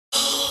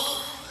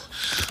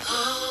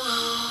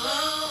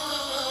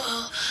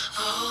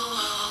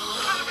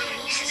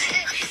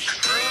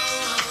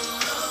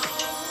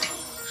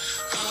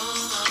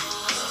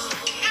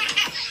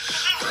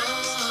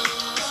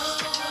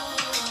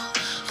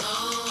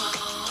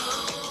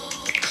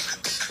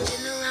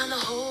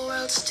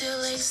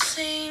still ain't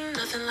seen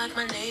nothing like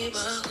my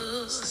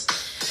neighborhood.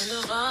 And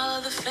of all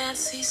of the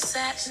fancy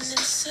satin and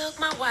silk,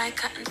 my white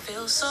cotton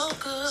feels so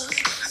good.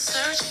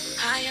 Search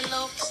high and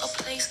low for a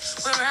place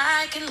where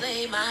I can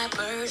lay my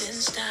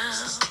burdens down.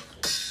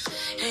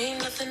 Ain't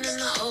nothing in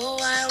the whole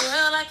wide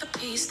world like the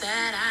peace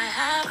that I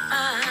have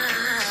found.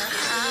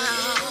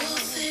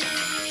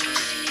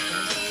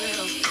 The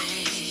little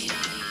things,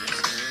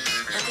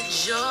 and the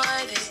joy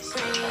they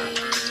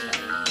bring.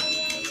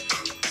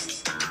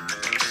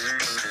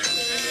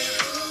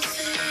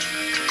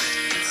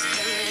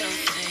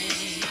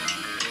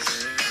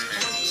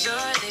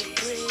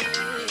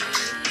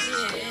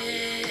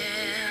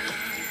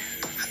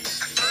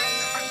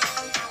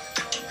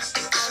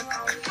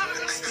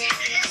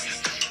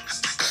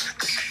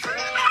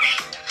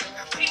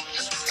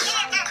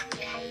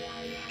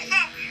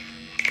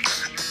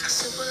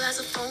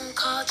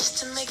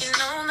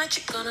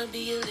 Gonna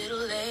be a little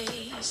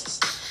late.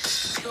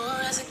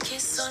 Pure as a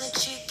kiss on a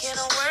cheek and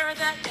a word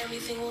that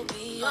everything will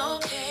be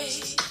okay.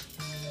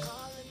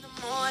 Call in the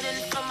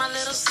morning from my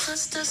little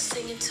sister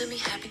singing to me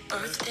happy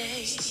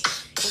birthday.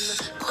 In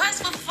the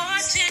quest for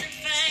fortune and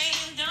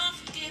fame, don't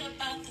forget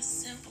about the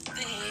simple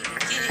things.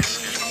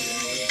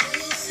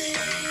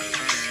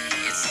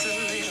 It's the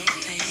little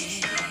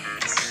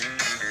things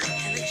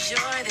and the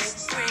joy they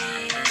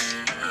bring.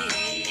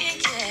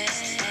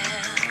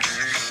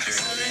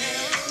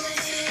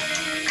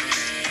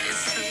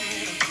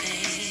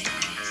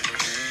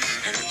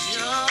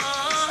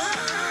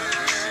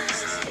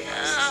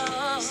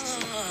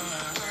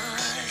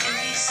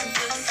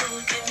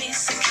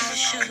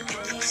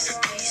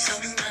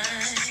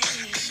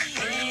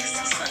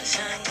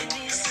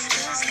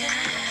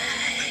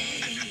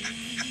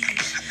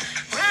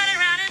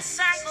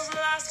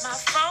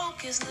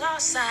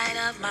 Lost sight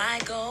of my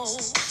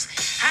goals.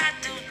 I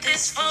do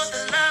this for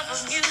the love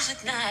of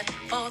music, not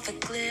for the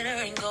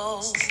glitter and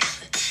gold.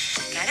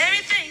 Got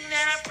everything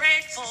that I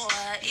prayed for,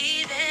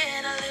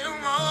 even a little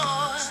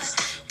more.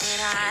 When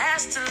I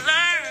asked to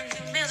learn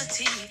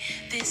humility,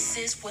 this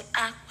is what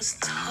I was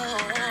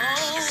told.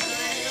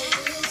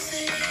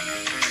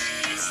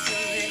 It's the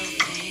little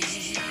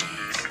things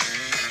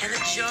and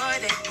the joy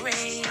they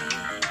bring.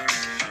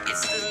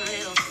 It's the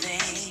little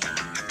things.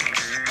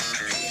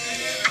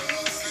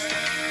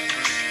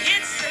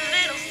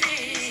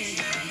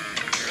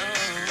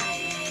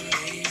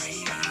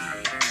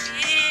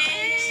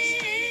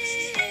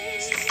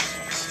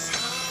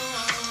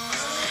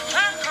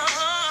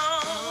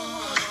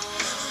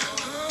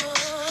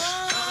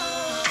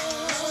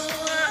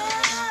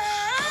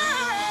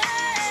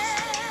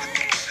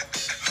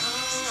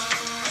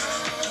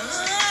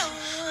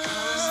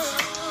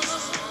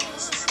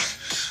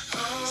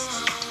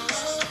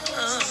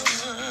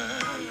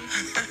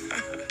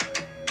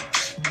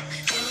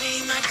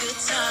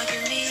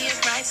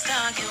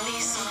 Give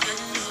me some good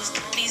news,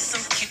 give me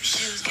some cute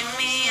shoes, give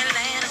me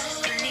Atlanta,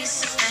 give me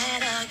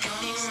Savannah,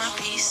 give me my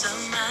peace of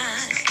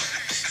mind.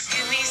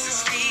 Give me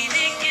some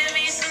Stevie, give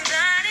me some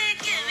Donnie,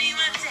 give me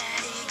my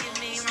daddy, give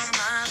me my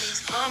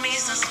mommies, pour me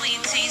some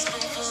sweet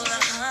teaspoonful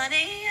of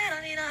honey. I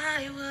don't need a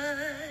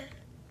Hollywood.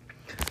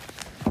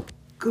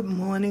 Good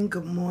morning,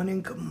 good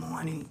morning, good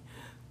morning.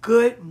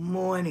 Good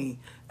morning,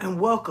 and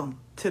welcome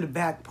to the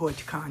Back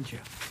Porch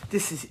Conjure.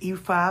 This is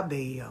E5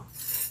 Bayo,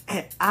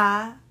 and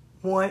I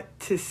want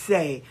to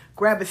say,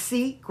 grab a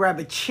seat, grab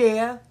a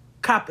chair,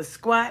 cop a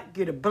squat,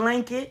 get a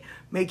blanket,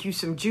 make you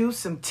some juice,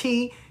 some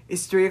tea.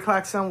 It's 3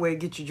 o'clock somewhere,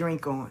 get your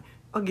drink on.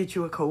 Or get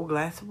you a cold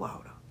glass of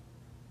water.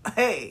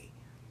 Hey,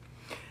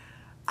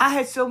 I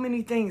had so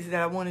many things that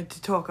I wanted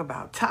to talk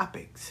about,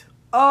 topics.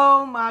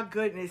 Oh my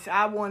goodness,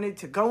 I wanted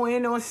to go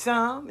in on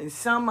some, and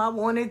some I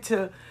wanted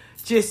to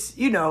just,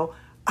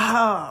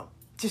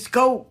 just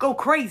go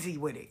crazy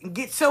with it and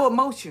get so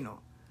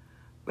emotional.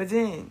 But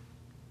then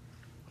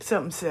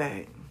something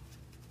said,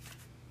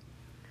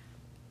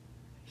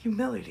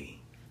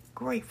 humility,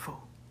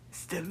 grateful.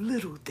 It's the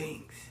little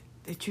things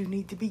that you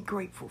need to be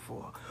grateful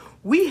for.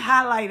 We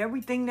highlight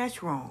everything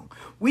that's wrong.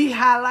 We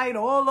highlight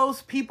all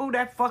those people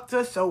that fucked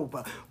us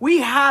over.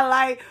 We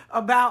highlight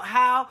about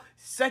how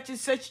such and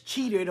such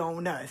cheated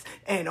on us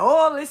and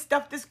all this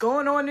stuff that's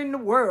going on in the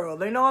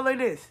world and all of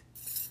this.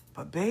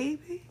 But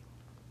baby,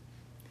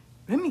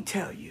 let me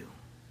tell you,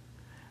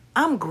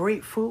 I'm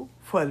grateful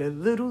for the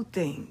little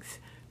things.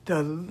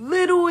 The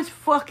littlest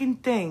fucking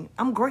thing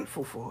I'm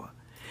grateful for.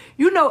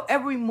 You know,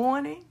 every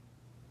morning,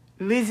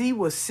 Lizzie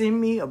will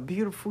send me a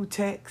beautiful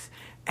text,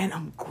 and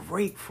I'm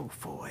grateful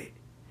for it.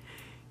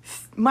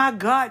 My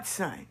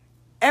godson,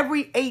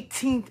 every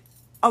 18th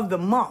of the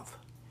month,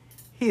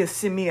 he'll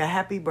send me a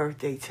happy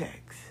birthday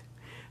text.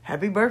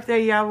 Happy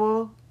birthday,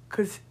 y'all,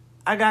 because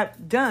I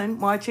got done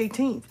March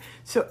 18th.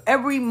 So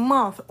every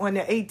month on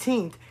the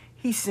 18th,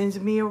 he sends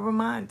me a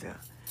reminder.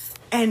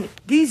 And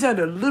these are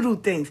the little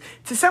things.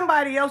 To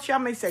somebody else, y'all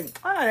may say,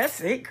 oh,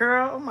 that's it,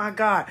 girl. Oh, my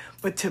God.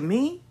 But to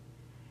me,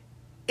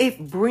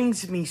 it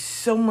brings me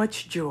so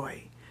much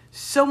joy,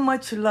 so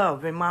much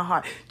love in my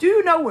heart. Do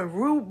you know when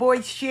rude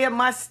boys share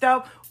my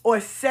stuff or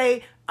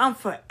say, I'm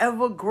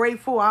forever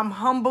grateful, I'm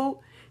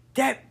humbled,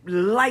 that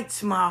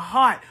lights my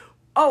heart.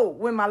 Oh,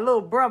 when my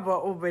little brother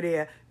over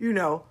there,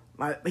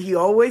 he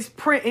always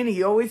printing,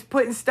 he always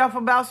putting stuff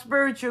about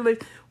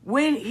spiritualists.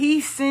 When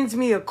he sends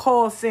me a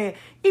call saying,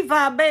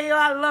 Ifa Bayo,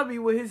 I love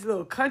you, with his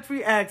little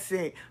country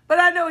accent, but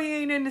I know he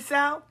ain't in the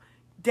South,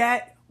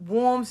 that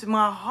warms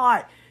my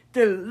heart.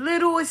 The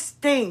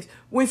littlest things.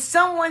 When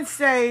someone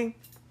say,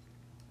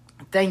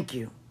 thank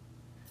you,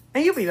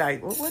 and you be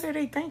like, well, what are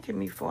they thanking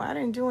me for? I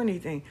didn't do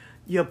anything.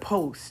 Your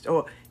post,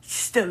 or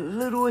just the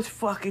littlest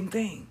fucking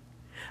thing.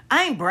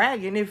 I ain't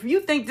bragging. If you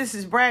think this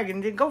is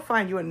bragging, then go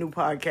find you a new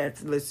podcast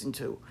to listen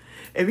to.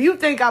 If you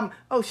think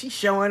she's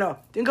showing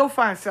up, then go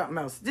find something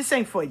else. This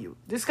ain't for you.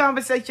 This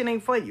conversation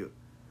ain't for you.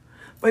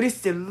 But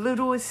it's the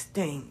littlest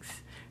things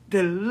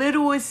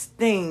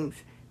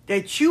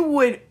that you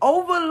would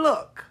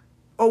overlook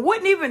or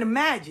wouldn't even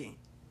imagine.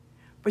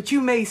 But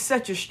you made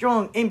such a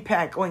strong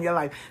impact on your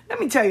life. Let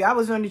me tell you, I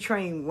was on the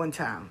train one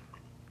time,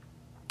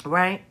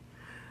 right?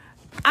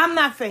 I'm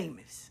not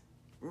famous.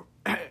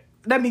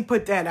 Let me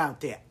put that out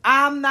there.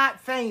 I'm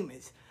not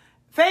famous.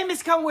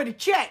 Famous come with a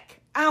check.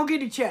 I don't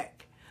get a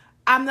check.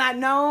 I'm not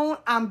known.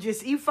 I'm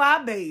just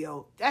Ifa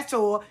Bayo. That's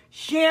all.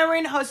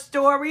 Sharing her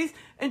stories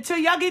until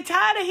y'all get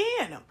tired of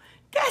hearing them.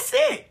 That's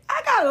it.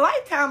 I got a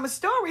lifetime of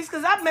stories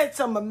because I met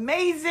some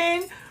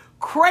amazing,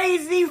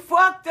 crazy,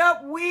 fucked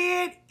up,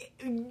 weird,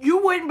 you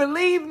wouldn't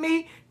believe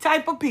me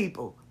type of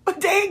people.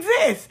 But they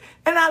exist.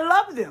 And I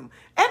love them.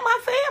 And my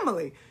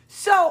family.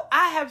 So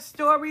I have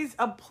stories,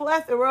 a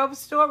plethora of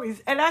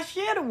stories, and I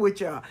share them with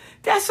y'all.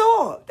 That's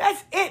all.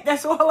 That's it.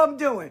 That's all I'm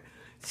doing.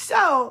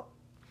 So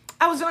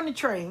I was on the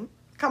train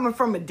coming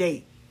from a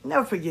date.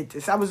 Never forget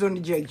this. I was on the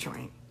J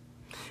train.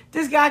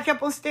 This guy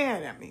kept on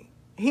staring at me.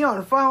 He on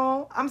the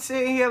phone. I'm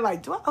sitting here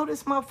like, do I owe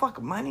this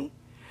motherfucker money?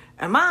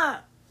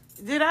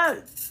 Did I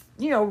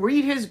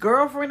read his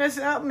girlfriend or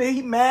something? And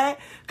he mad?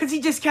 Because he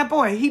just kept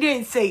on. He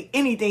didn't say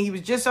anything. He was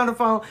just on the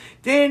phone.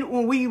 Then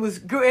when we was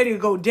ready to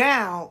go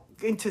down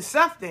into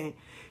something,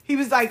 he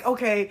was like,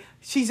 okay,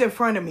 she's in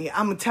front of me.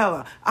 I'm going to tell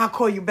her. I'll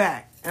call you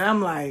back. And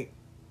I'm like,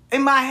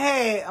 in my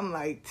head, I'm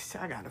like,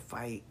 I got to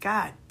fight.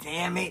 God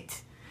damn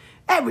it.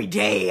 Every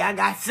day I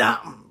got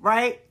something,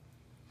 right?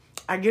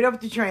 I get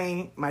up the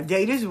train. My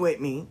date is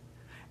with me.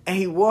 And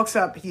he walks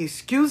up. He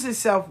excuses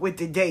himself with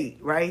the date,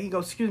 right? He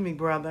goes, excuse me,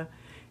 brother.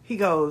 He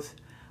goes,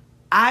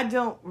 I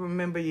don't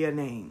remember your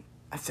name.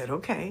 I said,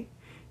 okay.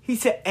 He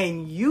said,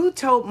 and you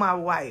told my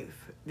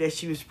wife that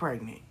she was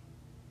pregnant.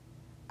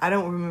 I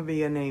don't remember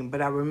your name,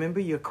 but I remember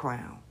your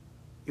crown.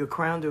 Your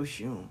crown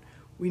Oshun.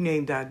 We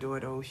named our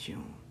daughter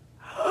Oshun.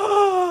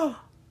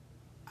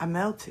 I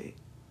melted.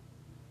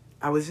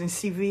 I was in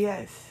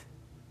CVS.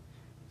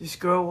 This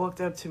girl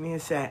walked up to me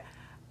and said,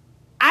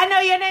 I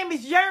know your name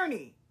is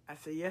Journey. I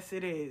said, yes,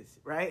 it is,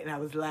 right? And I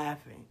was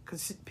laughing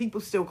because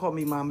people still call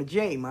me Mama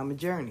J, Mama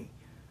Journey.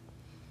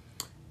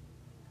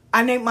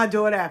 I named my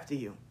daughter after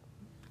you.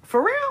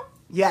 For real?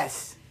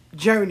 Yes.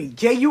 Journey.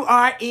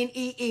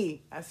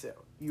 Journee. I said,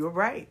 you're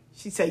right.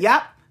 She said,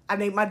 yep, I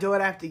named my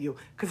daughter after you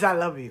because I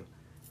love you.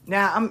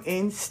 Now I'm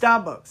in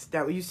Starbucks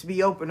that used to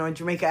be open on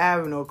Jamaica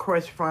Avenue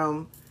across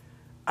from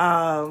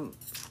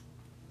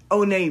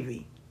Old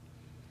Navy.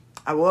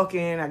 I walk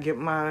in, I get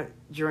my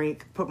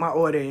drink, put my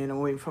order in, I'm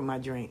waiting for my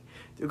drink.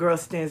 The girl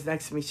stands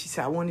next to me. She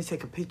said, I want to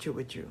take a picture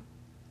with you.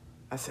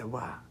 I said,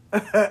 why?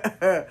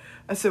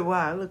 I said,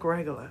 why? I look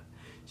regular.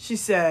 She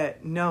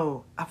said,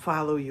 no, I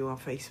follow you on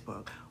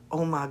Facebook.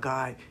 Oh, my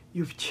God,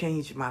 you've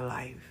changed my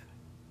life.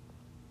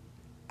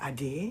 I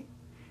did?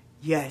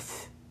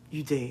 Yes,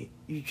 you did.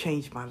 You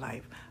changed my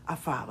life. I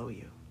follow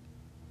you.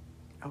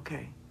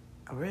 Okay.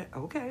 All right.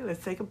 Okay,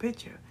 let's take a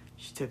picture.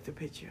 She took the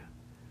picture.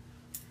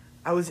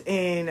 I was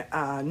in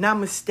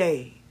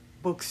Namaste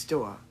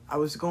bookstore. I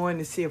was going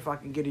to see if I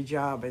could get a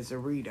job as a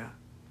reader.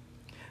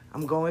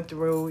 I'm going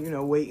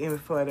through, waiting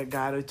for the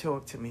guy to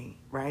talk to me,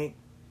 right?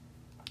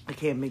 I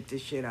can't make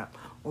this shit up.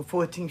 On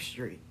 14th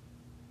Street.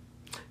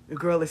 The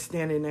girl is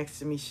standing next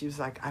to me. She was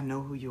like, I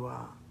know who you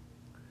are.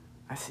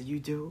 I said, you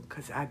do?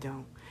 Because I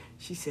don't.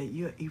 She said,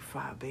 you're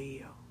Ifa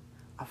Bayo.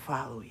 I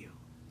follow you.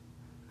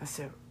 I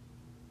said,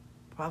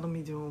 follow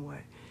me doing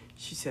what?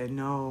 She said,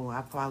 no,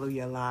 I follow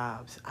your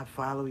lives. I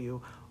follow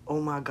you.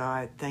 Oh, my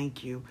God,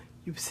 thank you.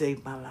 You've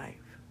saved my life.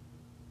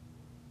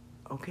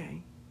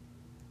 Okay.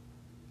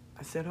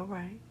 I said, all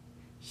right.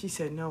 She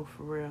said, no,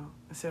 for real.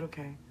 I said,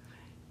 okay.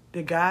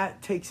 The guy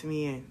takes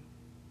me in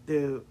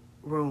the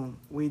room.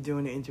 We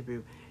doing the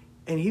interview.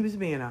 And he was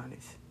being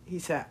honest. He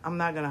said, I'm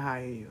not going to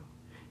hire you.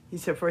 He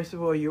said, first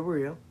of all, you're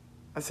real.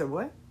 I said,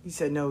 what? He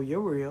said, no, you're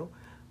real.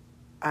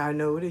 I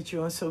know that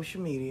you're on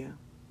social media.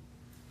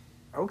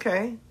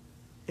 Okay.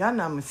 Y'all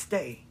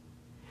namaste.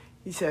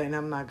 He said, and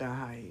I'm not going to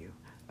hire you.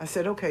 I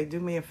said, okay, do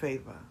me a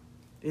favor.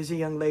 There's a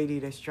young lady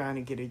that's trying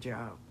to get a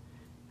job.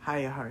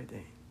 Hire her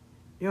then.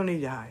 You don't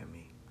need to hire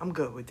me. I'm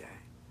good with that.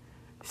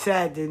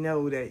 Sad to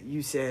know that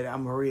you said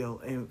I'm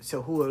real. And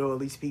so who are all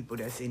these people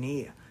that's in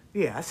here?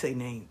 Yeah, I say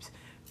names.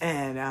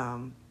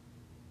 And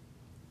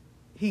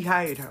he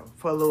hired her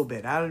for a little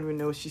bit. I don't even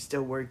know if she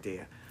still worked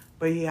there.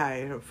 But he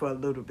hired her for a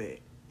little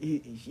bit.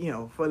 you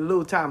know, for a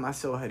little time I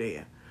saw her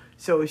there.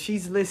 So if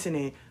she's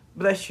listening,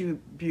 bless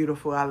you,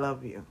 beautiful. I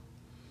love you.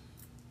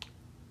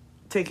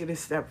 Take it a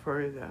step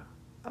further.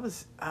 I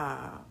was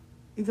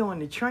either on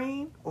the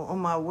train or on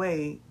my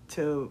way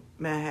to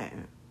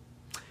Manhattan.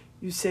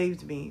 You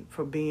saved me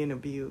from being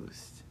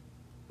abused.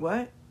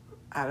 What?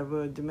 Out of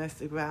a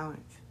domestic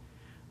violence.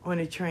 On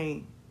the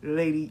train, the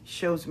lady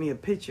shows me a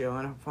picture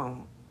on her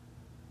phone.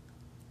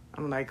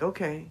 I'm like,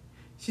 okay.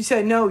 She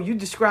said, no, you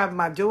described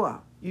my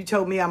door. You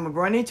told me I'm going to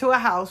run into a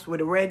house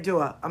with a red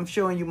door. I'm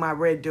showing you my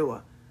red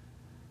door.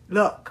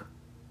 Look,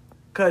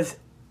 because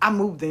I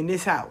moved in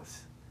this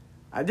house.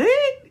 I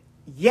did?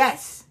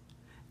 Yes.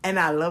 And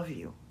I love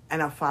you.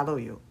 And I follow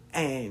you.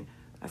 And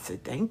I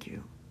said, thank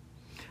you.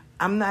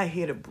 I'm not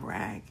here to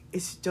brag.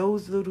 It's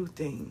those little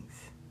things.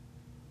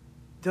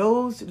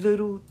 Those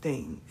little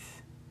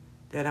things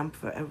that I'm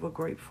forever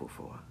grateful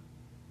for.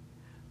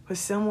 For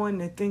someone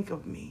to think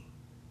of me.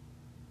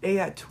 They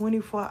got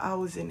 24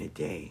 hours in a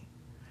day.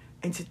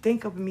 And to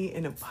think of me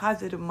in a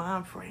positive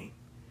mind frame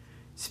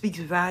speaks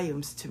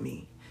volumes to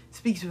me.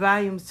 Speaks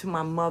volumes to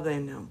my mother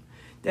and them.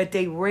 That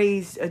they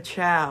raised a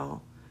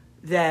child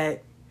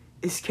that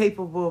is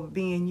capable of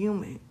being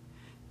human.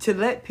 To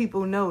let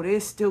people know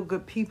there's still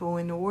good people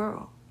in the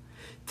world.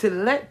 To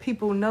let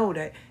people know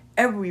that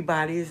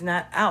everybody is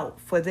not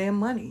out for their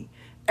money.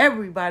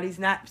 Everybody's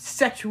not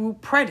sexual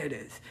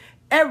predators.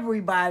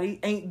 Everybody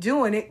ain't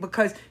doing it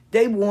because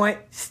they want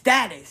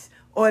status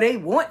or they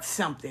want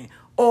something.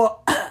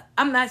 Or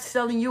I'm not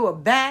selling you a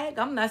bag.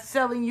 I'm not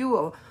selling you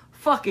a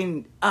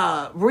fucking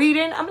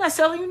reading. I'm not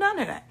selling you none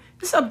of that.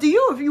 It's up to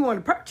you if you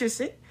want to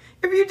purchase it.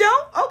 If you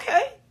don't,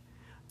 okay.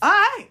 All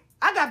right.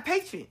 I got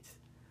patience.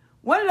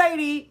 One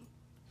lady,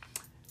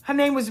 her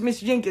name was Miss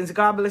Jenkins,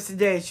 God bless her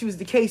dead. She was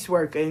the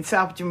caseworker in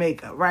South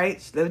Jamaica,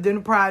 right? She lived in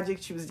the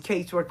project. She was the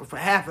caseworker for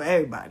half of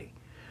everybody.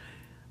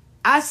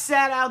 I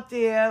sat out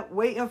there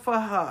waiting for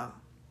her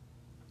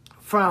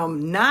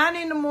from 9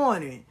 in the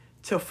morning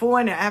to 4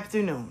 in the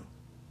afternoon.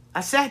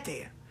 I sat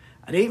there.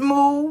 I didn't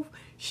move.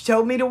 She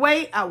told me to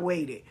wait. I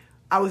waited.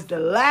 I was the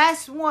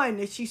last one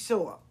that she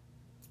saw,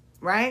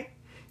 right?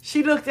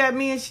 She looked at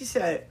me and she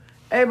said,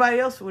 everybody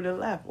else would have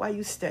left. Why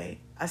you stay?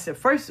 I said,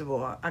 first of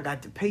all, I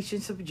got the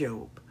patience of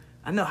Job.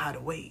 I know how to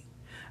wait.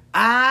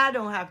 I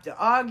don't have to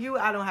argue.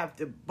 I don't have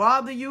to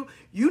bother you.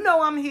 You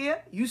know I'm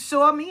here. You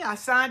saw me. I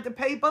signed the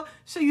paper.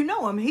 So you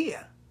know I'm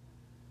here.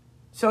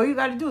 So all you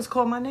got to do is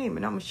call my name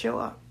and I'm going to show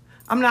up.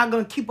 I'm not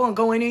going to keep on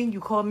going in.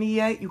 You call me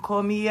yet? You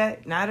call me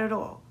yet? Not at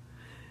all.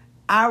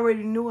 I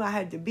already knew I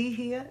had to be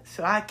here.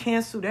 So I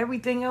canceled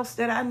everything else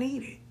that I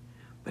needed.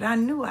 But I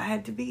knew I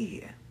had to be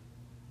here.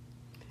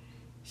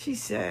 She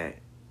said,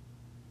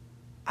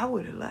 I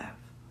would have left.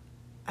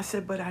 I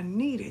said, but I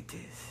needed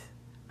this.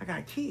 I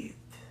got kids.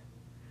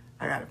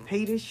 I got to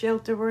pay this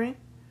shelter rent.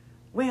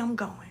 Where I'm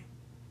going.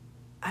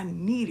 I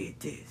needed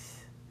this.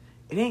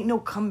 It ain't no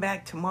come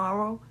back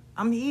tomorrow.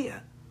 I'm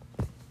here.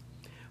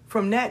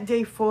 From that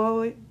day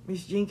forward,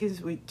 Miss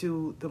Jenkins would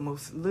do the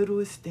most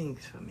littlest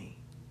things for me.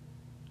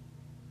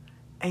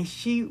 And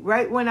she,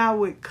 right when I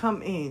would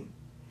come in,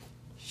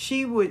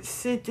 she would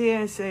sit there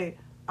and say,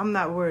 I'm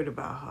not worried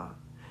about her.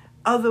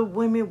 Other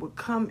women would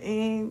come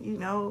in, you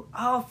know,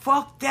 oh,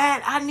 fuck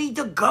that. I need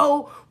to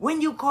go. When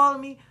you call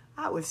me,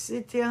 I would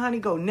sit there, honey,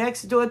 go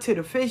next door to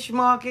the fish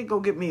market, go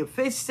get me a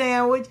fish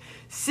sandwich,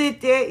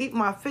 sit there, eat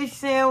my fish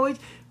sandwich,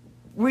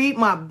 read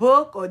my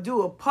book or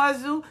do a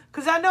puzzle,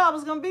 because I know I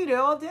was going to be there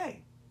all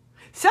day.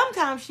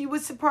 Sometimes she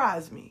would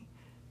surprise me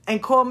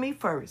and call me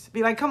first.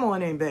 Be like, come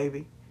on in,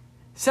 baby.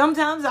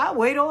 Sometimes I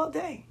wait all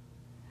day.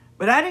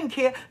 But I didn't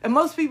care. And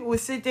most people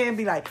would sit there and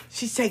be like,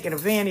 she's taking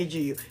advantage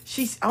of you.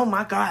 Oh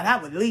my God, I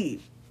would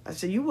leave. I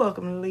said, you're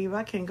welcome to leave.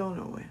 I can't go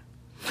nowhere.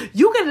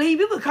 You can leave.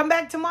 You can come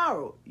back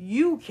tomorrow.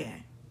 You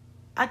can.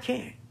 I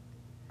can't.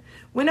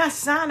 When I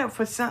sign up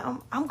for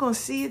something, I'm going to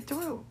see it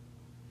through.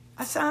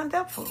 I signed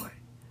up for it.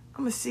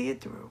 I'm going to see it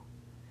through.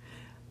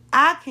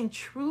 I can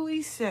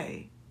truly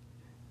say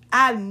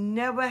I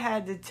never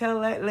had to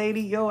tell that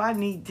lady, yo, I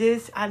need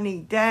this, I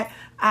need that,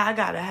 I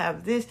got to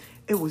have this.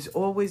 It was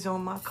always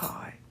on my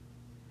card.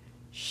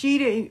 She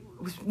didn't.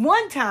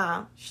 One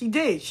time, she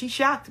did. She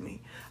shocked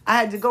me. I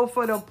had to go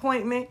for the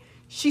appointment.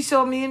 She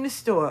saw me in the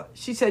store.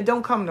 She said,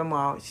 don't come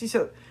tomorrow. She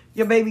said,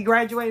 your baby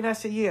graduated? I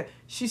said, yeah.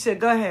 She said,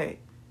 go ahead.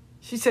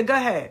 She said, go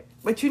ahead.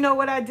 But you know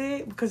what I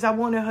did? Because I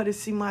wanted her to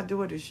see my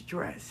daughter's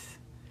dress.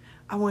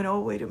 I went all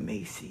the way to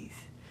Macy's.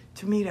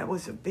 To me, that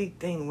was a big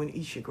thing when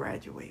Isha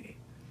graduated.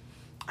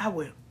 I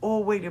went all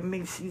the way to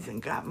Macy's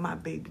and got my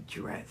baby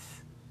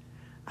dress.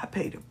 I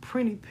paid a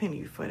pretty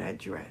penny for that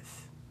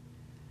dress.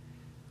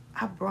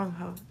 I brung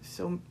her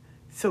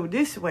so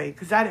this way,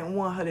 because I didn't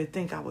want her to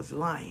think I was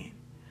lying.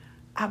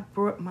 I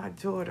brought my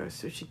daughter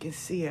so she can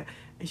see her.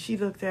 And she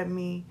looked at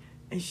me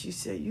and she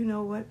said, you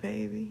know what,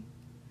 baby?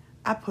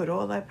 I put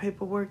all that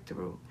paperwork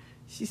through.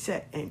 She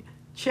said, and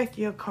check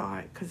your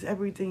card because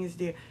everything is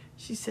there.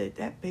 She said,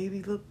 that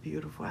baby looked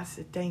beautiful. I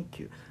said, thank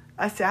you.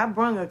 I said, I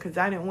brung her because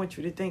I didn't want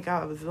you to think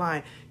I was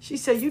lying. She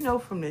said, you know,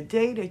 from the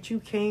day that you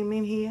came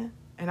in here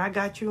and I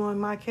got you on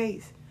my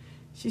case,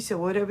 She said,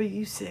 whatever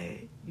you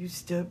said, you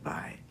stood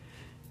by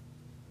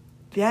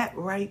it. That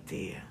right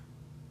there.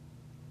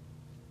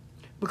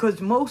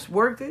 Because most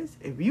workers,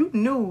 if you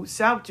knew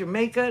South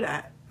Jamaica,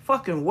 that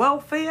fucking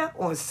welfare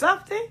on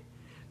something,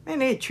 man,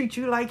 they'd treat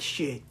you like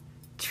shit.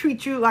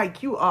 Treat you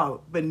like you are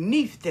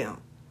beneath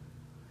them.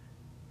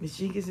 Miss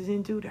Jenkins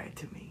didn't do that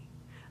to me.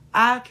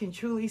 I can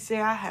truly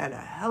say I had a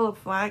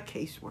hellified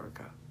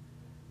caseworker.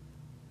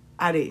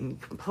 I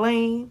didn't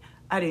complain.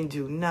 I didn't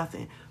do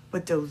nothing.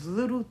 But those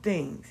little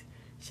things.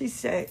 She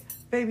said,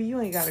 baby,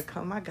 you ain't got to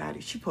come. I got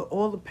it. She put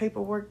all the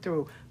paperwork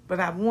through. But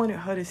I wanted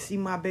her to see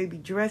my baby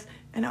dress.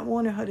 And I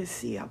wanted her to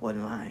see I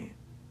wasn't lying.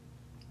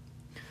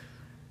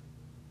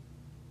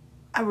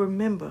 I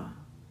remember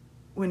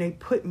when they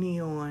put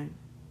me on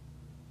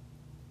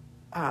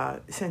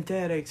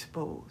Santeria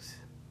Exposed.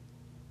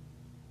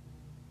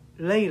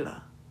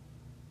 Layla.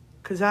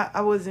 Because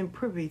I wasn't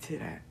privy to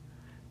that.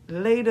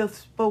 Layla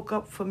spoke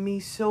up for me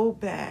so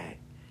bad.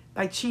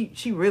 Like,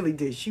 she really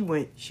did. She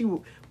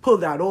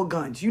pulled out all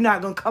guns. You're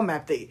not going to come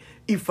after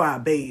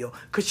Ifa Bayo.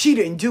 Because she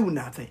didn't do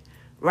nothing.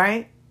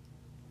 Right?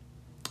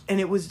 And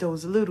it was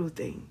those little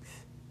things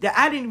that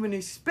I didn't even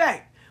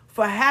expect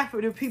for half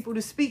of the people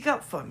to speak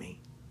up for me.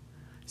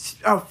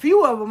 A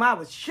few of them I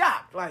was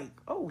shocked. Like,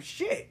 oh,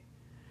 shit.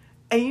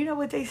 And you know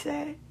what they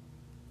said?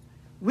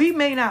 We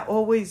may not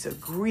always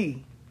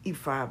agree,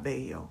 Ifa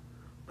Bayo,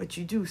 but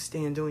you do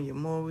stand on your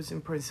morals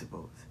and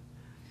principles.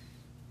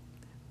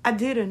 I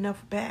did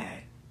enough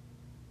bad.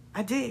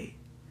 I did.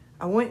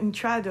 I went and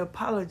tried to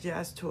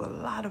apologize to a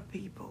lot of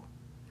people.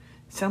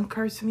 Some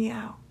cursed me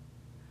out.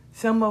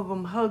 Some of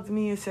them hugged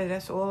me and said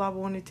that's all I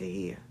wanted to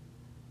hear.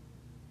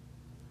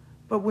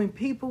 But when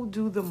people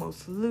do the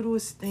most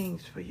littlest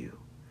things for you,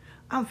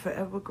 I'm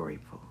forever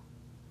grateful.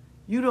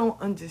 You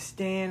don't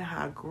understand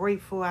how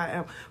grateful I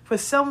am for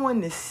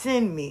someone to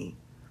send me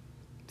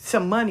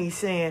some money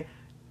saying,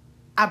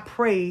 I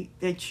pray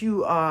that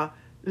you are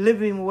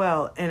living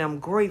well and I'm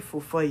grateful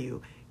for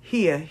you.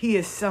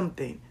 Here's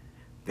something.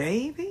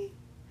 Baby,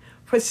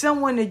 for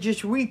someone to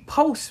just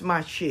repost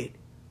my shit,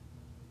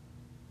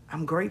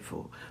 I'm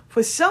grateful.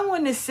 For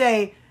someone to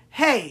say,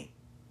 hey,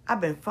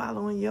 I've been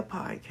following your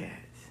podcast.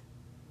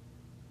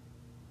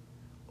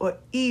 Or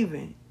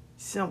even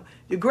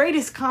the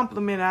greatest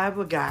compliment I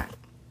ever got,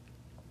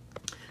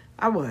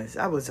 I was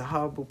a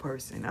horrible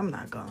person. I'm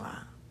not gonna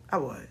lie.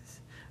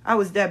 I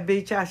was that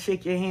bitch, I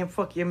shake your hand,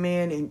 fuck your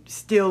man, and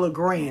steal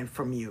 $1,000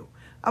 from you.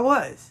 I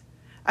was.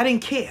 I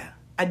didn't care.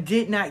 I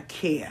did not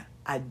care.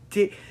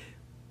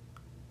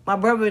 My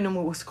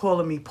brother-in-law was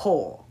calling me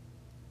Paul,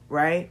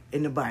 right?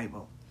 In the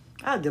Bible.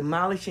 I'd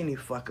demolish any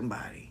fucking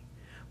body.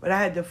 But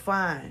I had to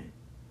find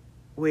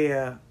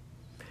where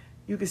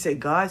you could say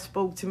God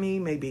spoke to me,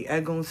 maybe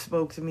Egon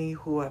spoke to me,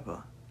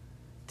 whoever,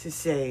 to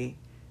say,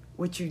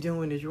 what you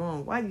doing is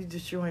wrong. Why you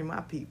destroying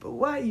my people?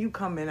 Why are you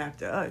coming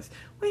after us?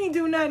 We ain't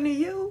do nothing to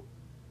you.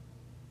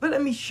 But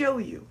let me show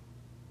you.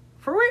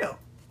 For real.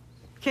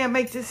 Can't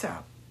make this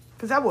up.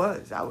 Because I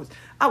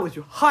was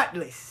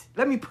heartless.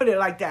 Let me put it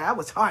like that. I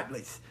was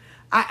heartless.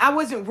 I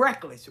wasn't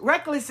reckless.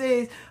 Reckless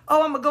is,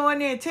 oh, I'm going to go in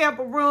there and tear up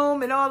a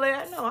room and all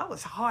that. No, I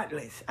was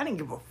heartless. I didn't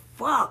give a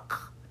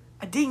fuck.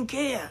 I didn't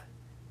care.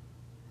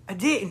 I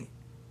didn't.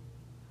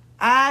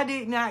 I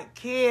did not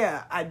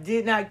care. I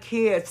did not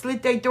care.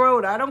 Slit their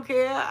throat. I don't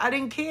care. I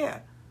didn't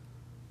care.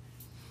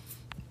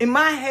 In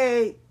my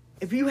head,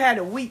 if you had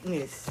a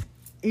weakness,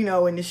 in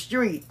the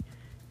street,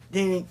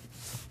 then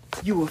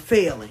you were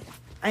failing.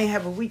 I ain't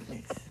have a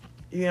weakness.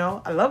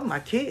 I love my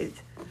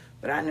kids.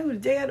 But I knew the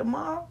day of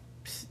tomorrow,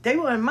 they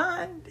weren't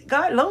mine.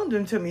 God loaned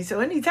them to me. So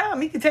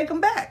anytime, he could take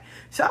them back.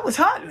 So I was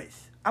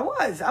heartless. I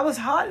was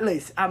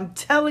heartless. I'm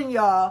telling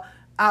y'all,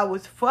 I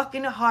was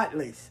fucking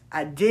heartless.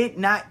 I did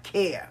not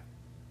care.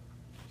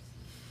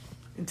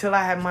 Until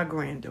I had my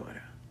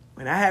granddaughter.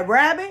 When I had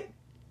Rabbit,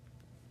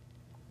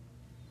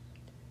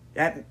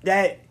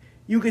 that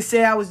you could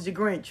say I was the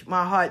Grinch.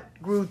 My heart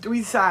grew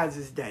 3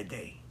 sizes that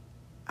day.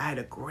 I had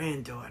a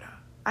granddaughter.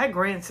 I had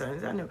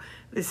grandsons. I knew.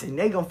 Listen,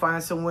 they gonna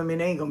find some women,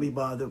 they ain't gonna be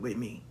bothered with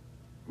me.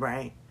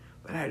 Right?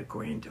 But I had a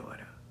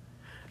granddaughter.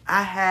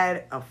 I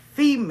had a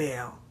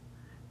female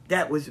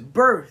that was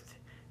birthed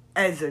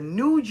as a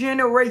new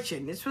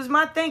generation. This was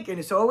my thinking.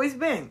 It's always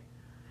been.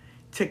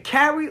 To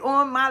carry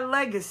on my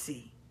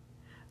legacy.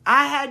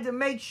 I had to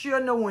make sure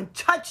no one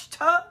touched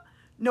her,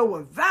 no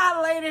one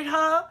violated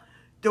her.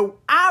 Though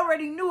I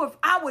already knew if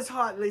I was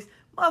heartless,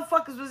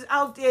 motherfuckers was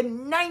out there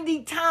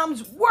 90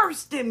 times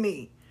worse than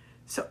me.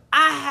 So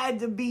I had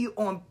to be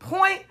on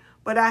point,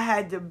 but I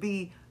had to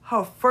be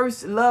her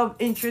first love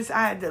interest.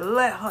 I had to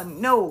let her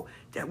know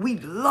that we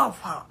love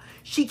her.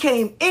 She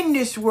came in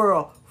this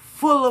world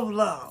full of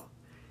love.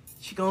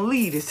 She gonna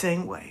leave the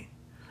same way.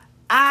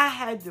 I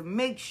had to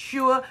make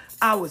sure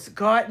I was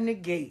guarding the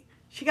gate.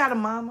 She got a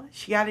mama,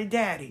 she got a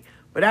daddy,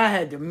 but I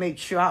had to make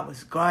sure I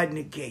was guarding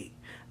the gate.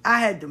 I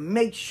had to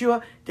make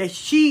sure that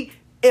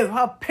if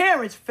her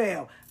parents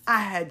failed,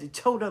 I had to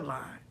toe the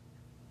line.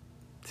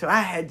 So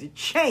I had to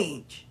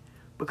change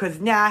because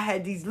now I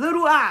had these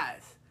little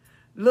eyes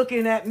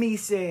looking at me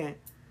saying,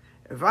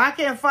 If I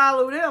can't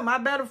follow them, I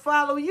better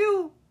follow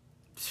you.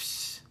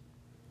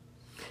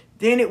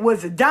 Then it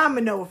was a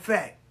domino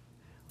effect.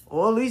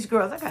 All these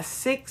girls, I got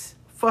 6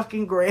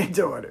 fucking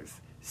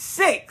granddaughters.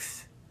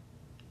 6.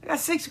 I got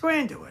 6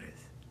 granddaughters.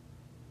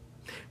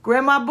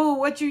 Grandma Boo,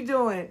 what you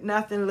doing?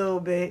 Nothing, little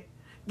bit.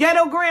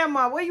 Ghetto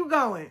Grandma, where you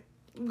going?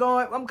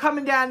 I'm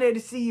coming down there to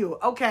see you.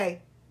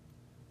 Okay.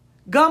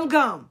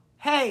 Gum.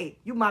 Hey,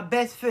 you my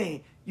best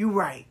friend. You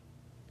right.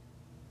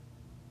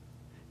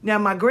 Now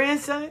my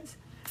grandsons.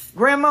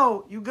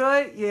 Grandma, you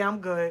good? Yeah, I'm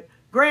good.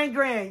 Grand,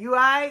 you all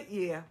right?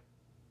 Yeah.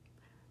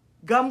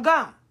 Gum.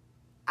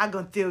 I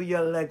gonna steal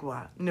your leg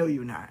wire. No,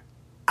 you not.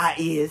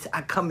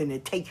 I come in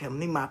and take him.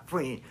 He my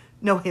friend.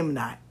 No, him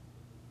not.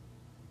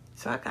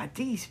 So I got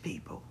these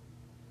people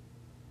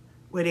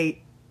where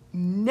they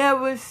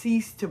never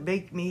cease to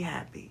make me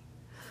happy.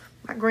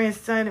 My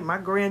grandson and my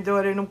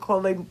granddaughter and them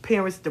call their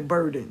parents the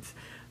burdens.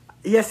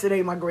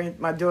 Yesterday,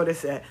 my daughter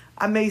said,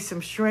 I made some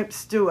shrimp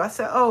stew. I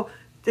said, oh,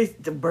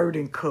 the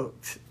burden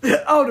cooked.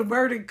 Oh, the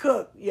burden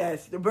cooked.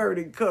 Yes, the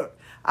burden cooked.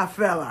 I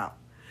fell out.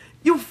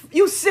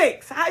 You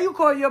 6. How you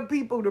call your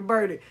people the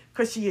burden?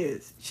 Because she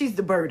is. She's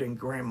the burden,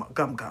 Grandma.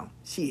 Gum.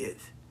 She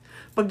is.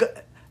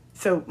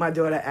 So my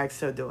daughter asked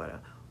her daughter,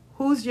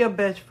 who's your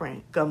best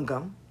friend?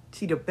 Gum.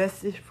 She the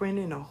bestest friend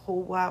in the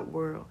whole wide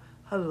world.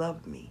 Her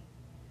love me.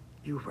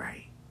 You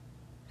right.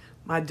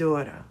 My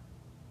daughter,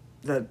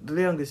 the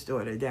youngest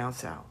daughter down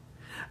south.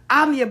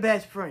 I'm your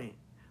best friend.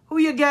 Who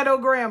your ghetto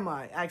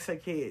grandma? Ask her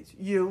kids.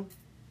 You.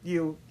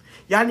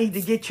 Y'all need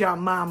to get your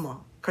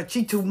mama, because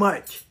she too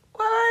much.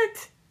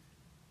 What?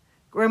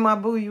 Grandma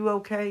Boo, you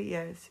okay?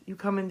 Yes. You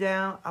coming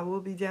down? I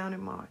will be down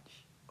in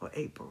March or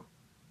April.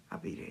 I'll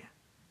be there.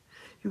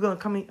 You gonna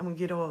come in? I'm gonna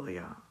get all of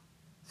y'all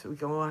so we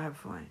can all have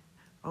fun.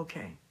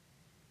 Okay.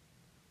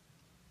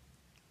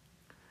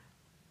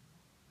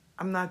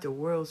 I'm not the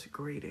world's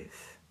greatest,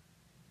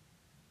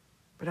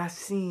 but I've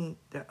seen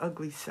the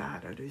ugly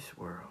side of this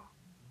world.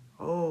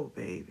 Oh,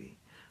 baby.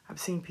 I've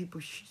seen people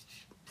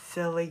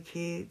sell their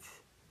kids,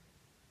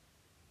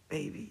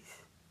 babies.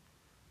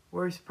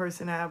 Worst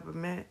person I ever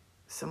met,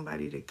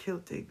 somebody that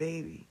killed their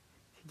baby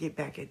to get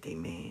back at their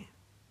man.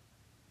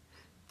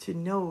 To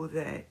know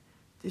that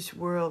this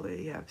world,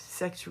 they have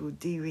sexual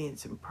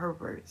deviants and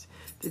perverts,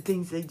 the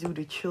things they do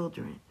to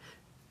children,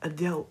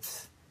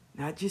 adults,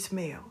 not just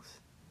males,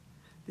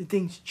 the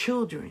things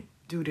children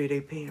do to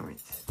their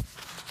parents.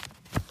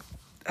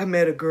 I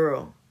met a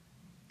girl.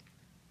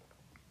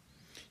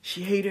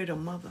 She hated her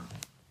mother.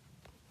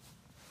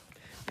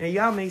 Now,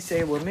 y'all may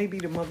say, well, maybe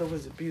the mother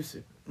was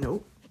abusive.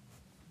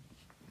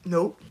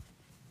 Nope.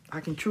 I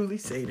can truly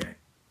say that.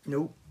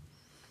 Nope.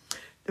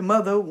 The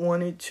mother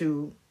wanted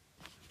to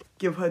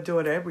give her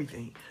daughter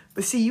everything.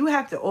 But see, you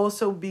have to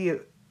also be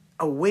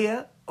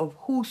aware of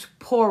who's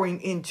pouring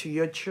into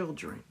your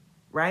children,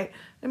 right?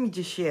 Let me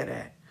just share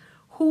that.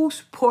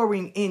 Who's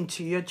pouring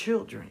into your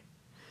children?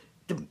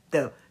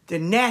 The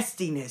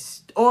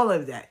nastiness, all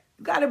of that.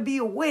 You got to be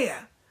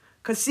aware.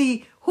 Because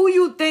see, who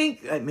you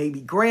think,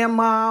 maybe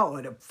grandma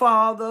or the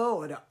father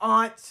or the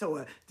aunts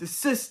or the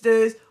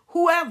sisters,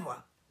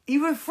 whoever,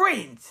 even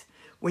friends,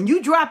 when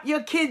you drop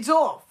your kids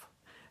off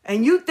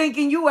and you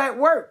thinking you at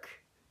work,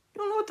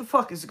 you don't know what the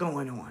fuck is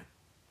going on.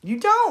 You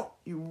don't.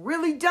 You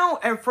really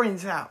don't at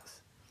friend's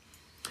house.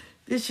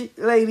 This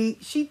lady,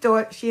 she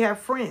thought she had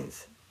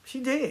friends.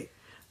 She did.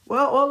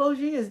 Well, all those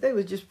years, they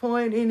was just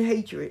pouring in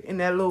hatred in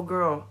that little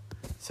girl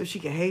so she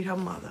could hate her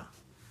mother.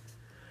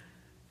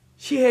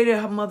 She hated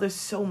her mother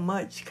so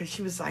much because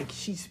she was like,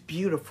 she's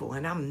beautiful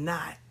and I'm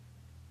not.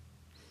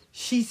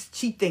 She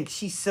thinks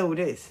she's so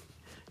this.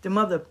 The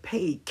mother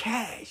paid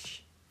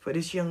cash for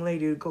this young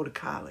lady to go to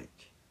college.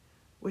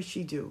 What'd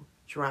she do?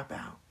 Drop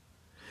out.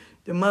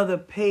 The mother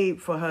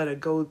paid for her to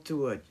go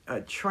through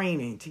a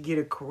training to get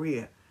a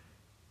career.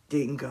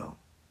 Didn't go.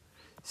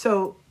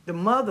 So the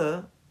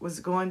mother was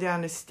going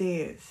down the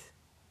stairs.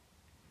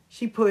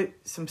 She put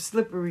some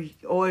slippery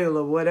oil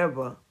or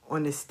whatever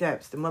on the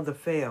steps. The mother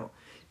fell.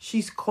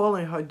 She's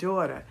calling her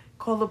daughter.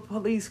 Call the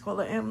police, call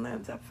the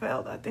ambulance. I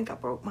fell. I think I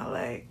broke my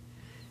leg.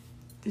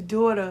 The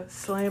daughter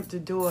slammed the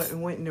door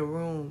and went in the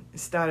room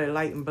and started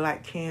lighting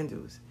black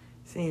candles,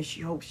 saying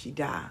she hopes she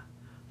die.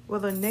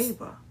 Well, a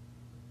neighbor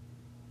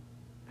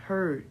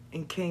heard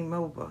and came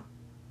over.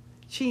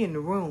 She in the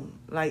room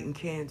lighting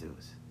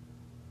candles.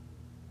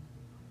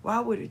 Why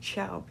would a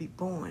child be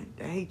born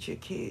that hates your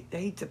kid, that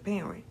hates a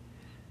parent?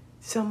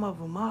 Some of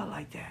them are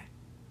like that.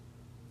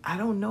 I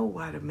don't know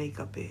why the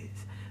makeup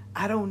is.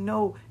 I don't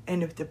know.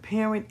 And if the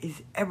parent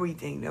is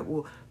everything that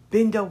will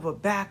bend over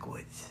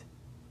backwards,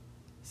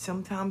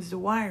 sometimes the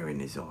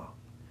wiring is off.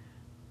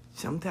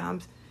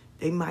 Sometimes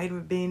they might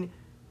have been,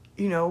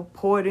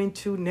 poured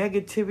into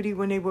negativity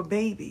when they were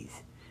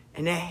babies.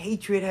 And that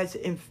hatred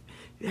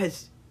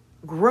has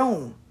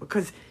grown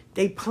because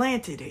they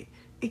planted it.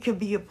 It could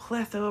be a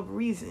plethora of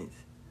reasons.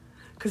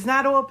 Because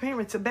not all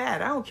parents are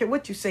bad. I don't care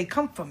what you say,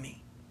 come for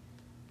me.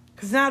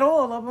 Because not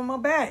all of them are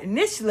bad. And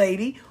this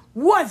lady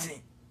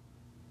wasn't.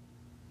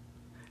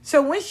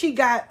 So when she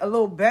got a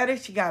little better,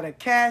 she got her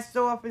cast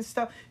off and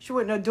stuff. She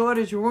went in her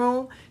daughter's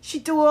room. She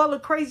threw all the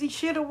crazy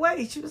shit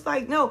away. She was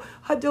like, no,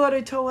 her daughter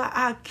told her,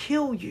 I'll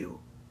kill you.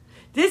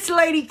 This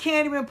lady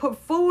can't even put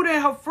food in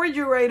her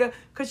refrigerator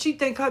because she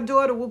think her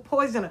daughter will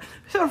poison her.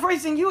 So the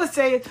first thing you would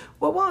say is,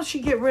 well, why don't she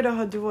get rid of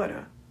her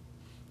daughter?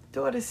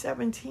 Daughter's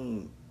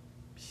 17.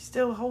 She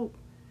still hope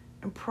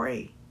and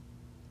pray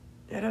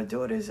that her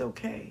daughter is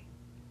okay.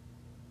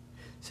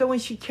 So when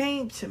she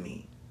came to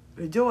me,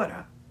 the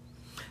daughter,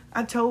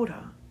 I told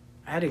her,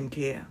 I didn't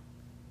care.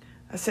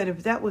 I said,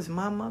 if that was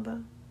my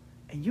mother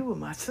and you were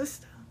my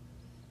sister,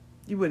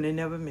 you wouldn't have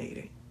never made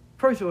it.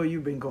 First of all,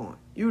 you've been gone.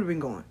 You would have been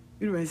gone.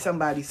 You would have been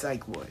somebody's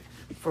psych ward.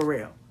 For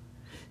real.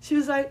 She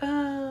was like,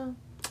 my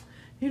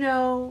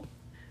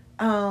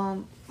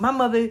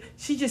mother,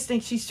 she just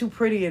thinks she's too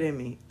prettier than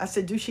me. I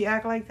said, do she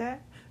act like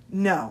that?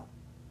 No.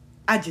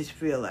 I just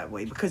feel that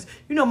way. Because,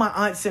 my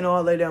aunts and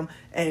all of them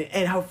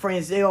and her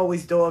friends, they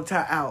always dogged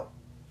her out.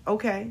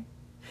 Okay.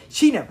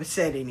 She never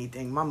said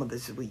anything. My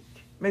mother's weak.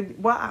 Maybe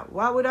why?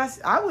 Why would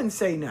I wouldn't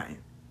say nothing.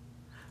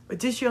 But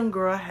this young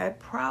girl had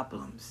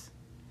problems.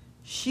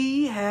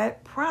 She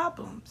had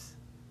problems.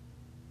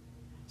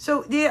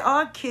 So there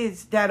are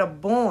kids that are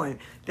born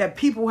that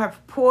people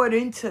have poured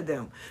into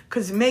them.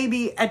 Because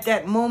maybe at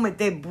that moment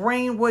their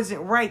brain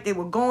wasn't right. They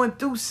were going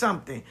through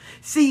something.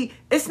 See,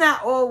 it's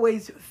not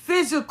always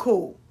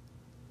physical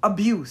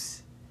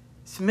abuse.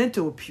 It's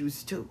mental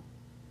abuse too.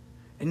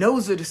 And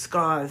those are the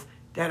scars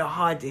that are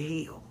hard to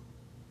heal.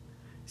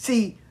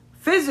 See,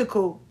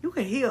 physical, you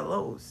can heal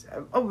those.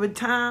 Over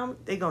time,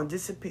 they're going to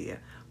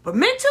disappear. But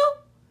mental,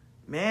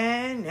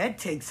 man, that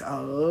takes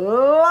a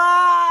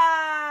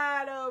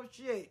lot of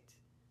shit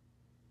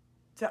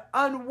to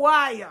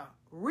unwire,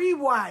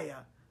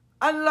 rewire,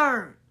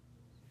 unlearn,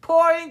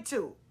 pour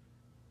into.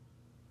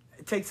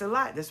 It takes a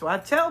lot. That's why I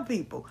tell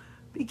people,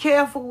 be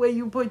careful where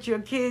you put your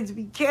kids.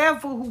 Be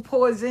careful who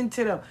pours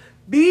into them.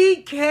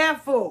 Be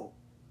careful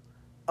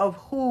of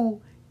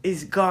who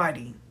is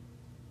guarding.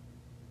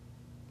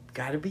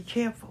 Got to be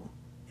careful.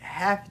 You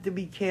have to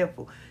be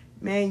careful.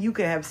 Man, you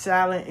can have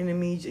silent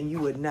enemies and you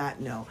would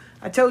not know.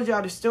 I told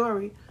y'all the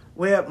story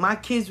where my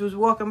kids was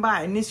walking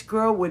by and this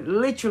girl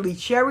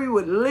Cherry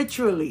would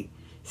literally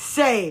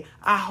say,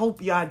 I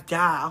hope y'all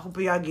die. I hope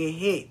y'all get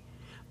hit.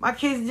 My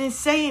kids didn't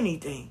say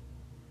anything.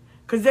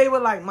 Because they were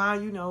like, Ma,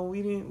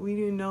 we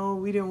didn't know.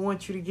 We didn't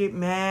want you to get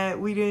mad.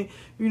 We didn't,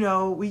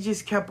 we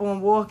just kept on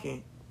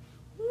walking.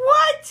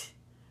 What?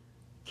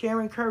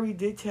 Karen Curry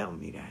did tell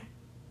me that.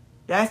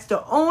 That's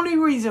the only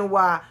reason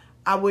why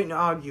I wouldn't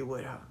argue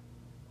with her.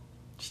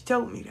 She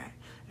told me that.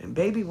 And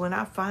baby, when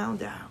I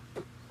found out,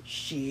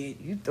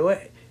 shit, you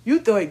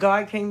thought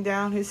God came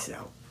down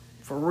himself.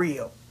 For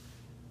real.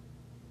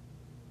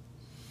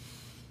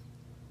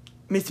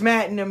 Miss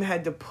Madden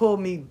had to pull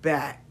me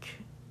back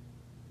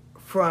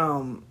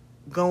from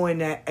going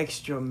that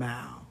extra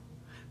mile.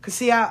 Because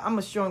see, I'm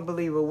a strong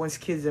believer once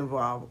kids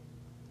involved,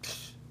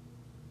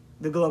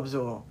 the gloves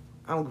are off.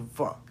 I don't give a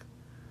fuck.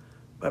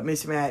 But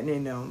Miss Madden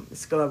and them,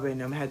 Miss Glover and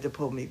them had to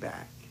pull me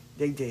back.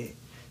 They did.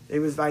 They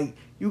was like,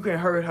 you can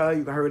hurt her,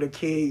 you can hurt a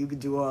kid, you can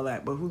do all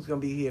that, but who's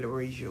going to be here to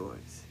raise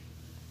yours?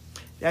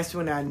 That's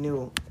when I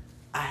knew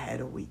I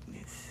had a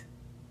weakness.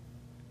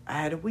 I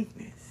had a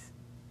weakness.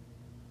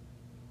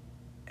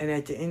 And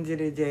at the end of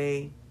the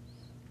day,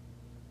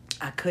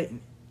 I could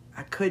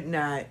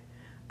not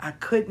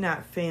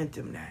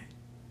phantom that.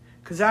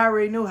 Because I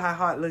already knew how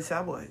heartless I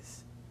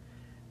was.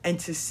 And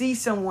to see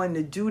someone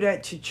to do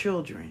that to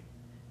children,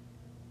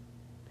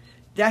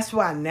 that's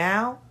why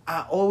now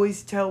I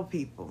always tell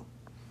people,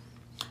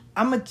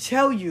 I'm going to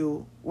tell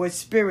you what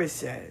Spirit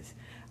says.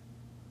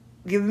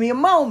 Give me a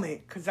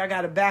moment, because I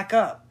got to back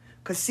up.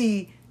 Because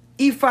see,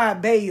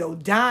 Ifa Bayo,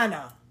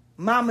 Donna,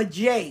 Mama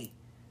J,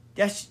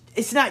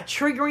 it's not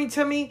triggering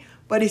to me,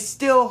 but it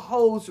still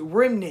holds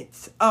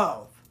remnants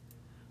of.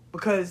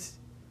 Because,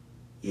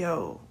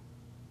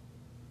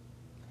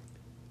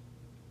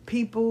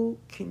 people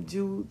can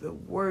do the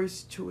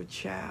worst to a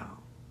child.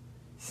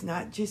 It's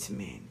not just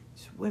men.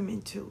 It's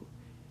women too.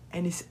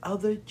 And it's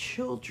other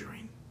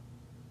children.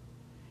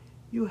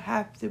 You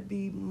have to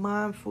be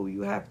mindful.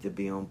 You have to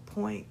be on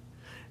point.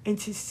 And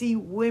to see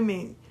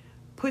women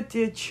put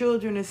their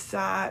children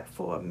aside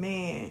for a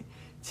man.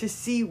 To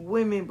see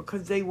women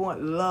because they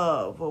want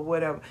love or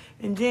whatever.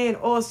 And then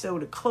also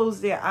to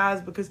close their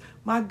eyes because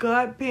my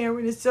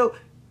godparent is so...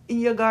 And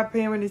your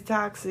godparent is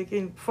toxic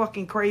and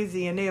fucking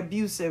crazy and they're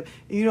abusive.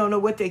 And you don't know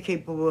what they're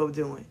capable of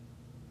doing.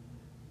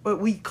 But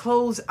we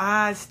close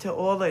eyes to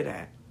all of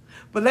that.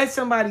 But let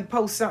somebody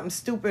post something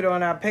stupid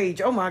on our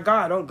page. Oh my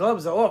God, our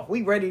gloves are off.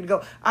 We ready to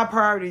go. Our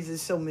priorities are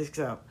so mixed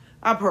up.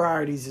 Our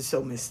priorities are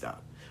so messed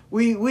up.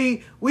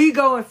 We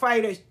go and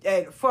fight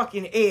at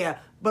fucking air.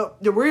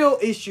 But the real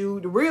issue,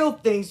 the real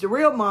things, the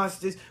real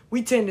monsters,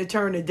 we tend to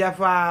turn a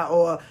deaf eye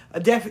or a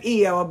deaf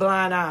ear or a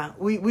blind eye.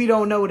 We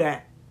don't know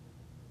that.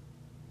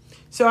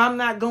 So I'm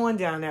not going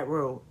down that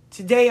road.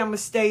 Today I'm going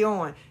to stay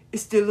on.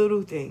 It's the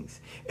little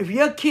things. If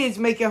your kids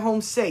make it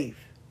home safe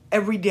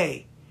every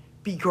day,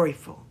 be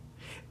grateful.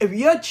 If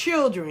your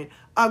children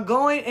are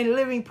going and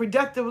living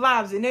productive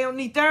lives and they don't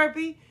need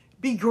therapy,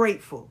 be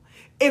grateful.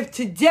 If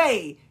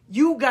today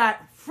you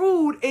got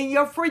food in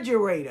your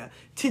refrigerator,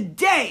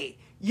 today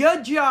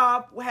your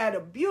job had a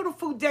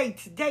beautiful day,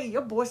 today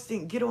your boss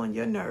didn't get on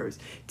your nerves,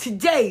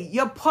 today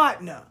your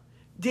partner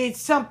did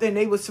something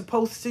they were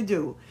supposed to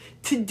do,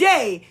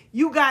 today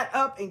you got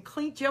up and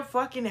cleaned your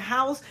fucking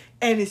house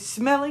and it's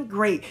smelling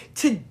great,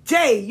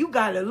 today you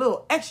got a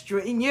little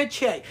extra in your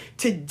check,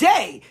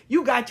 today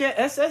you got your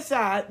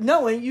SSI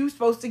knowing you're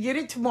supposed to get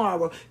it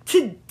tomorrow,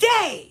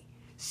 today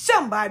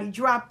somebody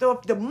dropped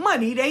off the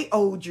money they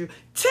owed you,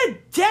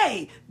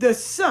 today the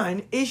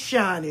sun is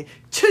shining,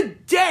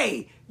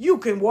 today you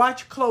can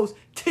watch clothes.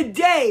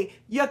 Today,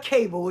 your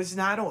cable is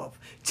not off.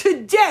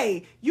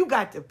 Today, you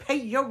got to pay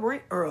your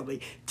rent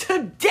early.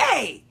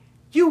 Today,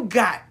 you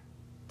got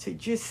to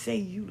just say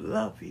you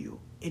love you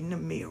in the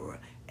mirror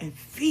and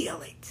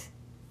feel it.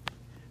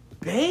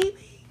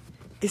 Baby,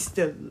 it's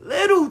the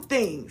little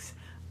things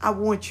I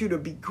want you to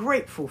be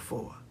grateful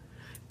for.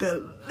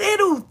 The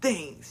little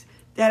things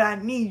that I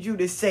need you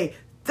to say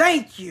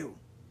thank you.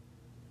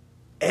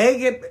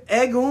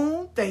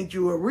 Egun, thank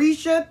you,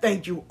 Arisha,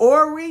 thank you,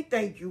 Ori,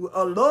 thank you,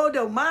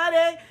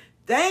 Olodomade,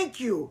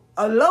 thank you,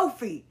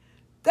 Alofi,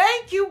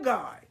 thank you,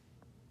 God,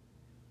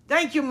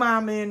 thank you,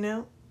 Mama and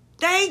them,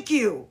 thank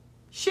you,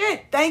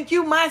 thank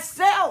you,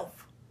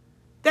 myself,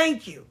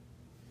 thank you,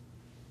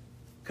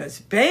 because,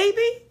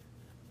 baby,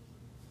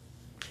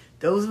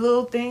 those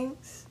little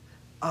things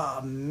are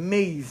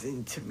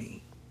amazing to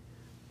me,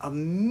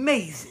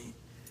 amazing.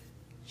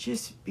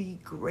 Just be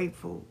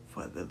grateful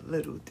for the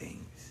little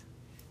things.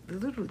 The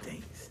little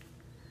things.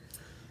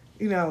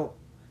 You know,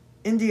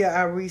 India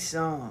Ari's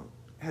song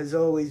has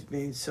always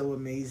been so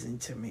amazing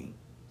to me.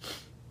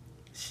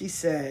 She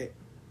said,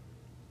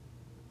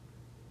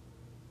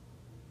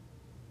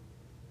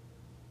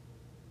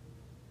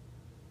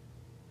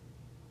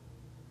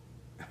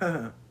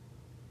 I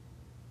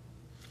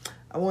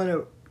want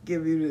to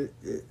give you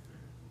the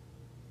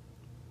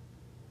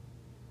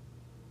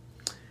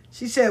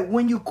she said,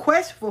 when you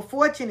quest for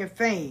fortune and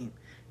fame,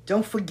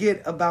 don't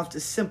forget about the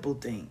simple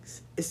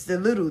things. It's the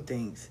little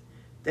things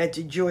that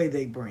the joy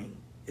they bring.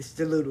 It's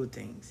the little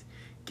things.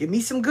 Give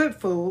me some good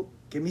food.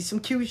 Give me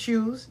some cute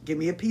shoes. Give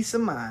me a peace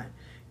of mind.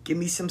 Give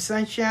me some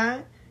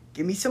sunshine.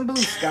 Give me some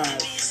blue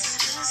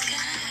skies.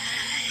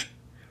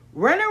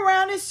 Running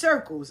around in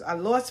circles, I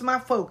lost my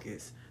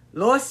focus.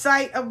 Lost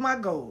sight of my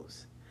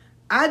goals.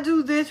 I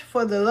do this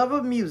for the love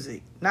of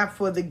music, not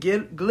for the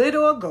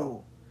glitter or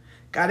gold.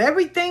 Got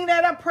everything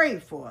that I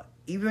prayed for,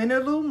 even a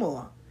little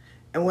more.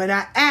 And when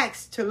I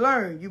asked to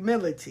learn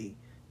humility,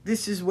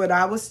 this is what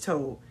I was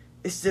told.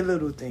 It's the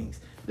little things.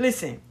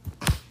 Listen,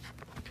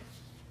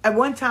 at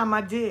one time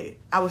I did.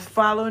 I was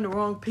following the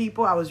wrong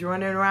people. I was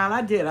running around.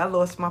 I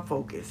lost my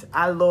focus.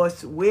 I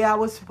lost where I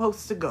was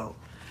supposed to go.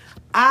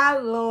 I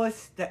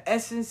lost the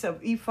essence of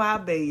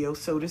Ifa Bayo,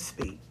 so to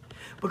speak,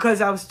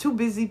 because I was too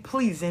busy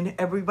pleasing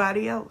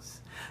everybody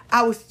else.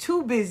 I was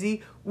too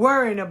busy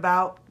worrying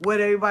about what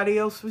everybody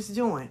else was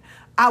doing.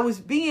 I was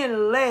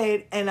being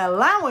led and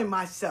allowing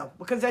myself,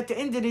 because at the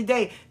end of the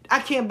day, I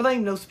can't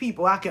blame those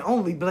people. I can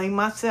only blame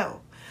myself.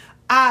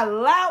 I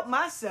allowed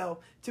myself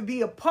to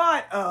be a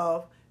part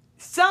of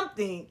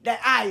something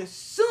that I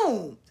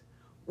assumed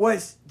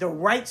was the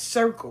right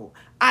circle.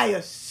 I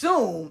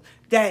assumed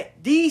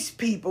that these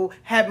people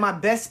had my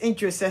best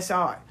interests at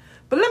heart.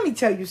 But let me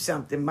tell you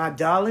something, my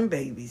darling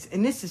babies,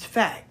 and this is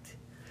fact.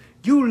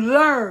 You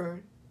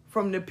learn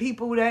from the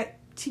people that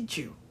teach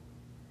you.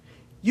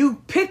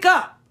 You pick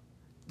up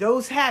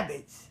those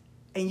habits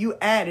and you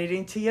add it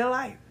into your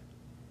life.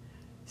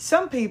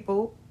 Some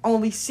people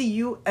only see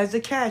you as a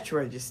cash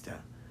register.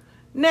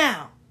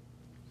 Now,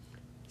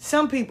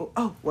 some people,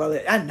 oh, well,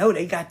 I know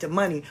they got the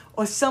money.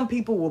 Or some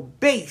people will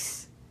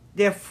base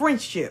their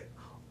friendship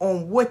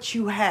on what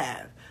you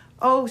have.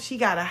 Oh, she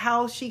got a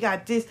house, she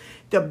got this.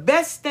 The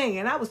best thing,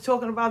 and I was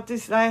talking about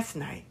this last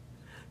night,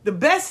 the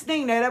best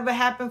thing that ever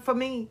happened for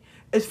me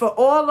is for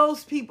all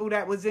those people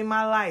that was in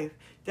my life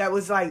that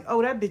was like,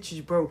 oh, that bitch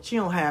is broke. She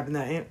don't have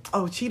nothing.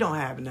 Oh, she don't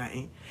have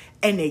nothing.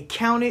 And they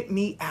counted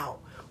me out.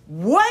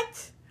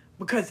 What?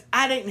 Because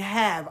I didn't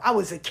have. I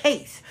was a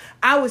case.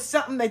 I was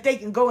something that they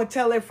can go and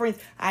tell their friends.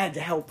 I had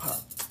to help her.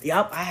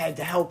 Yup, I had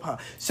to help her.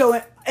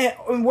 So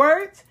in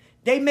words,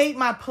 they made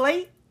my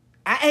plate.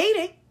 I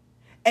ate it.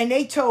 And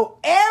they told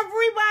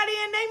everybody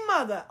and their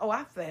mother, oh,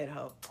 I fed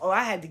her. Oh,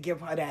 I had to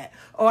give her that.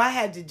 Oh, I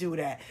had to do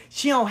that.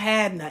 She don't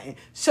have nothing.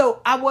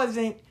 So I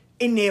wasn't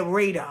in their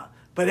radar.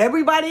 But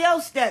everybody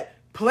else that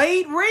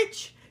played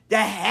rich,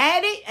 that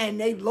had it and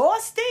they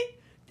lost it,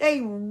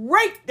 they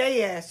raped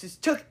their asses,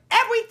 took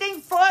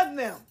everything from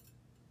them,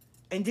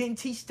 and didn't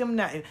teach them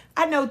nothing.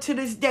 I know to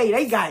this day,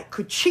 they got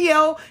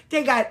Cuchillo,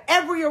 they got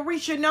every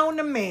Orisha known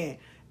to man.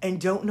 and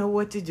don't know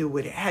what to do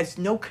with it. Has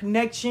no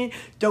connection.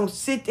 Don't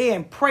sit there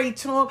and pray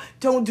to them.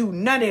 Don't do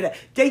none of that.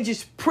 They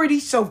just pretty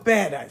so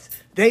badass.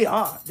 They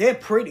are. They're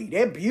pretty.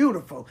 They're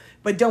beautiful.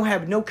 But don't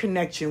have no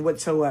connection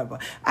whatsoever.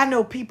 I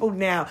know people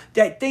now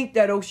that think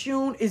that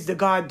Oshun is the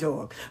guard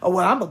dog. Oh,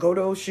 well, I'm going to go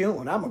to Oshun.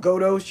 I'm going to go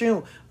to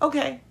Oshun.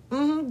 Okay.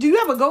 Do you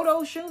ever go to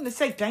Oshun to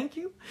say thank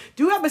you?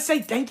 Do you ever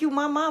say thank you,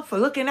 mama, for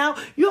looking out?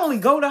 You only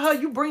go to her.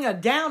 You bring her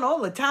down all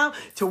the time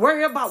to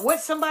worry about what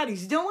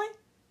somebody's doing?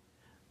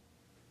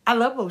 I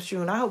love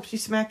Oshun. I hope she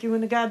smack you in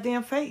the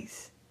goddamn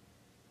face.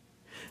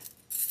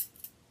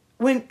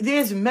 When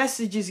there's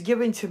messages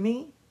given to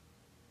me,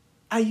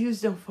 I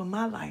use them for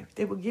my life.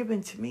 They were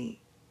given to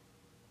me.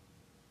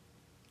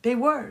 They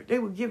were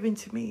given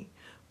to me.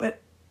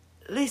 But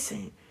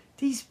listen,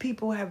 these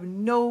people have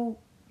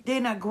they're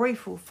not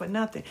grateful for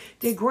nothing.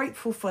 They're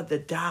grateful for the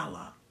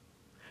dollar.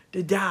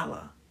 The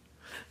dollar.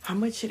 How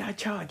much should I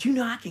charge? You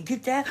know I can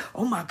get that?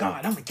 Oh my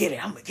God, I'm going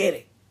to get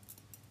it.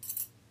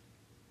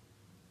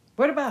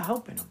 What about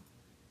helping them?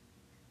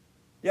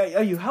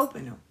 Are you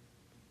helping them?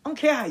 I don't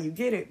care how you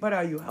get it, but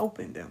are you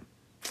helping them?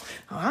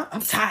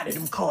 I'm tired of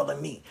them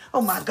calling me.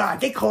 Oh my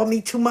God, they call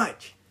me too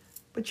much.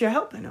 But you're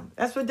helping them.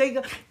 That's what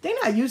they're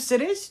not used to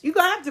this. You're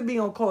going to have to be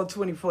on call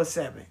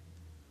 24/7.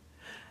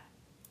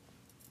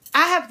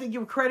 I have to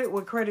give credit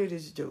where credit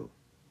is due,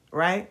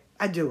 right?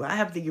 I do. I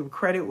have to give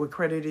credit where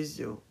credit is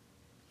due.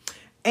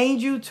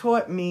 Angel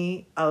taught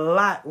me a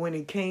lot when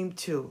it came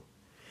to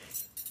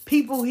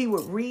people he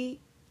would read.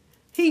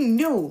 He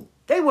knew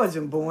they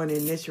wasn't born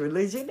in this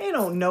religion. They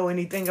don't know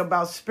anything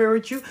about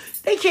spiritual.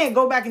 They can't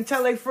go back and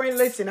tell their friend,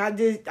 listen,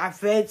 I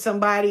fed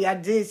somebody, I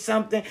did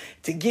something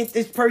to get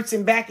this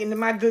person back into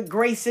my good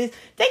graces.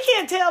 They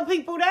can't tell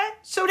people that.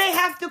 So they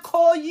have to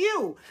call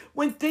you.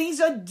 When things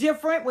are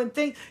different,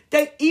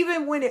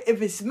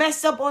 if it's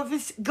messed up or if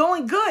it's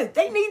going good,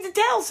 they need to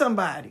tell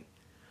somebody.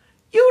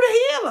 You the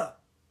healer.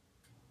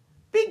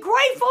 Be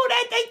grateful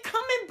that they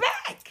coming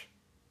back.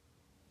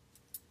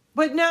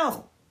 But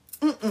no.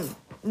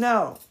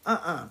 No.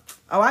 Oh,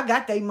 I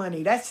got their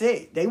money. That's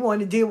it. They want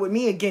to deal with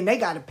me again. They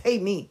got to pay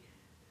me.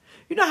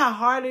 You know how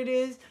hard it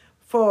is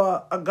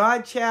for a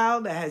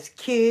godchild that has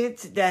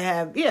kids that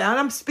have, and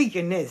I'm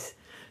speaking this,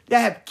 that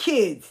have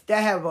kids,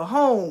 that have a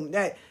home,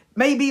 that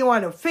may be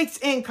on a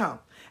fixed income.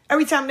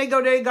 Every time they go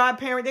to their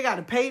godparent, they got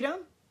to pay them.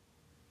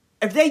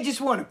 If they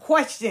just want a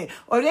question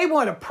or they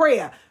want a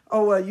prayer,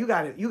 oh, well, you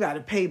got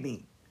to pay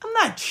me. I'm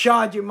not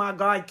charging my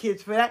god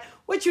kids for that.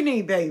 What you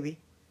need, baby?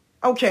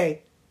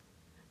 Okay.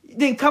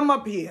 Then come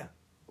up here.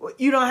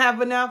 You don't have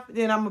enough?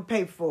 Then I'm going to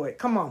pay for it.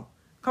 Come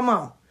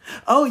on.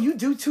 Oh, you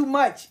do too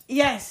much.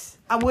 Yes,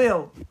 I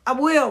will.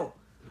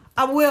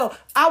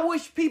 I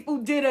wish people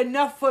did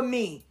enough for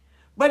me.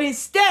 But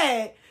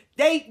instead,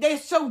 they're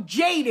so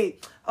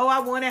jaded. Oh, I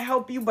want to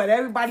help you, but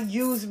everybody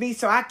used me,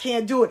 so I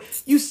can't do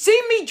it. You see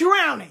me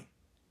drowning.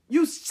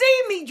 You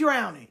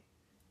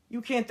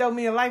can't throw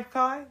me a life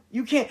card.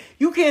 You can't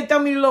throw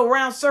me a little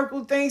round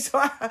circle thing so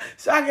I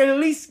can at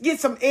least get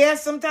some air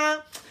sometime.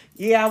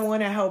 Yeah, I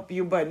want to help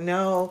you, but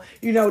no.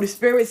 The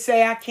Spirit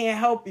say I can't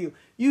help you.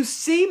 You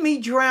see me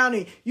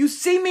drowning. You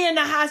see me in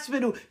the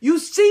hospital. You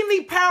see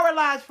me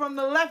paralyzed from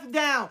the left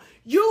down.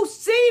 You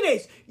see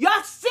this.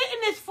 Y'all sit in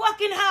this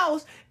fucking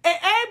house, and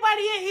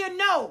everybody in here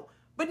know.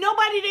 But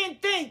nobody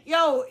didn't think,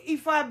 yo,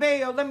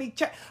 Ifa, let me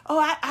check. Oh,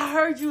 I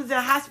heard you was in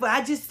the hospital.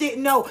 I just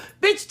didn't know.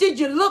 Bitch, did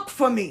you look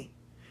for me?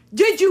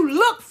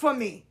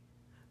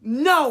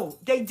 No,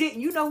 they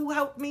didn't. You know who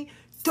helped me?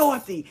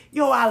 Dorothy.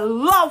 Yo, I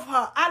love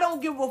her. I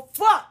don't give a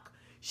fuck.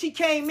 She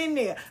came in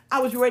there.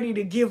 I was ready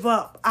to give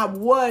up.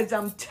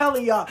 I'm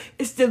telling y'all.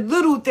 It's the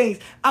little things.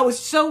 I was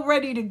so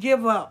ready to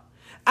give up.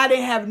 I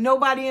didn't have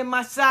nobody in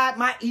my side.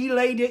 My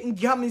Elay didn't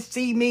come and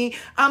see me.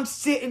 I'm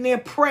sitting there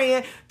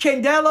praying.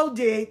 Candelo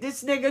did.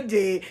 This nigga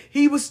did.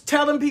 He was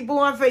telling people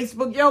on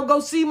Facebook, yo, go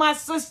see my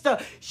sister.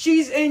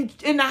 She's in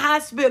the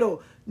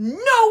hospital.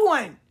 No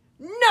one,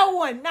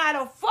 not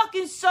a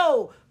fucking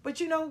soul. But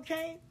you know who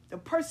came? The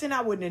person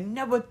I would have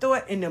never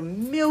thought in a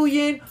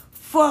million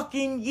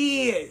fucking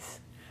years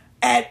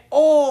at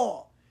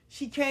all.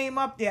 She came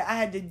up there. I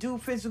had to do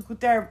physical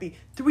therapy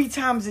 3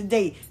 times a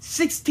day,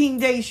 16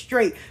 days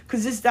straight.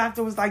 Because this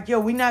doctor was like,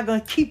 yo, we're not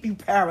going to keep you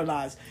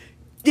paralyzed.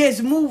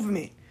 There's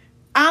movement.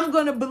 I'm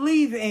going to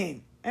believe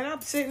in. And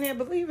I'm sitting there,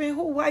 believe in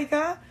who, white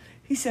guy?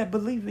 He said,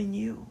 believe in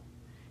you.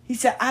 He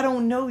said, I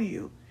don't know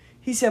you.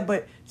 He said,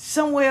 but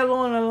somewhere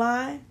along the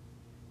line,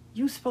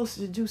 you're supposed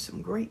to do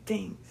some great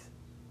things.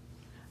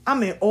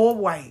 I'm in all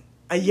white,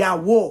 a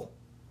Yahweh.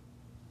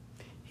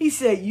 He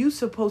said, you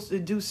supposed to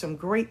do some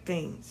great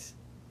things.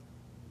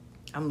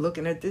 I'm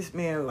looking at this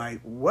man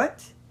like,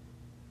 what?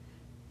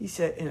 He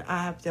said, and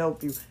I have to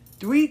help you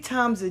 3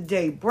 times a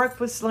day,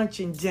 breakfast, lunch,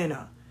 and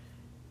dinner.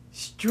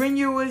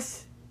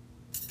 Strenuous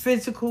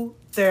physical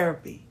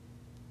therapy.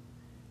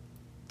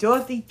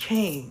 Dorothy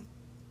came.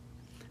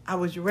 I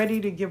was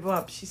ready to give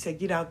up. She said,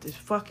 get out this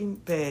fucking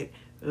bed.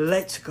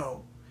 Let's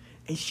go.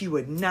 And she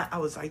would not. I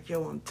was like,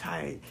 yo, I'm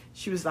tired.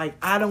 She was like,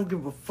 I don't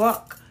give a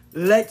fuck.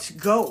 Let's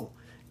go.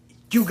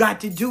 You got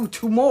to do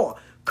 2 more.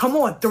 Come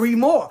on, 3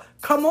 more.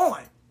 Come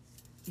on.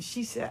 And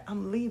she said,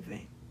 I'm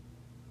leaving.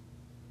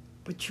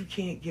 But you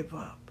can't give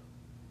up.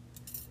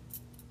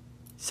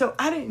 So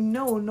I didn't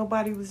know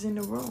nobody was in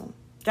the room.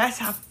 That's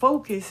how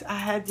focused I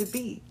had to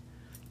be.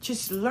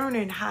 Just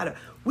learning how to.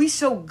 We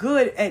so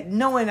good at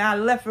knowing our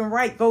left and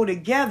right go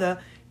together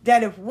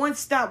that if one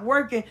stopped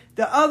working,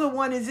 the other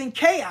one is in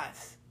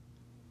chaos.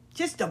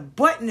 Just to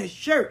button a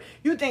shirt.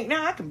 You think,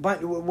 now I can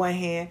button it with one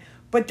hand.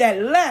 But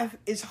that left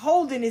is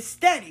holding it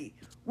steady.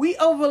 We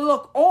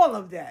overlook all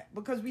of that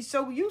because we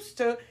so used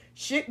to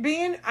shit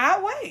being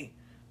our way.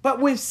 But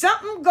when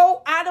something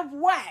go out of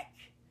whack,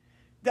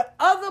 the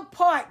other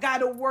part got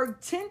to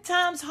work 10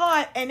 times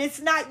hard, and it's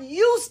not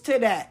used to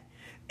that.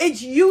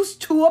 It's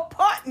used to a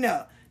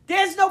partner.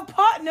 There's no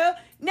partner.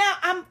 Now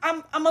I'm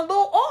a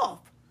little off.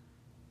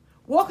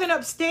 Walking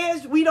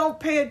upstairs, we don't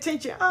pay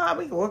attention.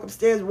 We can walk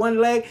upstairs one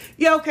leg.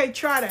 Yeah, okay,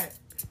 try that.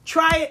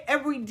 Try it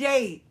every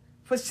day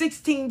for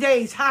 16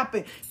 days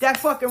hopping. That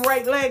fucking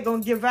right leg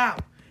gonna give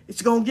out.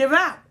 It's gonna give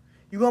out.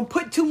 You're going to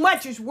put too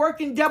much. It's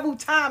working double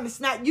time. It's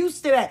not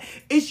used to that.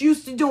 It's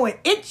used to doing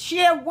its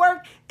share of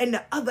work and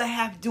the other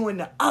half doing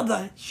the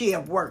other share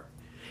of work.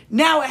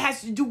 Now it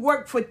has to do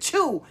work for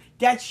 2.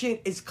 That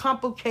shit is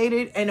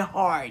complicated and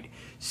hard.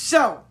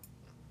 So,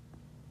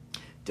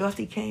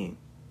 Dorothy came.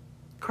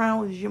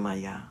 Crown was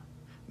Yemaya.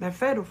 My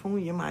federal phone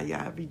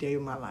Yemaya every day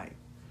of my life.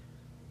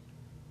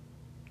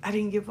 I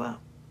didn't give up.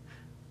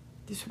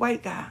 This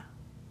white guy.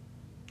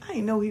 I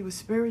didn't know he was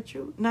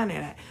spiritual. None of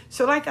that.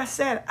 So like I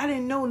said, I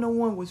didn't know no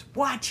one was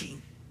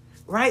watching,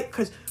 right?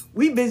 Because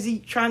we busy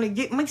trying to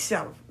get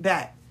myself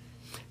back.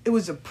 It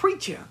was a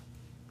preacher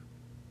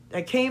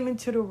that came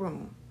into the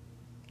room.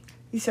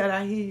 He said,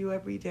 I hear you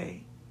every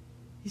day.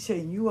 He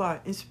said, you are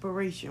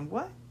inspiration.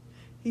 What?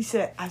 He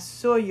said, I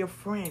saw your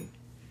friend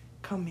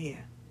come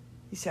here.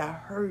 He said, I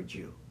heard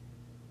you.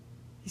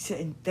 He said,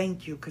 and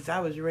thank you, because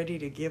I was ready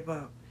to give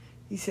up.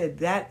 He said,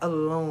 that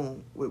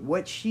alone, with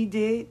what she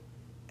did,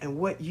 and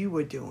what you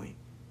were doing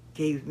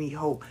gave me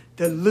hope.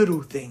 The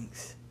little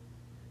things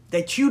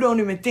that you don't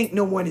even think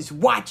no one is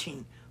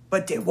watching,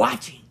 but they're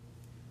watching.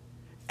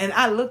 And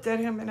I looked at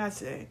him and I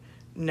said,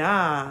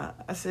 nah.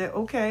 I said,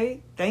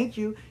 okay, thank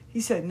you. He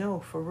said,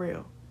 no, for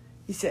real.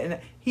 He said,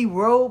 and he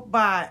rolled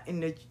by in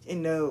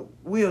the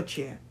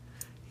wheelchair.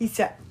 He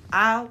said,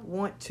 I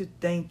want to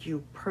thank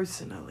you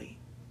personally.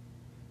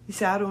 He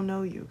said, I don't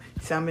know you.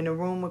 He said, I'm in the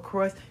room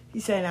across. He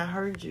said, I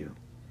heard you.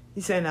 He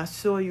said, and I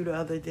saw you the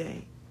other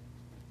day.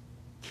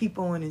 Keep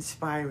on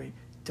inspiring.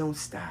 Don't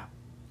stop.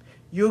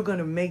 You're going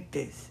to make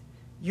this.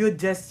 You're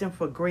destined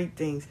for great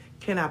things.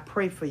 Can I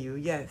pray for you?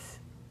 Yes.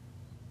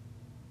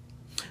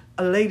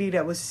 A lady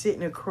that was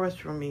sitting across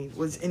from me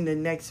was in the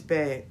next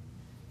bed,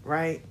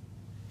 right?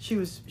 She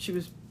was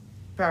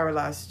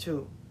paralyzed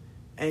too.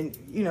 And,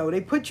 you know,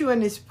 they put you in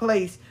this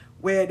place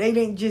where they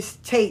didn't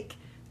just take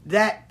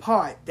that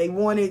part. They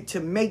wanted to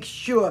make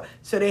sure,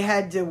 so they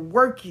had to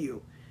work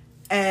you.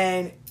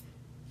 And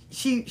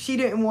she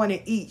didn't want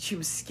to eat. She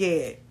was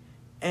scared.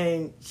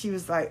 And she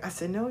was like, I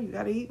said, no, you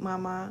got to eat,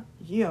 Mama.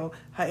 You know,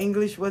 her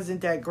English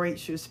wasn't that great.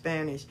 She was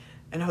Spanish.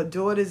 And her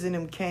daughters and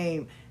them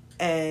came,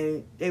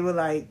 and they were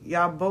like,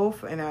 y'all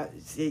both? And I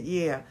said,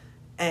 yeah.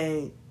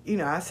 And, you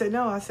know, I said,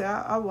 no. I said,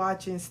 I'll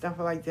watch it and stuff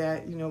like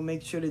that. You know,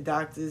 make sure the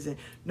doctors and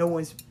no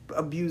one's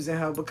abusing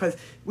her. Because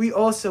we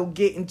also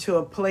get into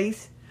a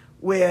place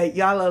where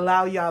y'all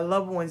allow y'all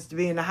loved ones to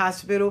be in the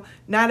hospital.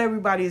 Not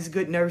everybody is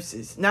good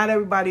nurses. Not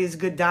everybody is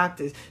good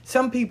doctors.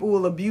 Some people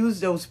will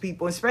abuse those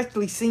people,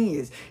 especially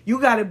seniors.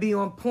 You got to be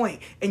on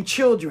point. And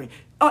children,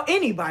 or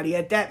anybody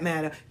at that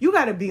matter, you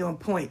got to be on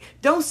point.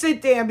 Don't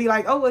sit there and be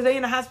like, oh, well, they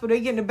in the hospital, they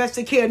getting the best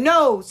of care.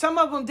 No, some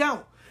of them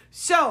don't.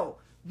 So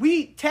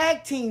we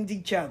tag teamed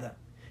each other.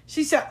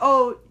 She said,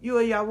 oh, you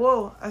a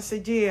Yahweh? I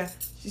said, yeah.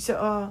 She said,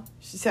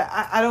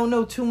 I don't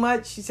know too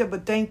much. She said,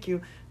 but thank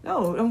you.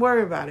 No, don't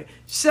worry about it.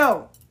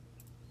 So,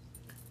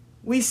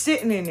 we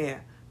sitting in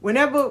there.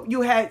 Whenever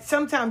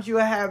sometimes you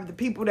have the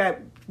people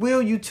that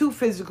wheel you to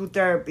physical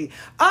therapy.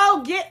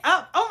 Oh, get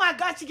up. Oh my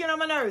God, you get on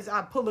my nerves.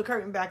 I pull the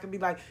curtain back and be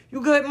like,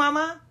 you good,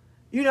 Mama?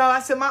 You know,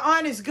 I said, my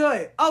aunt is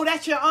good. Oh,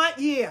 that's your aunt?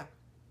 Yeah.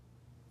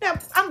 Now,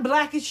 I'm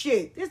black as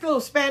shit. This little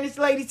Spanish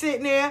lady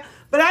sitting there,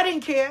 but I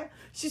didn't care.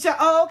 She said,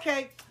 oh,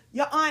 okay.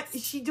 Your aunt,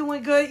 is she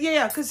doing good?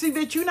 Yeah, because see,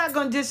 bitch, you're not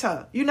going to diss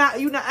her. You're not,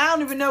 I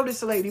don't even know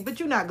this lady,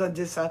 but you're not going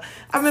to diss her.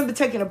 I remember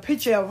taking a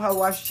picture of her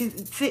while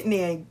she's sitting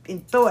there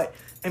in thought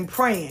and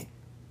praying.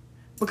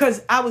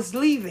 Because I was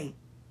leaving.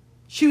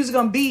 She was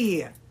going to be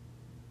here.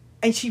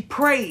 And she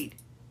prayed.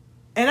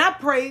 And I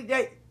prayed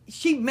that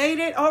she made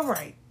it all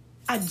right.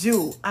 I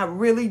do. I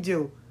really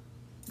do.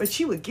 But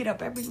she would get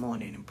up every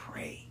morning and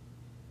pray.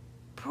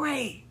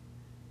 Pray.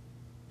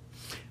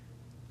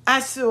 I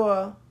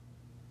saw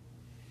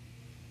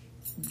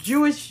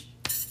Jewish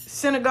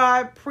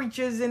synagogue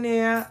preachers in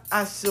there.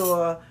 I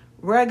saw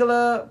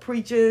regular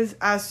preachers.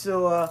 I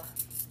saw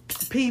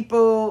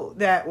people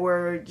that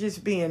were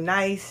just being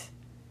nice.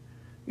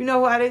 You know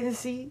who I didn't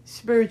see?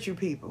 Spiritual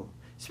people.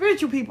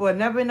 Spiritual people are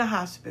never in the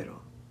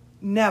hospital.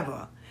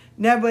 Never.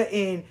 Never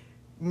in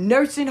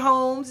nursing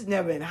homes,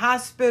 never in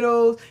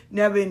hospitals,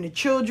 never in the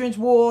children's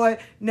ward,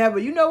 never.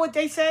 You know what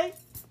they say?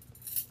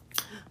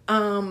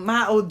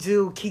 My old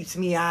dude keeps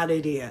me out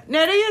of there.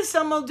 Now, there is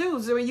some old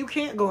dudes where you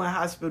can't go in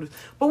hospitals.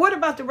 But what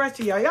about the rest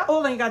of y'all? Y'all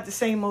all ain't got the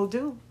same old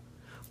dude.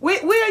 Where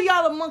are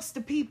y'all amongst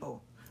the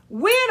people?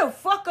 Where the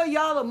fuck are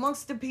y'all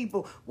amongst the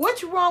people?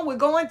 What's wrong with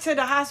going to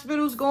the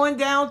hospitals, going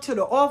down to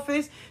the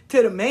office,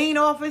 to the main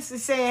office and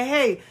saying,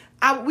 hey,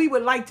 we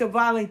would like to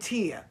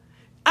volunteer?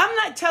 I'm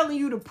not telling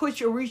you to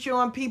push or reach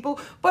on people,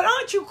 but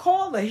aren't you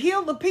called to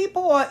heal the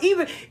people or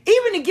even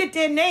to get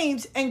their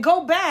names and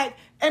go back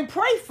and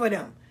pray for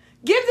them?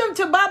 Give them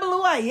to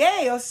Babalu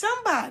Aye or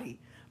somebody.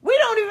 We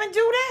don't even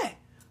do that.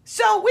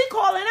 So we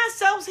calling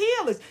ourselves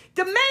healers.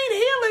 The main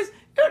healers,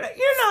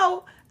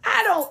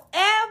 I don't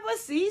ever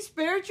see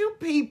spiritual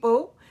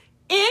people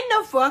in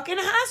the fucking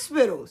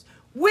hospitals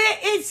where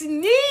it's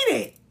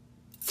needed.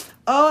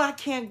 Oh, I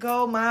can't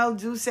go. My old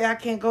dude say I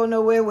can't go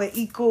nowhere where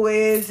equal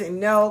is and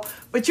no.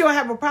 But you don't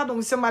have a problem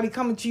with somebody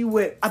coming to you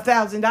with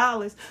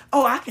 $1,000.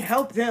 Oh, I can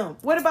help them.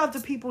 What about the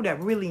people that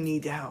really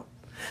need the help?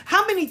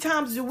 How many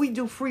times do we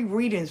do free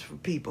readings for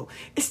people?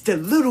 It's the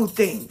little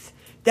things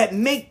that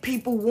make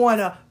people want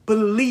to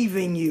believe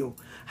in you.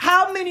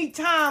 How many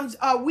times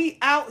are we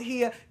out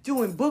here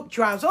doing book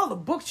drives? All the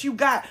books you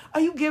got,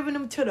 are you giving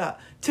them to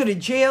the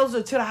jails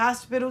or to the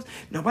hospitals?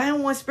 Nobody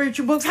don't want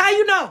spiritual books. How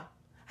you know?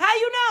 How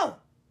you know?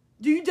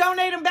 Do you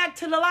donate them back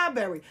to the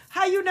library?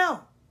 How you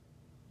know?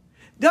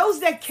 Those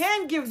that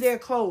can give their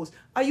clothes,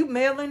 are you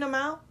mailing them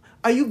out?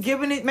 Are you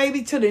giving it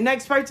maybe to the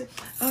next person?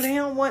 Oh, they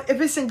don't want, if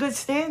it's in good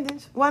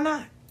standings, why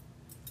not?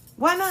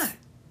 Why not?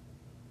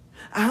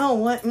 I don't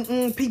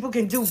want, people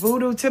can do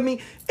voodoo to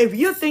me. If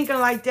you're thinking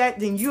like that,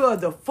 then you're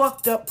the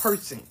fucked up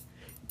person.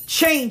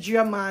 Change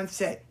your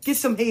mindset. Get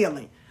some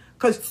healing.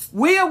 Because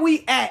where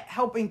we at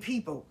helping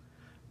people?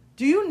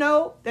 Do you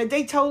know that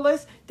they told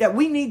us that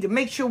we need to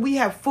make sure we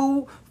have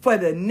food for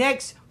the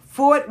next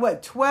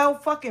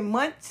 12 fucking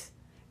months?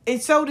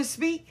 And so to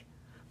speak?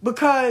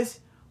 Because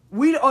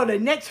or the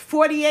next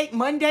 48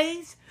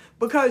 Mondays,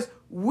 because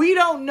we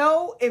don't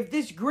know if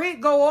this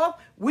grid go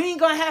off, we ain't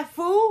gonna have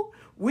food,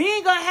 we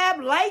ain't gonna have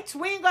lights,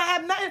 we ain't gonna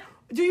have nothing.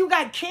 Do you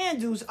got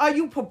candles? Are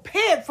you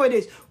prepared for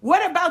this?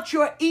 What about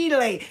your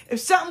E-lay? If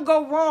something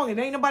go wrong and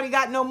ain't nobody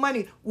got no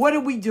money, what are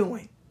we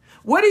doing?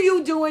 What are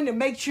you doing to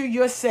make sure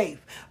you're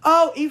safe?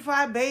 Oh,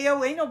 Ifa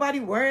Bayo, ain't nobody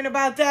worrying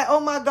about that. Oh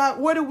my God,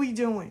 what are we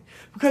doing?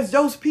 Because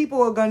those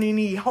people are gonna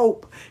need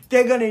hope.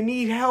 They're gonna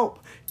need help.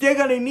 They're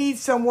going to need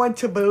someone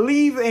to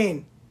believe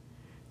in.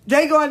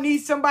 They're going to need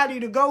somebody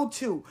to go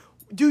to.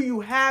 Do you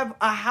have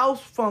a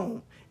house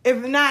phone? If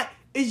not,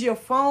 is your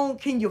phone,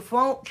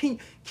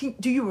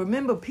 do you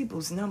remember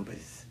people's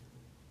numbers?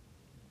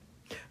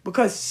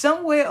 Because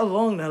somewhere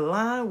along the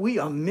line, we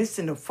are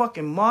missing the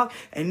fucking mark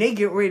and they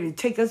get ready to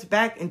take us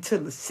back into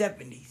the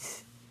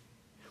 70s.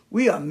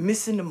 We are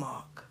missing the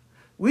mark.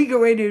 We get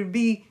ready to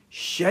be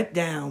shut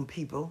down,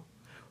 people.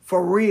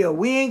 For real.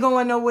 We ain't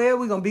going nowhere.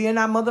 We're going to be in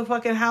our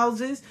motherfucking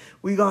houses.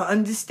 We're going to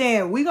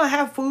understand. We're going to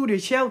have food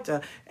and shelter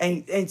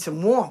and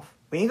some warmth.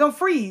 We ain't going to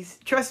freeze.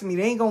 Trust me,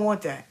 they ain't going to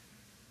want that.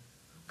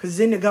 Because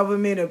then the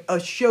government will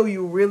show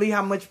you really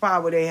how much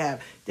power they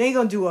have. They ain't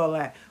going to do all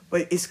that.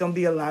 But it's going to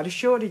be a lot of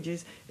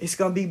shortages. It's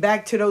going to be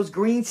back to those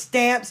green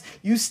stamps.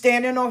 You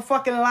standing on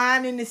fucking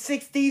line in the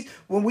 60s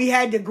when we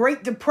had the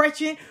Great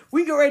Depression.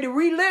 We get ready to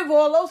relive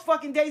all those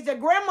fucking days that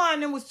Grandma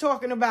and them was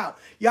talking about.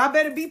 Y'all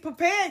better be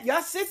prepared.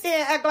 Y'all sit there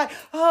and act like,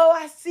 oh,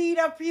 I see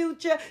the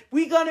future.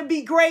 We going to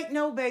be great.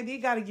 No, baby, it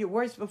got to get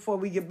worse before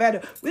we get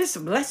better. There's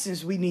some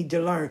lessons we need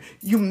to learn.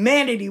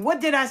 Humanity. What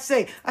did I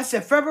say? I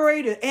said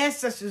February, the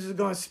ancestors are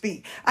going to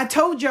speak. I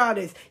told y'all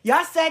this.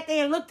 Y'all sat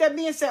there and looked at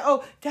me and said,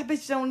 oh, that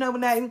bitch don't know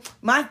nothing.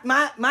 My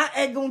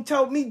Edgun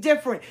told me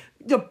different.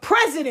 The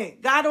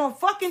president got on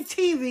fucking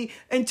TV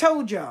and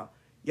told y'all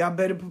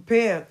better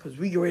prepare because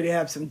we get ready to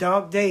have some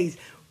dark days.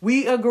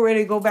 We are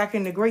ready to go back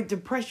in the Great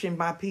Depression,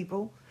 my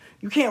people.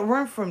 You can't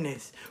run from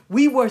this.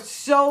 We were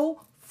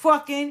so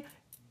fucking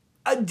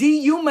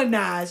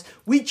dehumanized.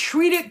 We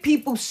treated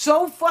people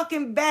so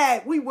fucking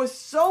bad. We were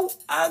so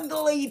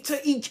ugly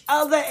to each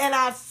other and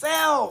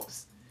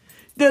ourselves.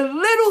 The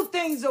little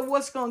things are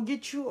what's going to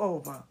get you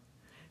over.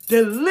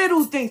 The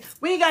little things.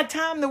 We ain't got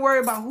time to worry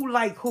about who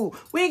like who.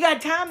 We ain't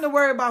got time to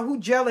worry about who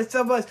jealous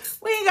of us.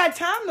 We ain't got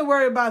time to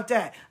worry about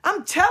that.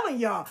 I'm telling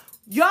y'all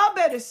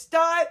better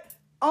start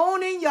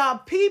owning y'all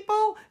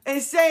people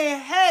and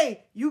saying,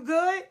 hey, you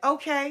good?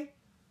 Okay.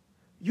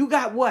 You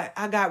got what?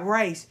 I got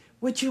rice.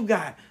 What you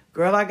got?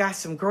 Girl, I got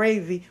some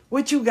gravy.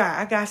 What you got?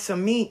 I got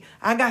some meat.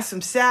 I got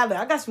some salad.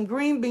 I got some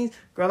green beans.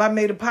 Girl, I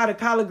made a pot of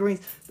collard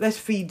greens. Let's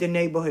feed the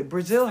neighborhood.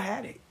 Brazil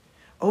had it.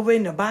 Over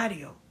in the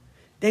barrio.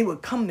 They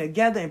would come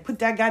together and put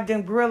that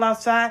goddamn grill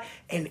outside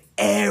and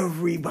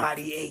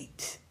everybody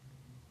ate.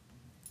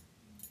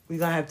 We're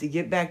going to have to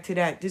get back to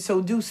that. This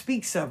old dude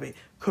speaks of it.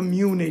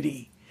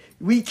 Community.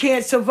 We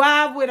can't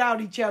survive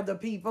without each other,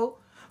 people.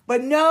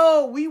 But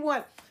no,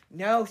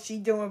 she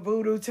doing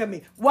voodoo to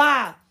me.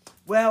 Why?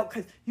 well,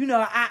 because,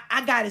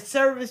 I got a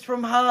service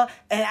from her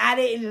and I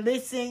didn't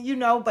listen,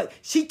 but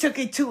she took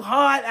it too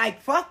hard.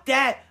 Like, fuck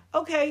that.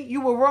 Okay,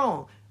 you were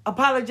wrong.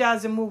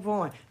 Apologize and move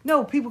on.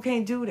 No, people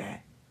can't do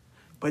that.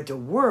 But the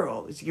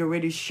world is getting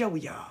ready to show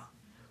y'all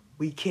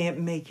we can't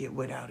make it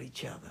without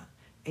each other.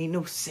 Ain't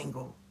no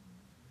single.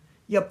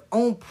 Your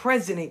own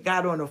president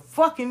got on the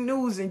fucking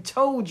news and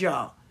told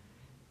y'all,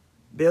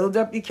 build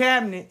up your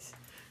cabinets,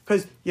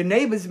 because your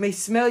neighbors may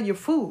smell your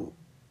food.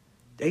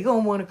 They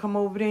gonna want to come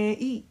over there and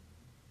eat,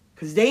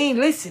 because they ain't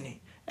listening.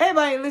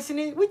 Everybody ain't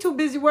listening. We too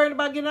busy worrying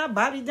about getting our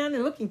body done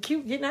and looking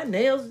cute, getting our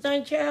nails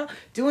done, child,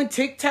 doing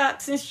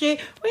TikToks and shit.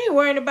 We ain't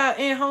worrying about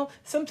in home.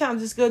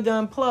 Sometimes it's good to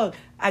unplug.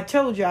 I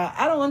told y'all,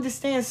 I don't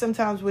understand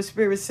sometimes what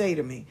spirits say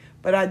to me,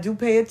 but I do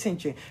pay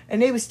attention.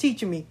 And they was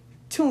teaching me,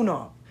 tune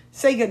off,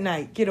 say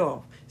goodnight, get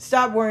off.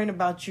 Stop worrying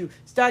about you.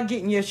 Start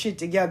getting your shit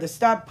together.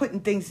 Stop putting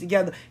things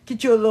together.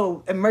 Get your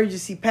little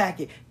emergency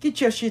packet. Get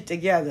your shit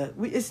together.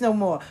 It's no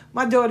more.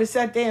 My daughter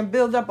sat there and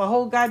built up a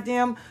whole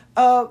goddamn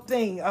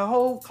thing, a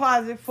whole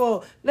closet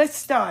full. Let's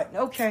start.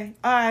 Okay,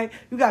 all right.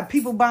 You got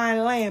people buying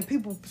land,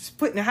 people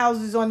putting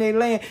houses on their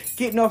land,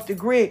 getting off the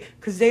grid,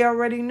 because they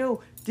already knew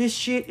this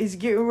shit is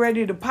getting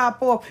ready to pop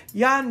off.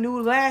 Y'all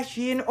knew last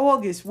year in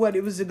August what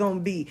it was going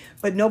to be,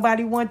 but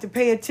nobody wanted to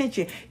pay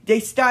attention. They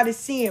started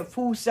seeing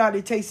food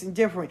started tasting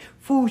different.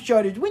 Food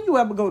shortage. When you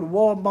ever go to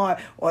Walmart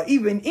or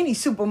even any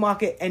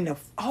supermarket and the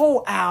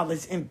whole aisle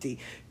is empty,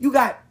 you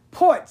got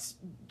ports,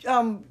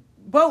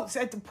 boats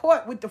at the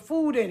port with the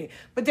food in it,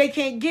 but they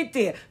can't get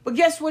there. But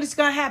guess what? It's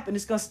going to happen.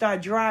 It's going to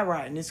start dry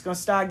rotting. It's going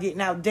to start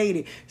getting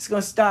outdated. It's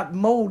going to start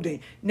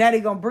molding. Now they're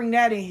going to bring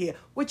that in here.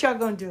 What y'all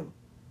going to do?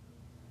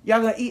 Y'all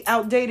going to eat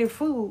outdated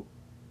food.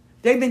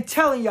 They've been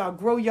telling y'all,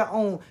 grow your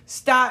own.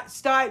 Start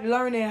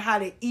learning how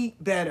to eat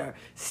better.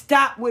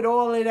 Stop with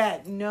all of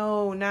that.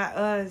 No, not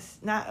us.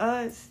 Not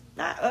us.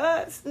 Not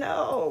us.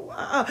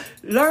 No.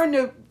 Learn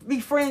to be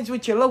friends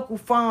with your local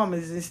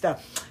farmers and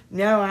stuff.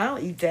 No, I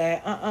don't eat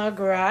that.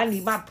 Girl, I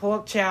need my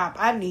pork chop.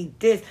 I need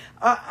this.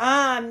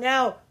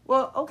 No.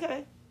 Well,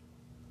 okay.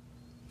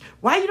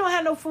 Why you don't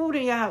have no food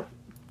in your house?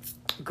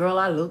 Girl,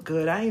 I look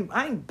good. I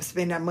ain't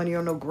spend that money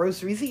on no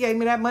groceries. He gave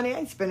me that money. I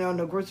ain't spending on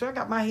no groceries. I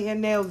got my hair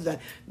and nails done.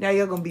 Now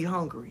you're going to be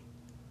hungry.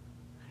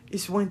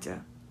 It's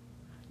winter.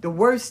 The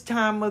worst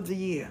time of the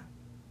year.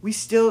 It's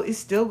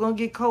still going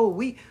to get cold.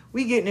 We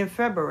getting in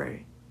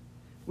February.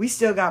 We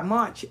still got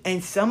March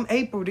and some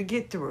April to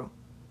get through.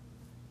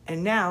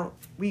 And now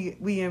we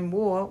in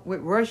war with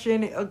Russia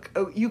and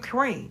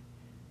Ukraine.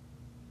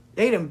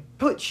 They done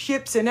put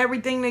ships and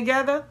everything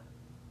together.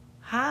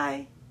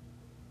 Hi.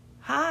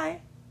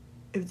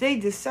 If they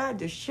decide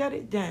to shut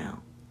it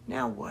down,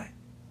 now what?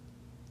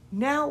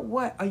 Now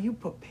what? Are you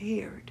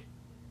prepared?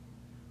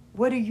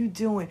 What are you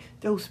doing?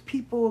 Those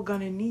people are going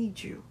to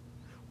need you.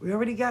 We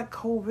already got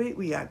COVID.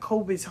 We got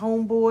COVID's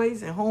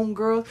homeboys and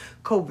homegirls,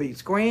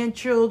 COVID's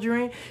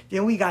grandchildren.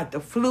 Then we got the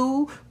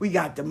flu. We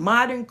got the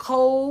modern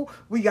cold.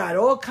 We got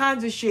all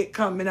kinds of shit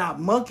coming out.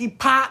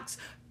 Monkeypox,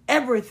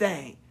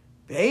 everything.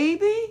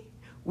 Baby,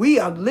 we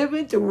are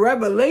living through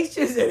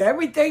Revelations and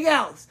everything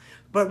else.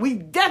 But we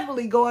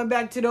definitely going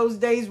back to those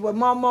days where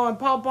Mama and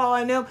Papa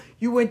and them,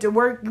 you went to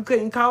work, you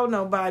couldn't call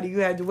nobody. You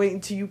had to wait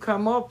until you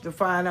come up to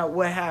find out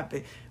what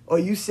happened. Or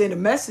you send a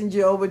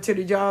messenger over to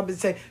the job and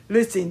say,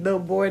 listen, little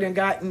boy done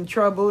got in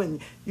trouble.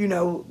 And,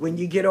 when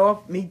you get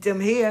off, meet them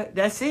here.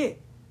 That's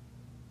it.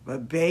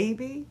 But,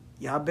 baby,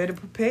 y'all better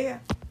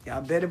prepare.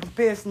 Y'all better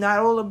prepare. It's not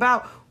all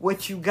about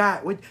what you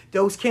got. With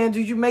those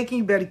candles you're making,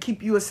 you better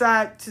keep you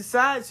aside to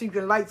side so you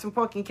can light some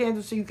fucking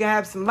candles so you can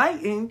have some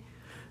lighting.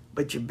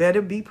 But you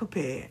better be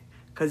prepared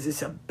because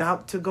it's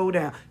about to go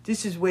down.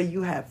 This is where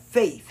you have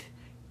faith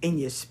in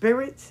your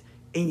spirits,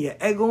 in your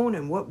Egon,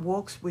 and what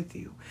walks with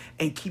you.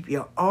 And keep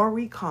your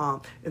Ari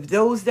calm. If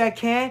those that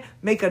can,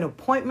 make an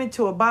appointment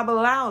to a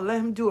Babalawo and let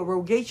him do a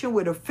rogation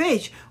with a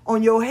fish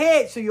on your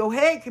head so your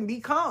head can be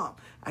calm.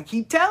 I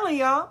keep telling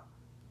y'all.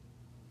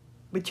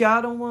 But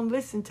y'all don't want to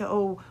listen to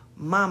old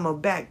Mama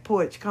back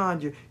porch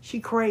conjure.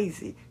 She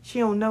crazy. She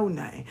don't know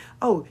nothing.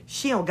 Oh,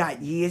 she don't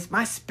got years.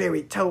 My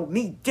spirit told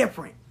me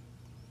different.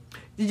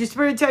 Did your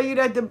spirit tell you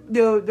that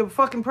the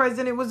fucking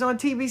president was on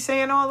TV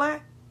saying all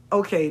that?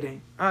 Okay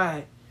then.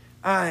 All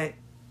right.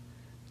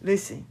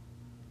 Listen,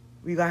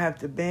 we're going to have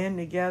to band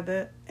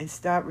together and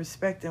start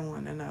respecting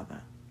one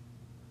another.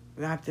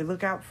 We're going to have to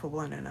look out for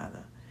one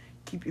another.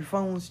 Keep your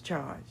phones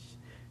charged.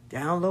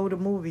 Download a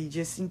movie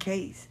just in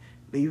case.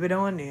 Leave it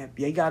on there.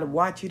 You got to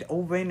watch it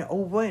over and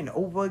over and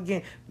over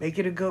again. Make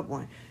it a good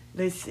one.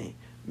 Listen,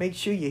 make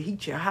sure you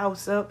heat your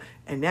house up,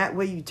 and that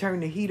way you turn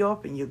the heat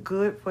off and you're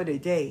good for the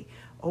day.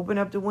 Open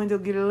up the window,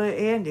 get a little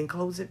air, and then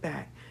close it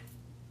back.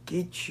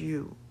 Get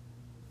you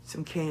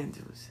some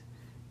candles.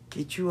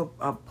 Get you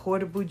a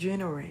portable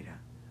generator.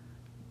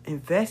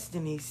 Invest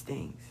in these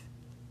things.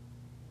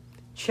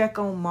 Check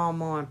on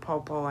Mama and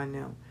Papa and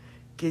them.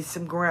 Get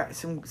some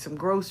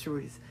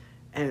groceries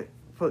and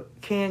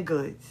put canned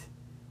goods.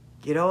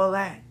 Get all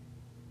that.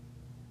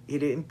 You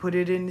didn't put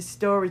it in the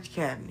storage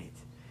cabinet.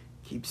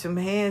 Keep some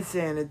hand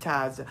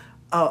sanitizer.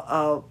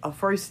 a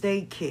first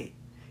aid kit.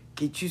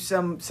 Get you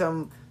some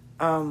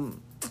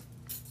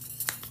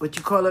what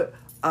you call it,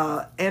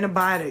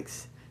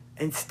 antibiotics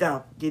and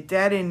stuff. Get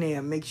that in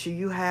there. Make sure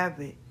you have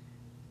it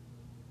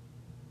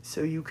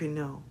so you can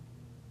know.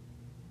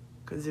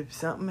 Because if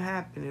something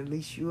happened, at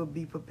least you will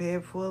be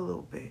prepared for a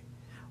little bit,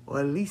 or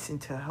at least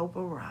until help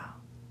arrive.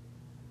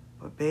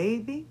 But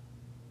baby,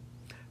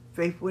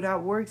 faith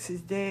without works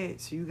is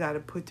dead, so you got to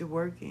put the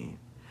work in.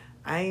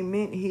 I ain't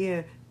meant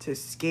here to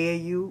scare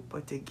you,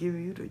 but to give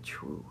you the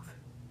truth.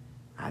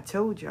 I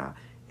told y'all,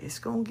 it's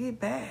going to get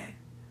bad,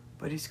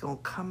 but it's going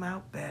to come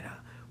out better.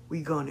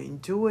 We're going to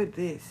endure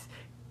this.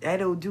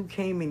 That old dude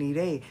came in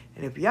today,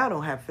 and if y'all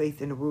don't have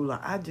faith in the ruler,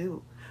 I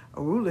do.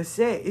 A ruler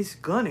said it's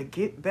going to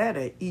get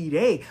better.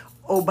 Ide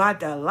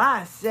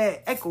Obadallah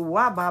said,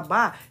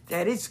 Ekowababa,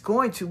 that it's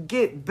going to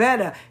get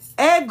better.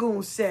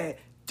 Egun said,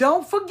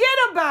 don't forget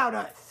about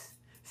us.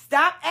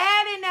 Stop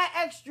adding that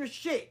extra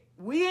shit.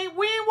 We ain't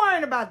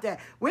worrying about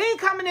that. We ain't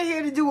coming in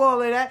here to do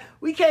all of that.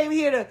 We came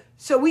here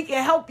so we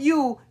can help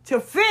you to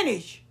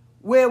finish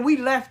where we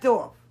left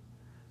off.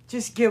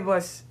 Just give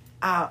us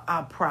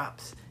our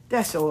props.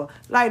 That's all.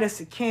 Light us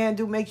a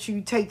candle. Make sure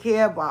you take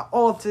care of our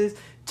altars.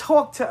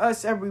 Talk to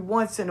us every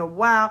once in a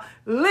while.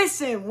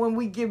 Listen when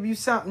we give you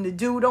something to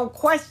do. Don't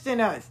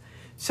question us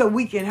so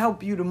we can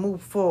help you to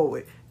move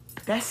forward.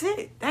 That's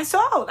it. That's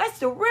all. That's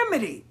the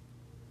remedy.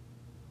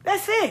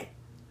 That's it.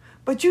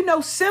 But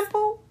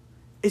simple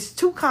is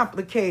too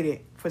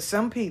complicated for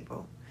some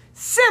people.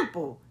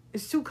 Simple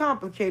is too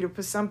complicated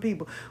for some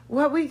people.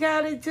 What we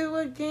got to do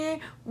again?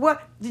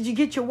 What? Did you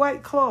get your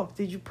white cloth?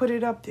 Did you put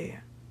it up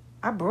there?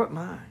 I brought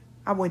mine.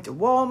 I went to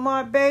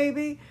Walmart,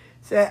 baby.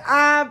 Said,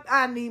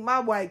 I need my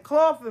white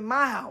cloth in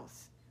my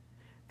house.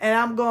 And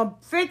I'm going to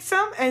fix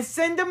them and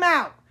send them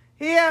out.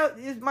 Here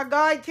is my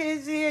guide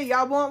kids here.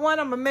 Y'all want one?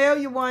 I'm going to mail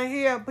you one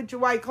here. Put your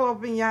white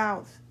cloth in your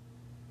house.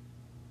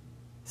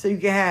 So you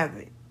can have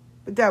it.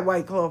 Put that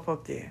white cloth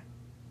up there.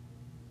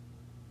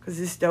 Because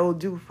it's the old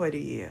due for the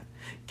year.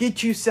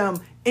 Get you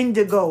some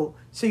indigo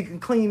so you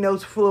can clean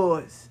those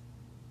floors.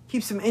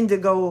 Keep some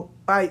indigo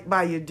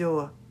by your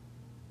door.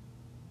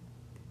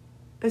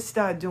 Let's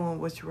start doing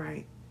what's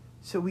right.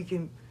 So we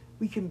can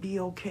be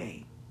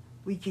okay.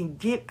 We can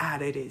get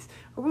out of this.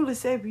 A ruler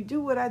said, if you do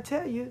what I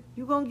tell you,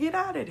 you're going to get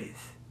out of this.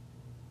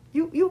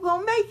 You going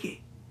to make it.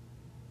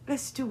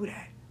 Let's do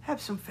that.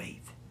 Have some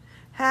faith.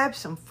 Have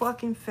some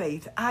fucking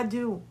faith. I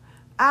do.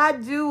 I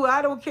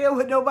don't care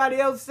what nobody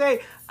else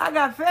say. I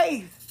got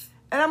faith.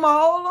 And I'm going to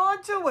hold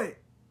on to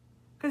it.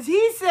 Because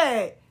he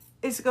said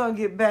it's going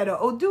to get better.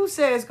 Odu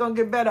said it's going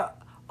to get better.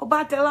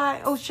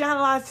 Obatalai,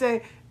 Oshanalai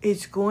said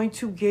it's going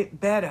to get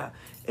better.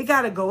 It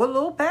got to go a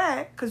little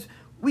bad because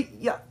we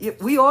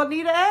all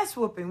need an ass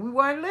whooping. We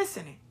weren't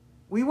listening.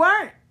 We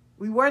weren't.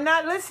 We were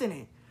not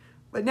listening.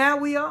 But now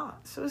we are.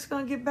 So it's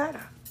going to get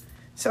better.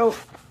 So,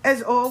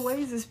 as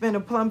always, it's been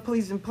a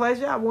plum-pleasing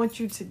pleasure. I want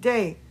you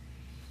today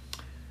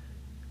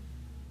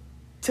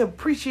to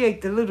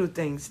appreciate the little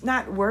things,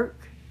 not work.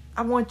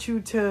 I want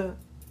you to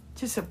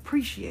just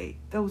appreciate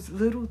those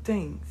little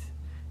things.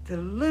 The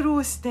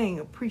littlest thing,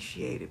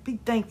 appreciate it. Be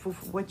thankful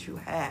for what you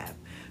have.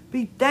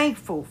 Be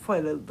thankful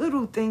for the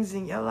little things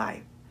in your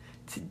life.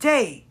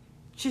 Today,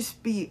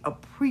 just be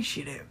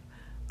appreciative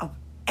of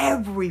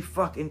every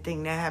fucking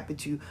thing that happened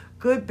to you,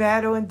 good,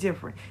 bad, or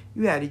indifferent.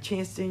 You had a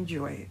chance to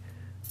enjoy it.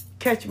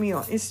 Catch me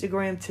on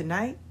Instagram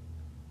tonight.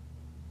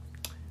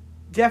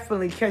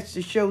 Definitely catch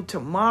the show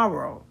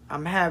tomorrow.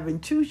 I'm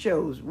having 2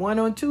 shows, one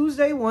on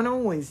Tuesday, one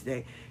on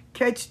Wednesday.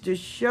 Catch the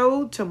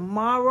show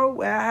tomorrow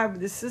where I have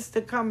the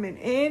sister coming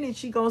in and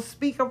she going to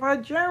speak of her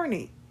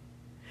journey.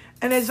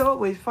 And as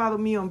always, follow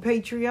me on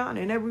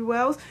Patreon and everywhere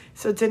else.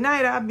 So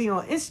tonight I'll be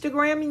on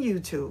Instagram and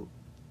YouTube.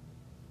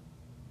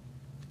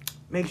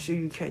 Make sure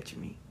you catch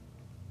me.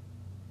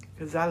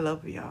 Because I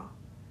love y'all.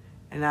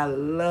 And I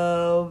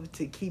love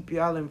to keep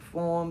y'all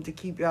informed, to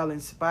keep y'all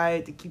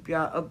inspired, to keep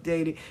y'all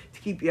updated, to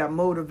keep y'all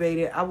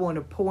motivated. I want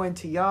to pour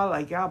into y'all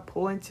like y'all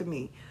pour into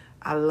me.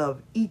 I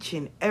love each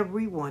and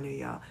every one of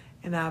y'all.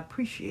 And I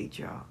appreciate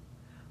y'all.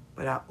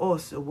 But I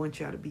also want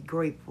y'all to be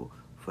grateful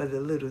for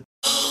the little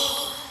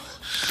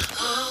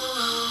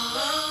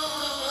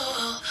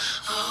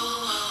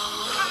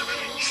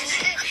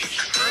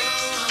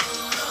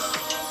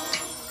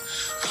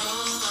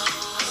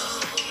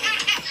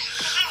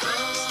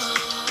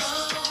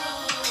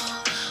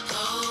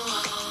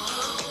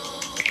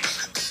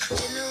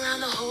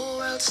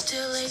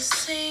still ain't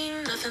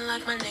seen nothing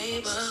like my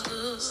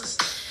neighborhood.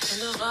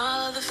 And of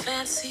all of the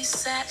fancy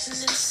satin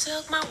and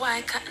silk, my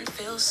white cotton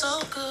feels so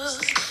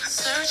good.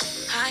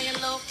 Search high and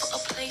low for a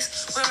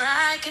place where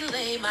I can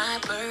lay my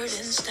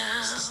burdens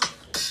down.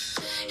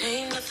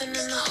 Ain't nothing in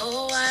the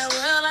whole wide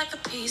world like the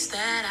peace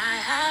that I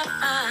have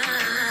found.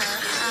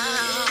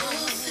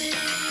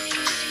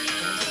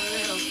 The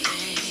little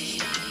things,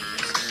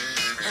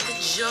 and the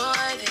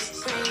joy they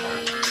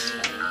bring.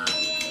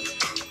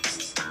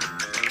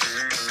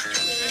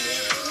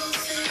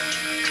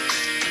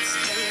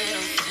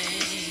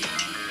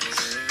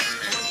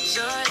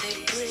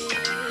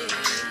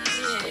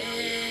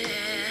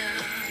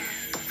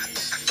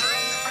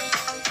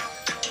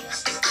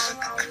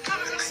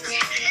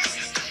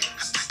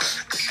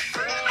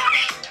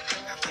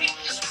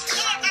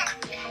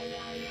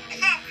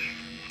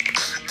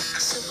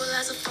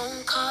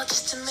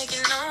 to make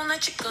it known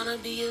that you're gonna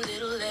be a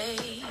little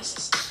late.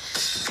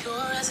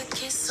 Pure as a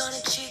kiss on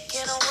a cheek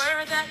and a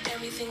word that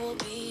everything will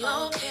be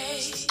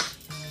okay.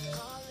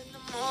 Call in the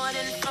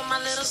morning from my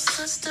little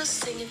sister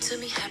singing to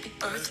me happy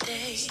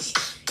birthday.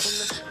 In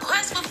the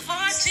quest for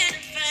fortune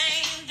and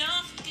fame,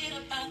 don't forget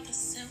about the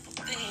simple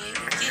things.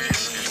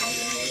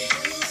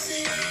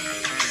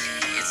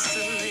 It's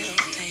the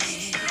little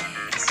things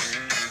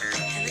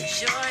and the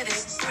joy they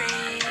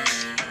bring.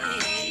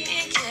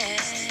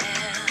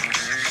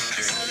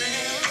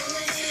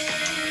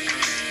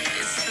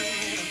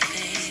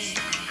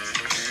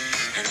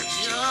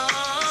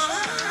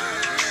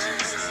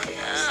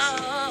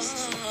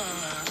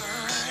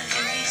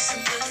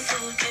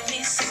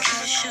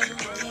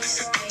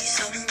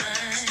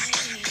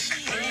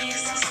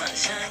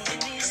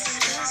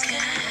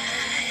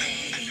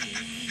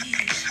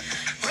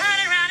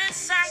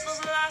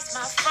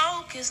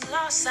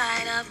 Lost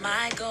sight of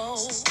my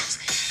goals.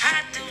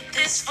 I do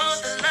this for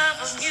the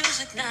love of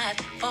music, not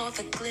for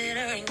the glitter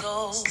and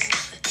gold.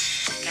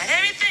 Got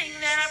everything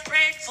that I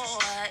prayed for,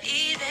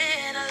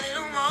 even a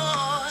little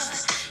more.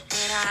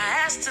 When I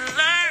asked to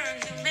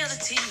learn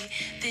humility,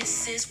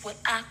 this is what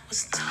I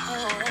was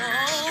told.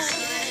 It's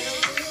the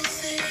little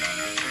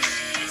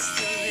things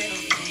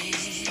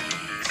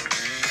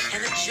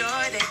and the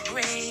joy they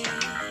bring.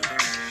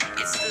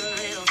 It's the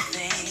little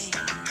things.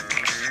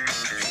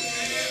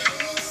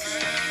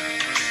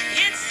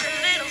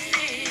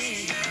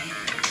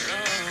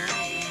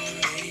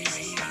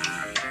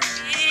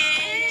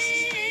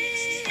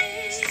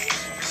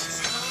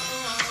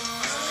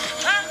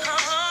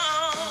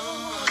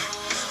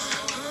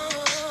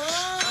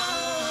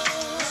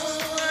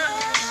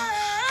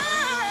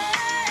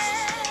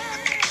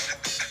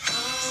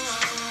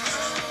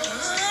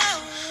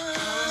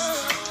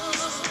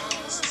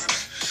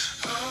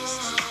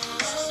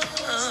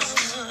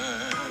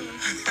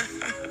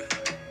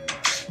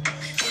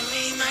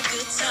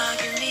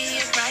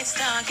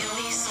 Give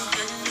me some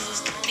good news,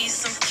 give me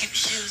some cute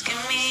shoes,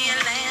 give me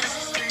Atlanta,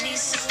 give me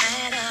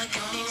Savannah,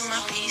 give me my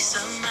peace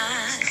of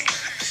mind.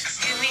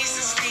 Give me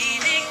some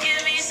Stevie,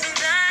 give me some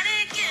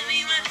Donnie, give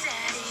me my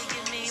daddy,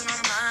 give me my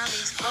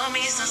mommies, pour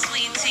me some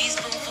sweet tea,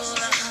 spoonful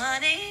of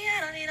honey,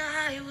 I don't need a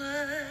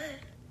Hollywood.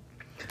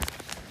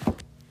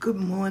 Good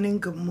morning,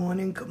 good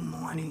morning, good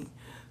morning.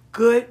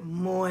 Good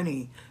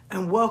morning,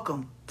 and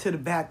welcome to the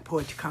Back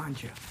Porch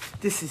Conjure.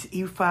 This is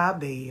E5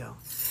 Bayo,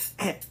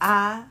 and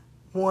I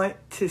want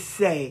to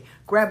say,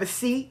 grab a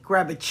seat,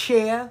 grab a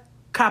chair,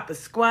 cop a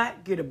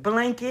squat, get a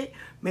blanket,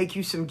 make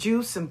you some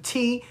juice, some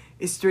tea.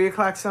 It's 3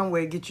 o'clock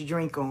somewhere, get your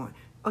drink on,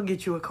 or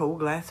get you a cold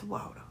glass of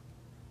water.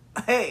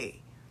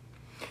 Hey,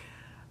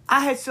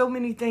 I had so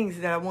many things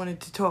that I wanted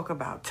to talk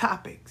about,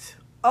 topics.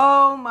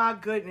 Oh my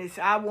goodness,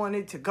 I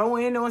wanted to go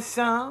in on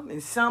some,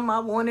 and some I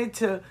wanted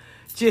to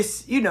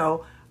just,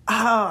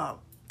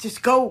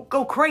 just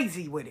go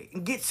crazy with it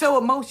and get so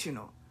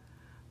emotional.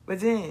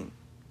 But then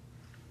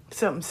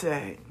something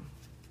said,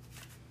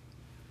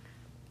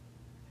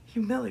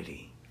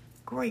 humility,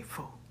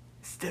 grateful.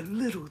 It's the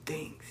little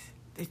things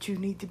that you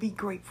need to be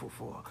grateful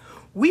for.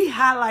 We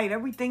highlight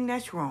everything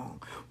that's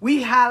wrong.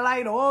 We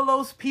highlight all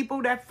those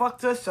people that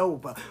fucked us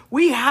over.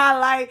 We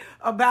highlight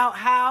about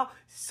how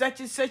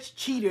such and such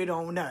cheated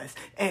on us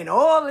and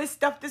all this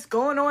stuff that's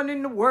going on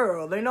in the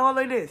world and all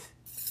of this.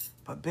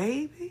 But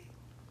baby,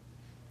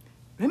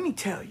 let me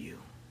tell you,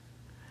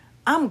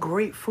 I'm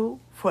grateful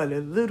for the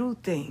little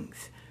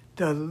things.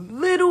 The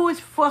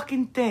littlest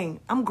fucking thing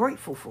I'm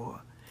grateful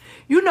for.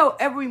 You know,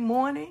 every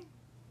morning,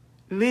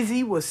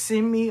 Lizzie will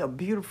send me a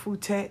beautiful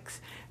text,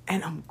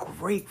 and I'm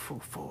grateful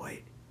for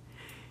it.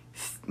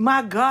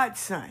 My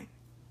godson,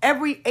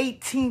 every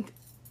 18th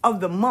of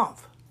the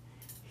month,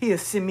 he'll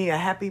send me a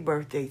happy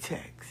birthday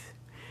text.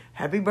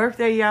 Happy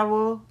birthday,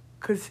 y'all,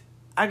 because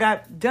I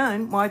got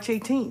done March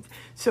 18th.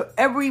 So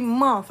every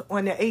month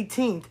on the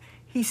 18th,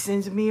 he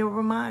sends me a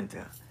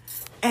reminder.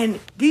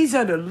 And these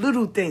are the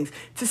little things.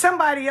 To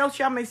somebody else,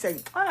 y'all may say,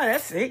 oh,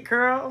 that's it,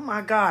 girl. Oh,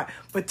 my God.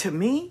 But to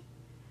me,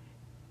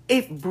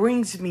 it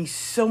brings me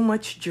so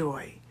much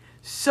joy,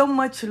 so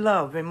much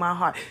love in my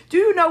heart. Do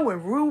you know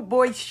when rude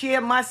boys share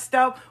my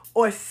stuff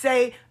or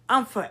say,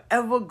 I'm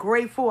forever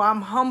grateful,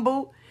 I'm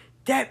humble,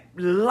 that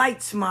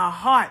lights my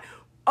heart.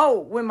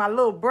 Oh, when my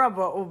little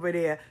brother over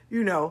there,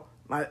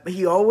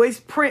 he always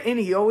printing,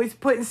 he always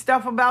putting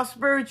stuff about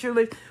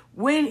spiritualists.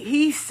 When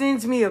he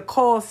sends me a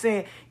call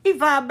saying,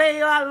 E5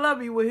 Bayo, I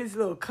love you, with his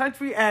little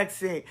country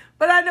accent,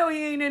 but I know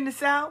he ain't in the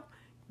South,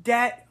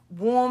 that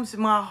warms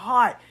my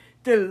heart.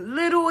 The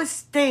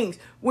littlest things.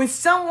 When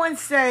someone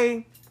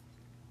say,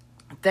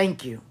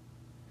 thank you,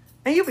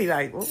 and you be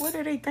like, well, what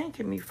are they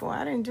thanking me for?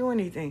 I didn't do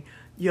anything.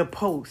 Your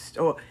post,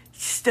 or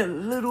just the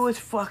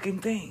littlest fucking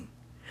thing.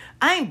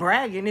 I ain't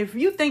bragging. If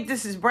you think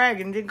this is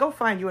bragging, then go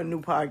find you a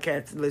new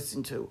podcast to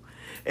listen to.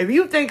 If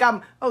you think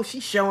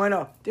she's showing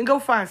up, then go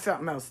find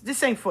something else.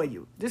 This ain't for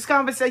you. This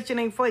conversation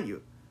ain't for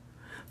you.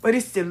 But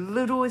it's the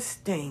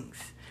littlest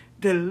things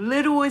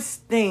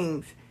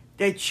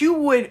that you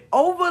would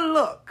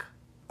overlook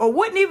or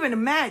wouldn't even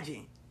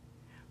imagine.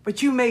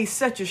 but you made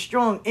such a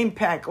strong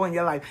impact on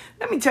your life.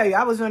 Let me tell you,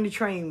 I was on the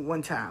train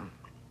one time,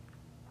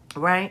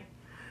 right?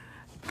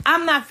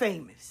 I'm not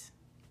famous.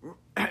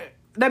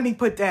 Let me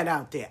put that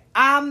out there.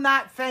 I'm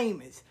not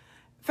famous.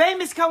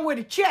 Famous come with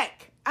a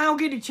check. I don't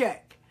get a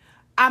check.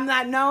 I'm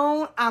not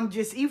known. I'm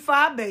just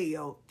Ifa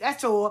Bayo.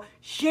 That's all.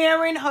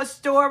 Sharing her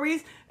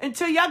stories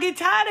until y'all get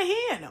tired of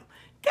hearing them.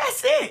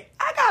 That's it.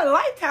 I got a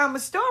lifetime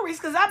of stories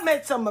because I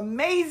met some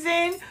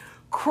amazing,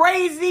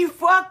 crazy,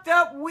 fucked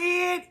up,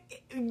 weird,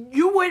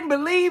 you wouldn't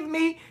believe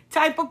me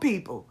type of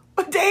people.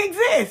 But they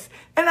exist.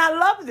 And I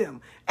love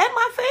them. And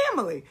my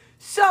family.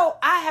 So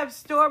I have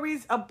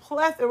stories, a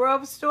plethora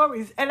of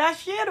stories. And I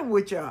share them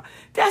with y'all.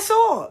 That's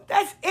all.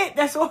 That's it.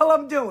 That's all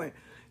I'm doing.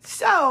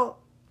 So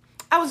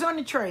I was on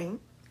the train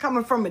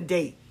coming from a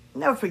date.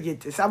 Never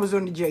forget this. I was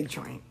on the J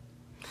train.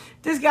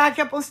 This guy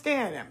kept on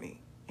staring at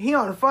me. He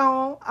on the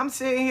phone. I'm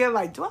sitting here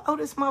like, do I owe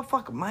this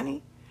motherfucker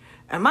money?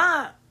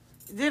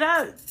 Did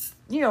I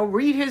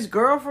read his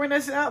girlfriend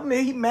or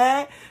something? He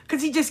mad?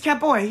 Because he just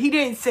kept on. He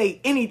didn't say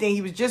anything.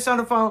 He was just on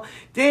the phone.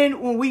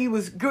 Then when we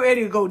was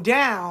ready to go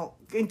down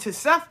into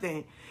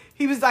something,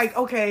 he was like,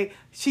 okay,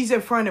 she's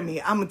in front of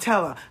me. I'm going to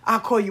tell her. I'll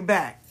call you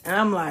back. And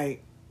I'm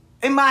like,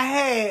 in my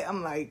head,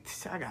 I'm like,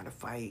 I got to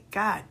fight.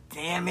 God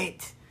damn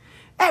it.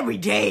 Every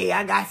day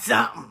I got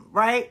something,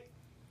 right?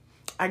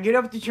 I get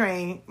up the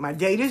train. My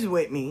date is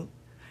with me.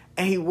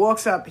 And he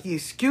walks up. He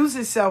excused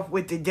himself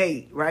with the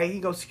date, right? He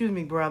goes, excuse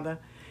me, brother.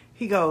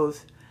 He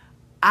goes,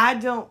 I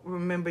don't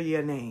remember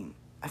your name.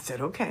 I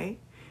said, okay.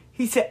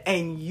 He said,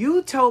 and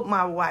you told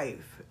my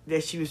wife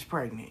that she was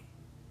pregnant.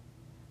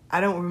 I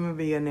don't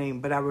remember your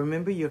name, but I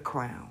remember your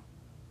crown.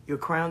 Your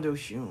crown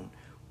Oshun.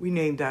 We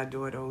named our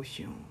daughter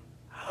Oshun.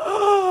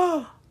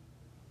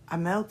 I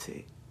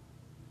melted.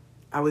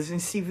 I was in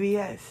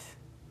CVS.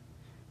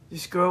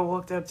 This girl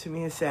walked up to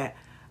me and said,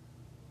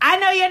 I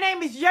know your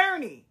name is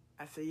Journey.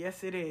 I said,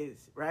 yes, it is,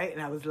 right?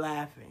 And I was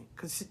laughing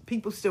because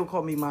people still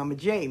call me Mama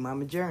J,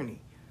 Mama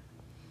Journey.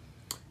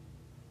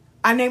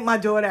 I named my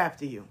daughter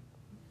after you.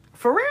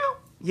 For real?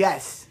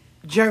 Yes.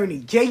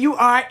 Journey.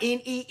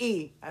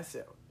 Journee. I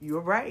said,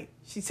 you're right.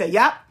 She said,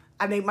 yep,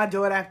 I named my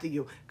daughter after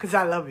you because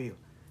I love you.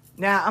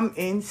 Now I'm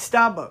in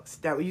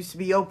Starbucks that used to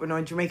be open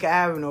on Jamaica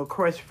Avenue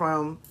across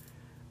from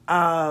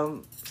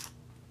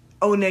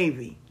Old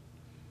Navy.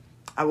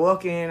 I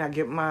walk in, I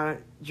get my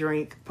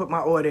drink, put my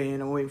order in,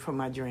 I'm waiting for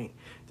my drink.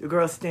 The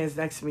girl stands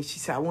next to me. She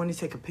said, I want to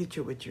take a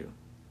picture with you.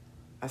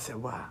 I said,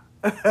 why?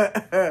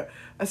 I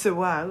said,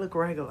 why? I look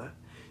regular.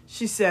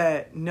 She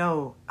said,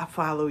 no, I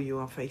follow you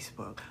on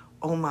Facebook.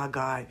 Oh, my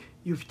God,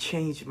 you've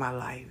changed my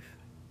life.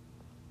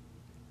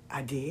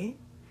 I did?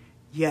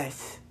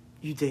 Yes,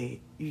 you did.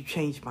 You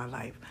changed my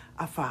life.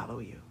 I follow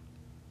you.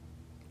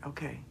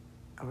 Okay.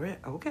 All right.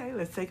 Okay,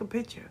 let's take a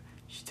picture.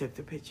 She took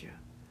the picture.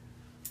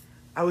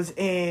 I was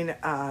in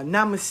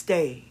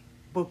Namaste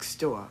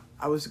bookstore.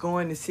 I was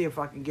going to see if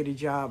I could get a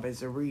job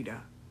as a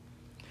reader.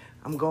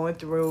 I'm going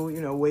through,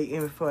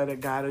 waiting for the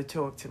guy to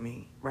talk to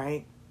me,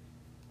 right?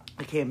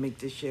 I can't make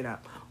this shit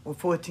up. On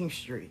 14th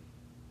Street.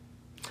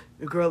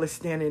 The girl is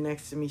standing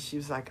next to me. She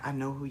was like, I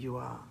know who you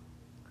are.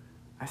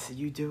 I said,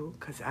 you do?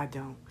 Because I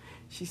don't.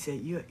 She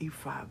said, you're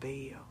Ifa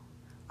Bayo.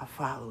 I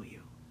follow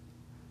you.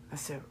 I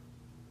said,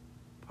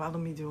 follow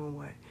me doing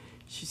what?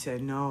 She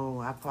said, no,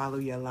 I follow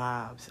your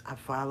lives. I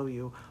follow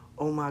you.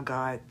 Oh, my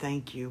God,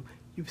 thank you.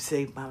 You've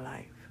saved my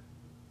life.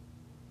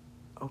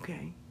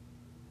 Okay.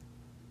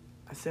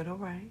 I said, all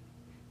right.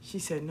 She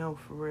said, no,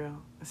 for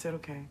real. I said,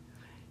 okay.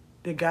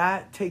 The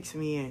guy takes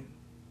me in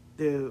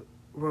the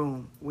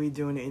room. We're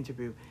doing the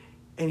interview.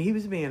 And he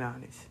was being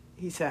honest.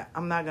 He said,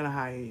 I'm not going to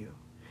hire you.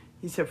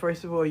 He said,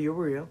 first of all, you're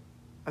real.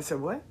 I said,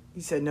 what?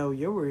 He said, no,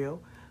 you're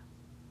real.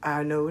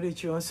 I know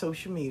that you're on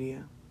social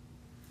media.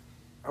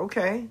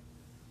 Okay.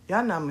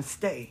 Y'all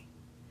namaste.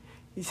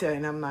 He said,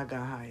 and I'm not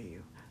going to hire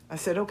you. I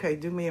said, okay,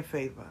 do me a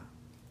favor.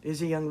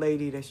 There's a young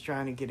lady that's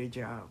trying to get a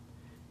job.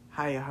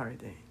 Hire her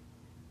then.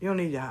 You don't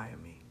need to hire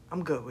me.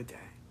 I'm good with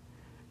that.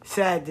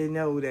 Sad to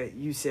know that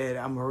you said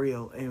I'm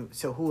real. And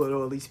so who are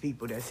all these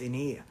people that's in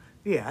here?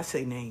 Yeah, I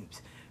say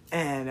names.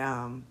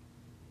 And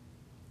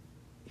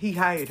he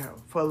hired her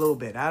for a little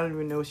bit. I don't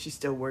even know if she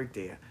still worked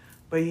there.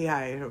 But he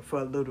hired her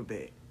for a little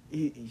bit.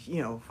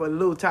 For a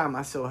little time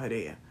I saw her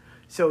there.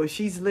 So if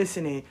she's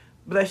listening,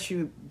 bless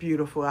you,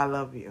 beautiful. I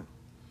love you.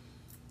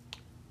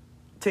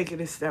 Take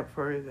it a step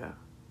further.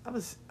 I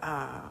was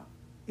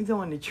either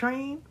on the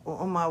train or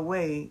on my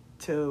way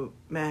to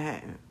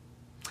Manhattan.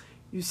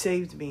 You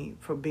saved me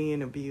from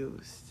being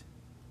abused.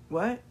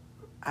 What?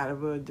 Out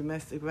of a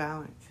domestic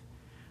violence.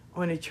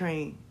 On the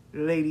train, the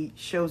lady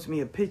shows me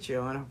a picture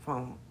on her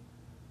phone.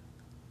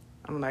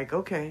 I'm like,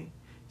 okay.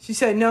 She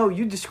said, no,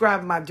 you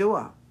described my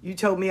door. You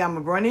told me I'm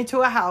going to run into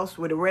a house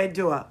with a red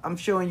door. I'm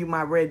showing you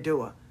my red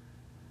door.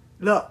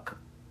 Look,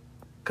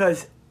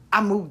 because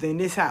I moved in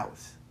this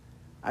house.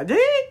 I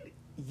did?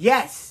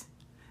 Yes.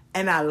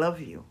 And I love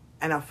you.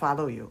 And I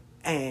follow you.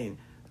 And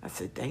I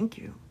said, thank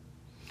you.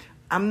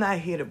 I'm not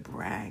here to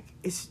brag.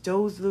 It's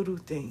those little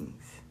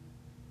things.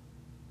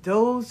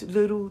 Those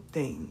little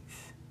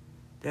things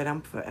that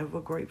I'm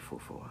forever grateful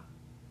for.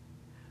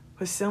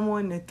 For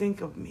someone to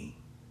think of me.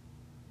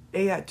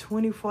 They got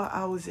 24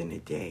 hours in a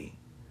day.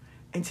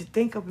 And to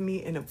think of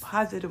me in a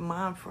positive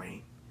mind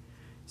frame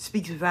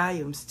speaks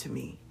volumes to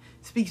me.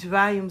 Speaks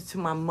volumes to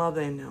my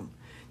mother and them.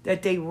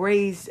 That they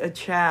raised a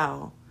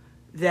child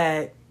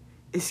that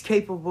is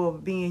capable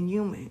of being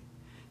human.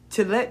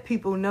 To let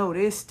people know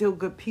there's still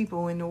good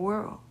people in the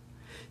world.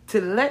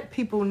 To let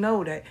people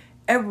know that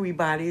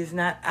everybody is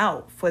not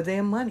out for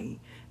their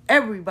money.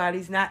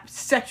 Everybody's not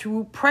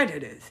sexual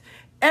predators.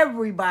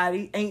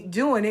 Everybody ain't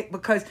doing it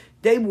because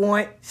they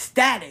want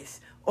status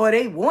or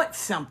they want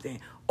something.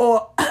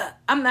 Or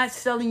I'm not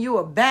selling you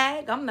a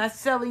bag. I'm not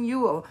selling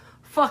you a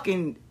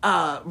fucking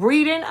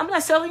reading. I'm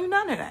not selling you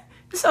none of that.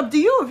 It's up to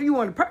you if you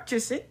want to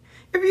purchase it.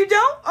 If you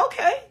don't,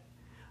 okay.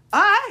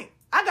 All right.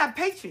 I got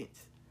patience.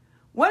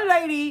 One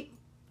lady,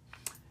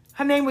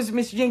 her name was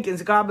Miss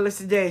Jenkins, God bless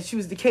her dead. She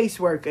was the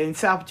caseworker in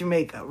South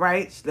Jamaica,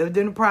 right? She lived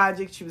in the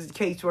project. She was the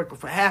caseworker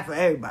for half of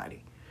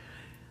everybody.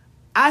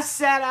 I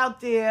sat out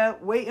there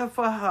waiting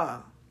for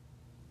her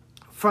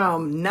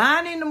from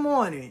 9 in the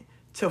morning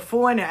to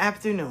 4 in the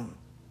afternoon.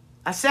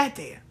 I sat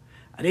there.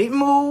 I didn't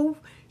move.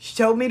 She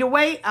told me to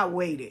wait. I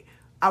waited.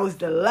 I was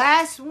the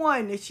last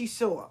one that she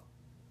saw,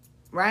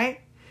 right?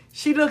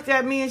 She looked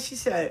at me and she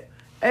said,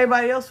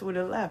 everybody else would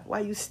have left. Why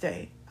you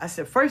stay? I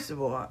said, first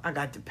of all, I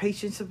got the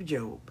patience of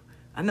Job.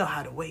 I know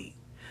how to wait.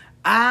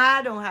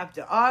 I don't have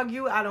to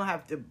argue. I don't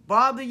have to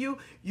bother you.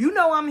 You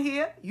know I'm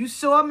here. You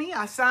saw me.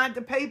 I signed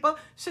the paper.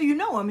 So you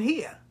know I'm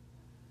here.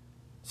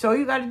 So all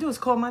you got to do is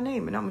call my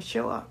name and I'm going to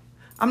show up.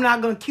 I'm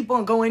not going to keep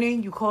on going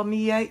in. You call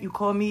me yet? You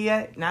call me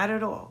yet? Not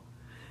at all.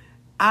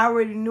 I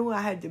already knew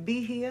I had to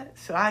be here.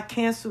 So I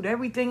canceled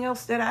everything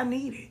else that I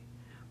needed.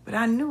 But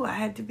I knew I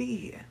had to be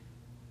here.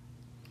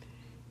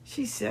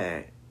 She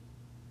said,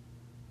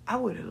 I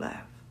would have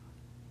left.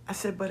 I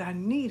said, but I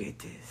needed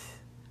this.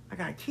 I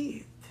got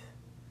kids.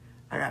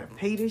 I got to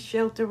pay this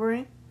shelter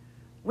rent.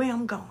 Where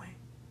I'm going.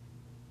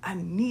 I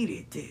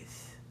needed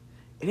this.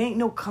 It ain't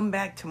no come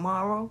back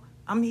tomorrow.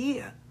 I'm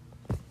here.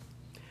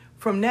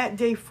 From that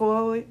day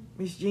forward,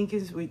 Miss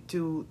Jenkins would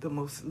do the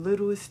most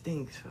littlest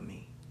things for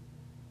me.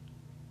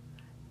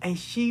 And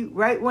she,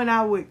 right when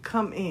I would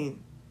come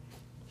in,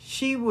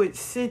 she would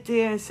sit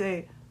there and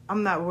say,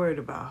 I'm not worried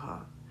about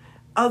her.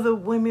 Other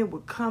women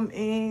would come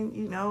in,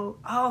 you know,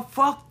 oh,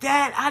 fuck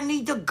that. I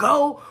need to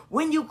go.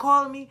 When you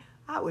call me,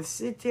 I would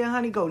sit there,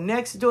 honey, go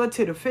next door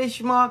to the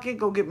fish market,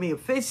 go get me a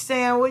fish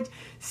sandwich,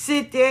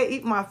 sit there,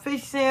 eat my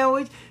fish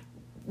sandwich,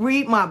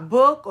 read my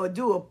book or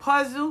do a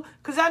puzzle,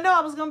 because I know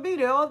I was going to be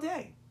there all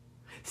day.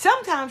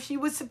 Sometimes she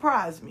would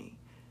surprise me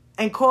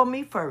and call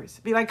me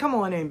first. Be like, come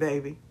on in,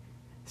 baby.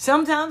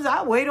 Sometimes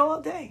I wait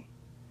all day.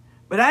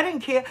 But I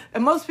didn't care.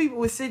 And most people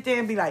would sit there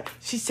and be like,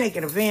 she's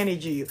taking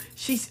advantage of you.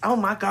 Oh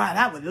my God,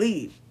 I would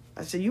leave.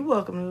 I said, you're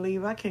welcome to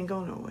leave. I can't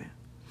go nowhere.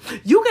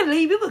 You can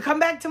leave. You can come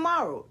back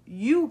tomorrow.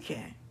 You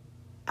can.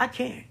 I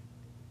can't.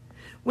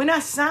 When I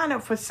sign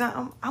up for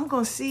something, I'm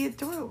going to see it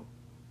through.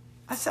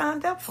 I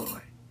signed up for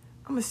it.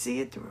 I'm going to see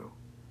it through.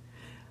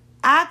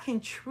 I can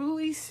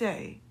truly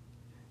say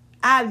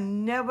I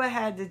never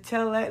had to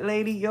tell that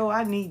lady, yo,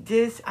 I need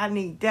this, I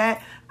need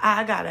that,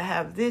 I got to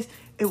have this.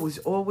 It was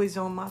always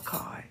on my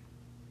card.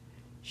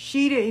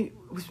 She didn't.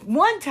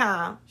 One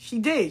time, she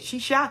did. She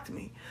shocked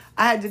me.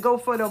 I had to go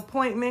for the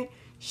appointment.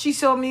 She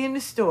saw me in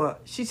the store.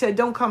 She said,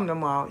 don't come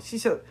tomorrow. She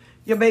said,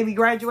 your baby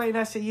graduated?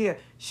 I said, yeah.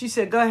 She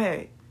said, go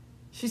ahead.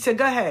 She said,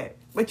 go ahead.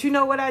 But you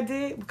know what I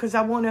did? Because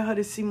I wanted her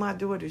to see my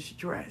daughter's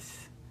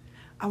dress.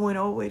 I went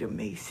all the way to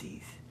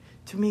Macy's.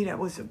 To me, that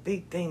was a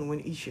big thing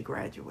when Isha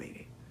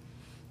graduated.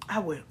 I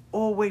went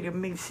all the way to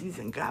Macy's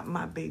and got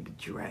my baby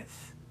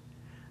dress.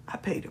 I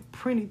paid a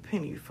pretty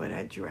penny for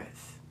that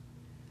dress.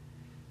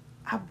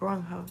 I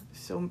brung her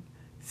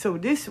so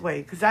this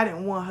way, because I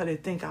didn't want her to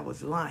think I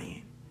was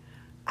lying.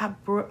 I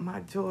brought my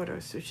daughter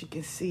so she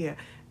can see her.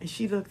 And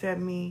she looked at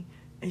me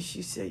and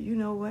she said, you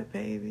know what,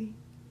 baby?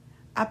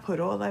 I put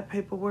all that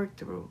paperwork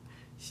through.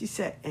 She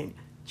said, and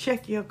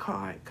check your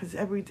card because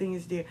everything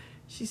is there.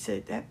 She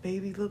said, that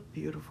baby looked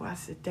beautiful. I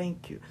said,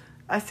 thank you.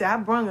 I said, I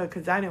brung her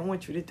because I didn't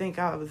want you to think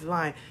I was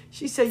lying.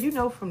 She said, you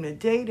know, from the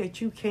day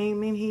that you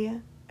came in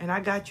here and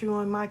I got you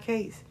on my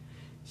case,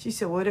 she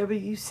said, whatever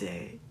you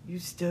said, you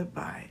stood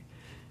by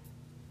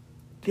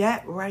it.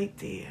 That right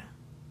there.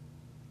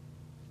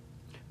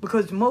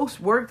 Because most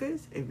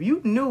workers, if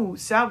you knew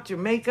South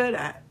Jamaica,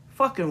 that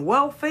fucking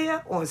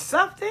welfare on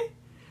something,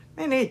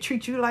 man, they'd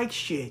treat you like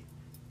shit.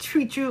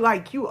 Treat you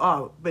like you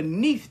are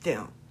beneath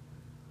them.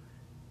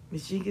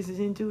 Miss Jenkins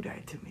didn't do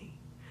that to me.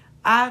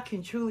 I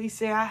can truly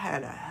say I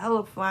had a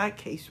hellified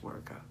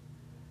caseworker.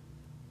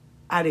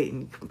 I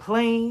didn't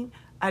complain.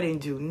 I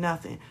didn't do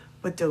nothing.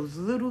 But those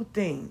little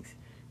things.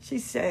 She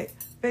said,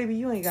 baby,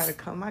 you ain't got to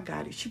come. I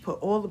got it. She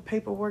put all the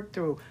paperwork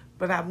through.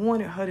 But I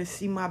wanted her to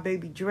see my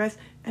baby dress.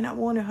 And I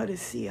wanted her to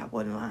see I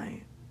wasn't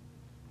lying.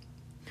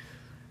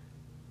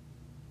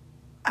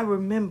 I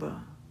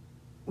remember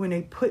when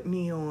they put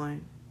me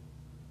on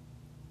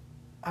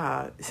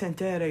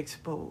Santana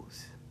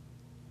Exposed.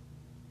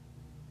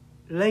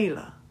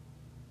 Layla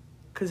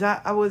because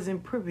I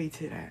wasn't privy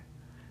to that.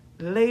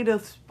 Later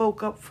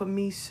spoke up for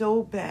me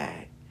so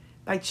bad.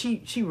 Like,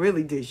 she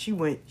really did. She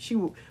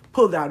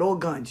pulled out all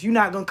guns. You're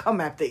not going to come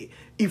after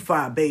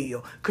Ifa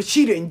Bayo, because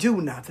she didn't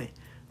do nothing,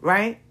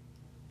 right?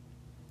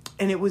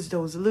 And it was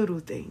those little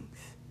things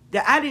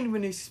that I didn't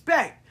even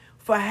expect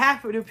for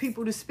half of the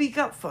people to speak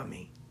up for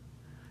me.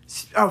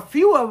 A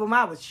few of them,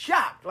 I was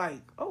shocked,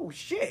 like, oh,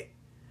 shit.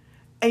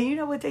 And you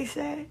know what they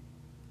said?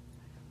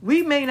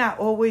 We may not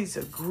always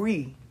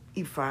agree,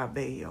 Ifa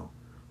Bayo,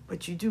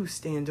 but you do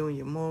stand on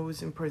your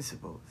morals and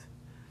principles.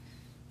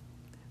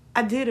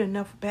 I did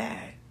enough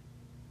bad.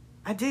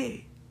 I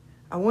did.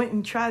 I went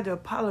and tried to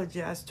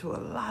apologize to a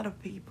lot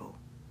of people.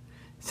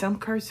 Some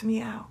cursed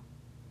me out.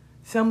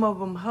 Some of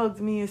them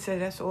hugged me and said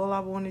that's all I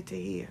wanted to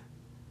hear.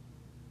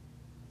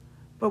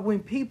 But when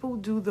people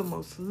do the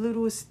most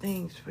littlest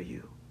things for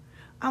you,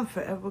 I'm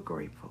forever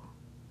grateful.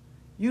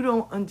 You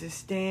don't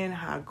understand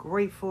how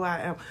grateful I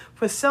am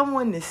for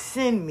someone to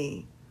send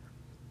me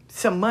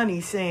some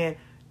money saying,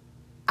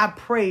 I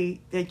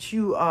pray that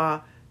you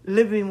are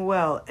living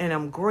well and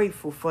I'm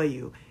grateful for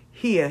you.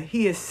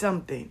 Here's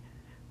something.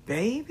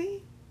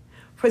 Baby,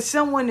 for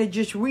someone to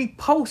just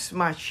repost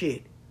my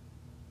shit,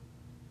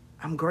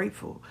 I'm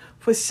grateful.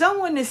 For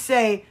someone to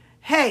say,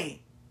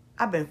 hey,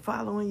 I've been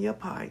following your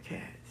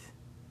podcast.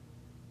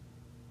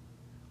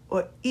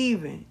 Or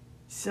even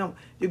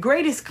the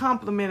greatest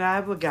compliment I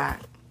ever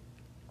got,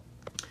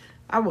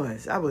 I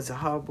was a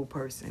horrible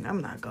person.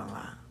 I'm not gonna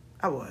lie.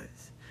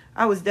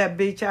 I was that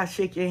bitch, I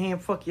shake your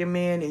hand, fuck your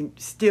man, and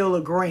steal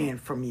 $1,000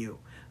 from you.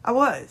 I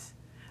was.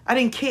 I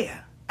didn't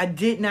care. I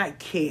did not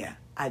care.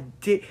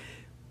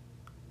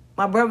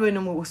 My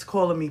brother-in-law was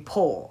calling me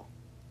Paul,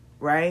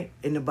 right,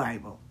 in the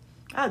Bible.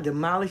 I'd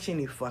demolish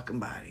any fucking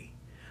body.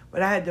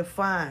 But I had to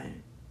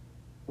find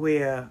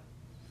where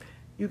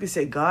you could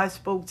say God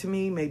spoke to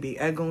me, maybe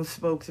Egon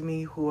spoke to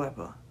me,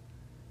 whoever,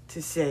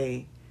 to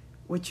say,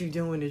 what you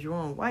doing is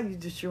wrong. Why you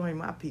destroying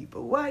my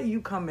people? Why are you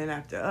coming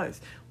after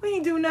us? We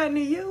ain't do nothing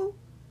to you.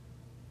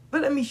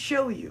 But let me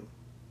show you.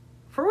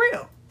 For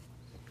real.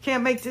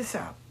 Can't make this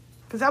up.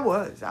 Because I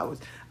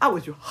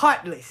was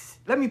heartless.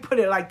 Let me put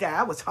it like that.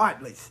 I was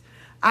heartless.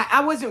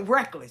 I wasn't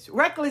reckless.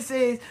 Reckless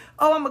is,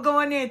 oh, I'm going to go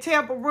in there and tear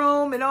up a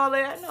room and all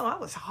that. No, I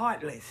was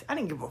heartless. I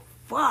didn't give a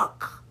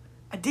fuck.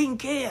 I didn't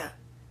care.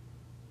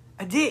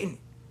 I didn't.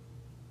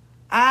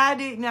 I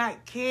did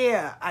not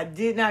care. I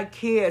did not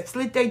care.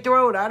 Slit their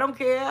throat. I don't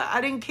care.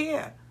 I didn't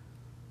care.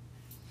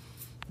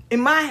 In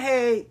my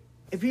head,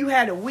 if you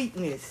had a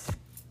weakness,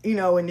 in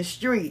the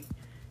street,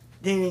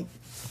 then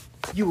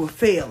you were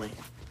failing.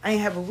 I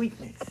ain't have a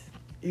weakness.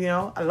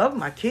 I love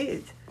my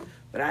kids.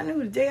 But I knew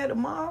the day of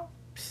tomorrow,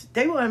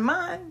 they weren't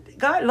mine.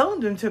 God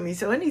loaned them to me.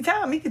 So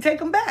anytime, he could take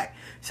them back.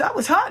 So I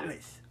was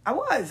heartless. I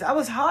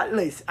was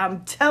heartless.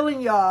 I'm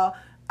telling y'all,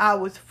 I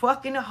was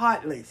fucking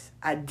heartless.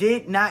 I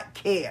did not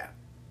care.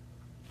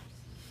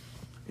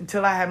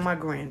 Until I had my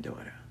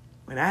granddaughter.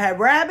 When I had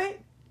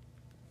Rabbit,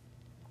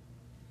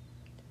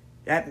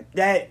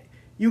 that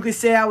you could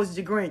say I was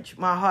the Grinch.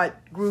 My heart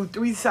grew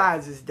 3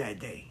 sizes that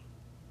day.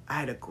 I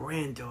had a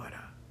granddaughter.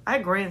 I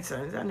had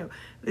grandsons. I knew,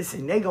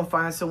 listen, they gonna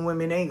find some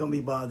women, they ain't gonna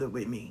be bothered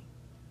with me,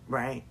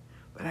 right?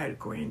 But I had a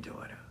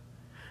granddaughter.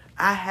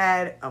 I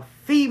had a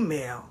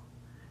female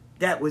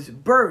that was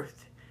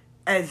birthed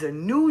as a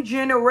new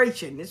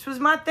generation. This was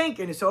my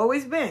thinking. It's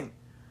always been.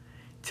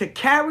 To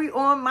carry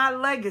on my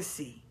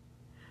legacy.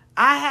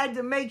 I had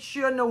to make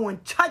sure no one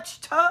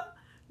touched her,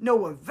 no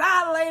one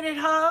violated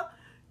her.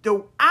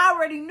 Though I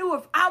already knew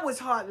if I was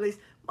heartless,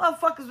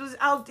 motherfuckers was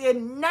out there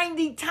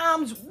 90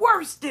 times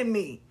worse than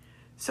me.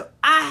 So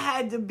I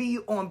had to be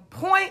on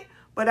point,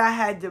 but I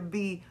had to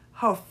be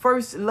her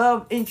first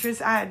love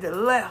interest. I had to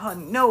let her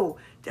know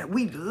that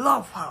we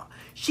love her.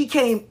 She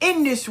came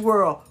in this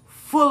world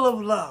full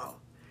of love.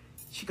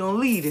 She gonna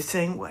leave the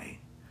same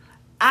way.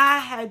 I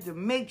had to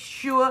make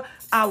sure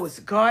I was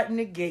guarding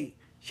the gate.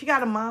 She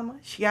got a mama,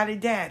 she got a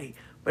daddy,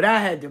 but I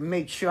had to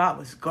make sure I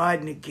was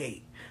guarding the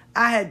gate.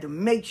 I had to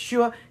make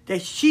sure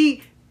that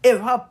if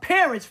her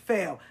parents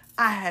failed,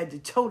 I had to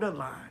toe the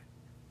line.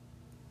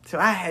 So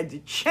I had to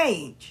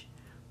change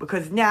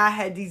because now I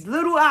had these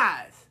little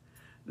eyes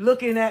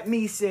looking at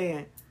me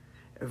saying,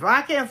 if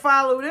I can't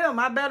follow them,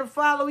 I better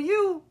follow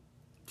you.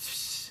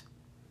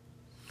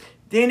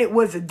 Then it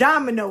was a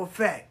domino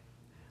effect.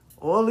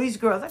 All these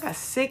girls, I got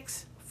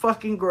 6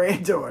 fucking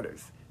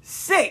granddaughters.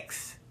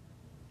 6.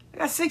 I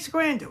got 6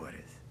 granddaughters.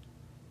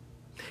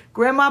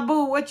 Grandma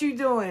Boo, what you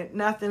doing?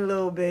 Nothing,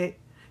 little bit.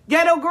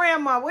 Ghetto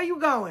Grandma, where you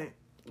going?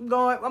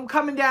 I'm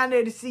coming down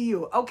there to see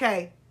you.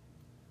 Okay.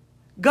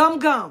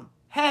 Gum.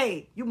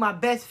 Hey, you my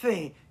best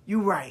friend.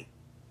 You right.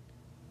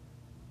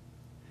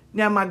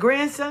 Now my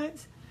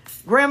grandsons.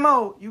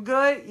 Grandma, you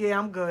good? Yeah,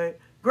 I'm good.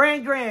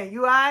 Grand,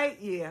 you all right?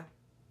 Yeah.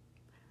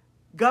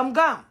 Gum.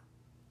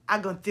 I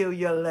gonna steal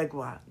your leg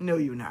wire. No,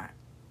 you not.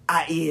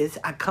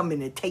 I come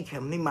in and take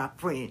him. He my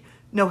friend.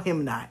 No,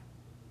 him not.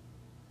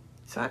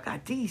 So I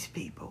got these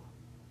people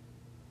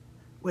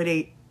where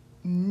they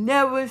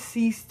never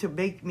cease to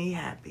make me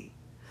happy.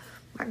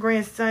 My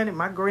grandson and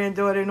my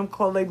granddaughter and them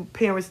call their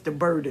parents the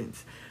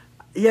Burdens.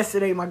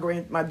 Yesterday,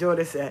 my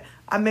daughter said,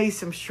 I made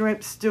some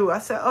shrimp stew. I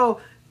said, oh,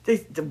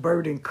 the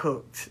Burden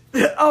cooked.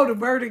 Oh, the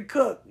Burden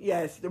cooked.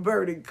 Yes, the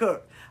Burden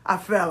cooked. I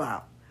fell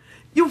out.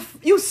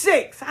 You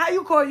 6. How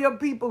you call your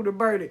people the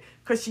Burden?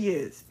 Because she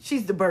is.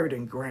 She's the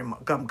Burden, Grandma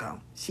Gum.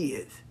 She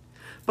is.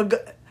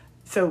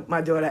 So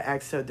my daughter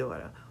asked her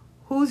daughter,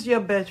 who's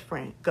your best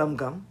friend?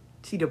 Gum.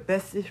 She the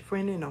bestest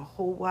friend in the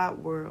whole wide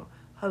world.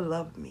 Her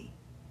love me.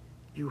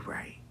 You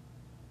right.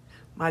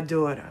 My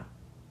daughter,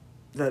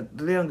 the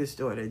youngest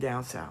daughter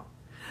down south.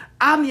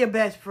 I'm your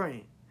best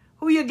friend.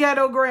 Who your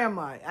ghetto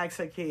grandma? Ask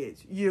her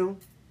kids. You.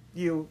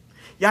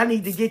 Y'all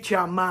need to get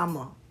your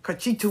mama,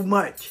 because she too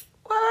much.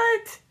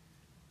 What?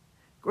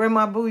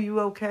 Grandma Boo,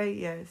 you okay?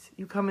 Yes.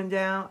 You coming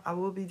down? I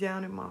will be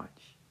down in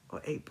March or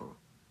April.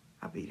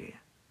 I'll be there.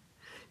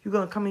 You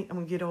gonna come in? I'm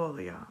gonna get all of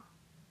y'all,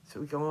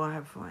 so we can all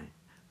have fun.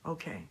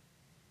 Okay.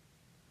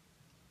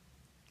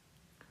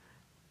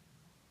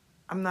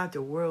 I'm not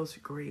the world's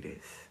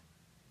greatest,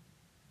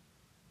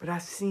 but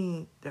I've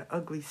seen the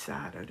ugly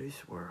side of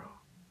this world.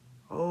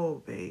 Oh,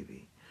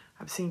 baby.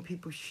 I've seen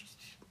people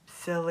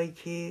sell their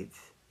kids,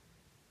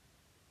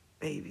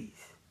 babies.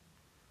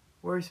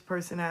 Worst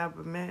person I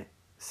ever met,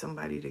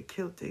 somebody that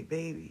killed their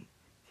baby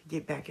to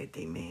get back at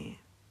their man.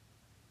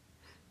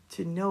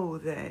 To know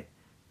that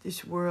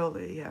this world,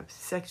 they have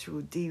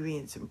sexual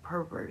deviants and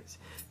perverts,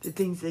 the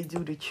things they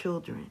do to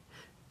children,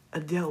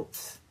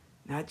 adults,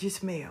 not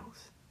just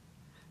males,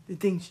 the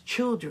things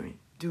children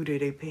do to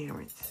their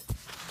parents.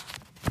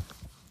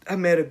 I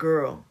met a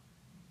girl.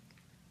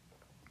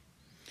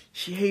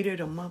 She hated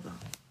her mother.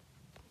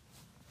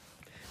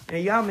 Now,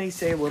 y'all may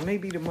say, well,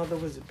 maybe the mother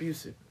was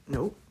abusive.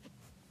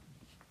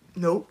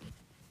 Nope.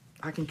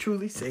 I can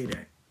truly say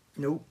that.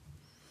 Nope.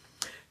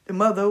 The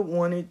mother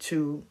wanted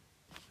to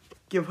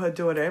give her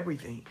daughter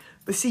everything.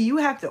 But see, you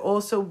have to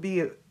also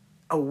be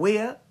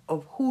aware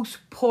of who's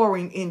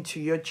pouring into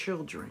your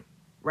children,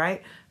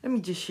 right? Let me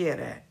just share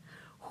that.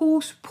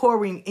 Who's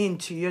pouring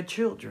into your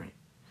children?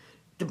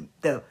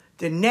 The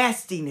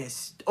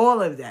nastiness,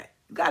 all of that.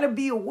 You got to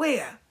be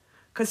aware.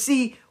 Because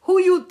see, who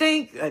you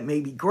think,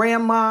 maybe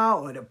grandma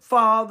or the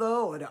father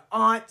or the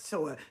aunts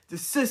or the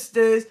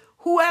sisters,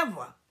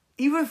 whoever,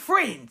 even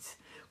friends,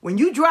 when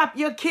you drop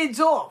your kids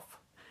off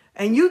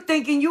and you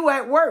thinking you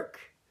at work,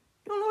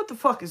 you don't know what the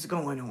fuck is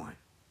going on.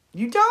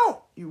 You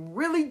don't. You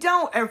really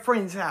don't at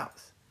friend's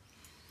house.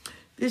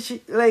 This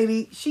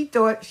lady, she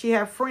thought she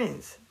had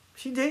friends.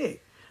 She did.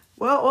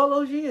 Well, all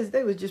those years,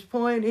 they was just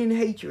pouring in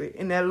hatred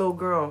in that little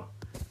girl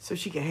so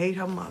she could hate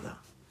her mother.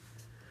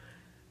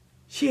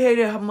 She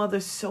hated her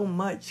mother so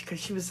much because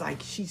she was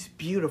like, she's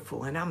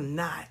beautiful and I'm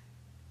not.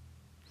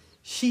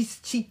 She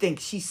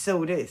thinks she's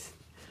so this.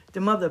 The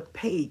mother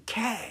paid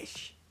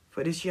cash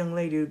for this young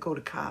lady to go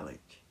to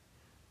college.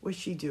 What'd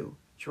she do?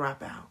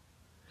 Drop out.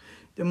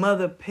 The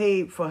mother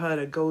paid for her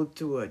to go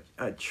through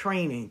a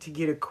training to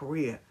get a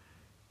career.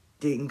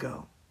 Didn't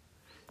go.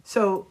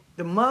 So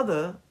the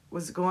mother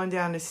was going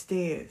down the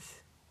stairs.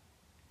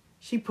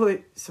 She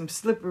put some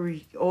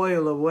slippery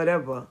oil or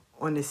whatever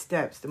on the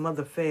steps. The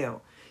mother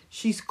fell.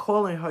 She's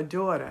calling her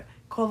daughter.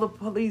 Call the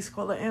police,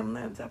 call the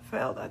ambulance. I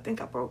fell. I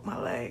think I broke my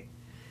leg.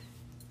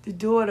 The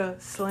daughter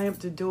slammed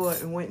the door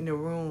and went in the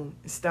room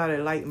and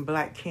started lighting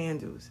black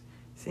candles,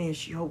 saying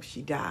she hopes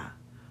she die.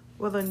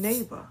 Well, a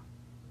neighbor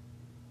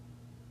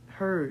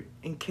heard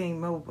and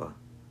came over.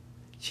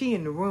 She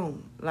in the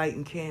room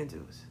lighting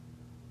candles.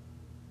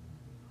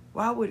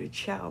 Why would a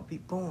child be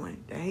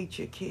born that hates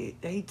your kid,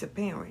 that hates a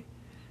parent?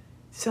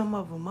 Some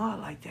of them are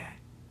like that.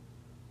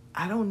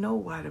 I don't know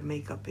why the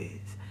makeup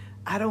is.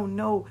 I don't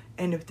know.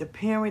 And if the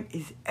parent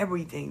is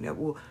everything that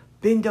will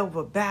bend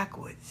over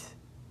backwards,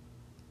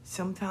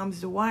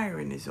 sometimes the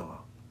wiring is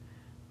off.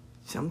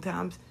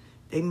 Sometimes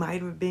they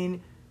might have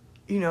been,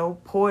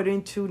 poured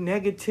into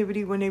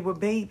negativity when they were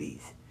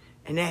babies.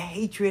 And that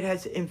hatred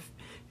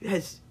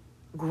has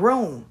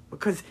grown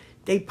because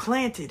they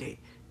planted it.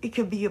 It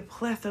could be a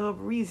plethora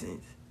of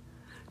reasons.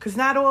 Because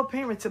not all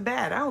parents are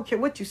bad. I don't care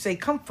what you say,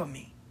 come for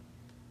me.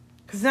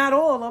 Because not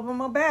all of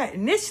them are bad.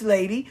 And this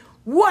lady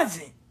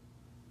wasn't.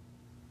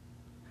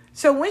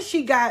 So when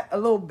she got a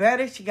little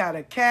better, she got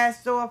her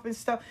cast off and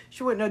stuff.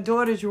 She went in her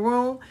daughter's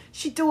room.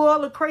 She threw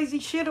all the crazy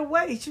shit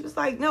away. She was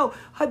like, no,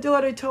 her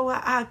daughter told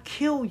her, I'll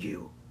kill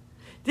you.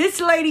 This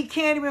lady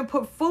can't even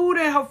put food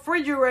in her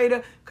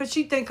refrigerator because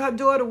she think her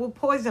daughter will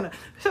poison her.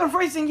 So the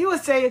first thing you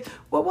would say is,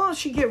 well, why don't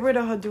she get rid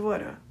of her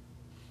daughter?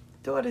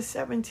 Daughter's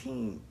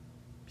 17.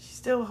 She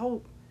still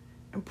hope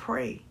and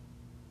pray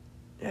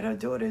that her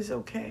daughter is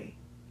okay.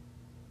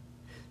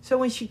 So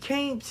when she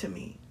came to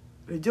me,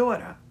 the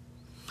daughter,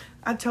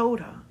 I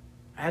told her,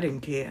 I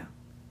didn't care.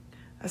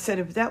 I said,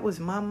 if that was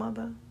my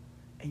mother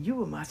and you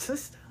were my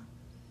sister,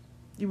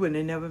 you wouldn't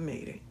have never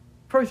made it.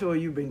 First of all,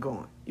 you'd been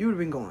gone. You would have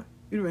been gone.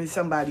 You'd have been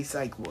somebody's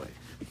psych ward,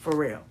 for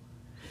real.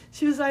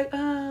 She was like,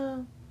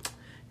 my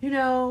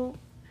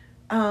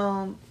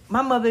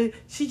mother,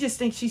 she just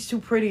thinks she's too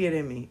prettier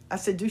than me. I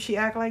said, do she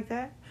act like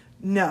that?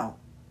 No.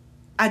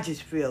 I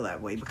just feel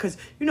that way because,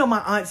 you know, my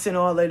aunts and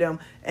all of them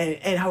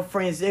and her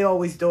friends, they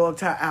always dogged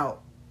her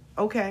out.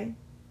 Okay.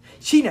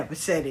 She never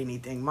said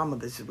anything. My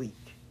mother's weak.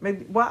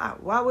 Maybe, why?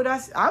 Why would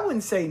I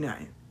wouldn't say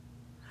nothing.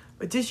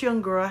 But this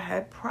young girl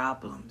had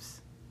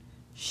problems.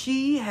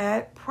 She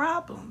had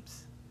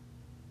problems.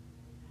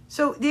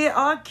 So there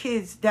are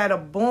kids that are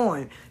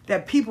born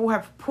that people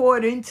have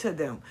poured into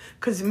them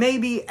because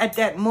maybe at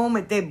that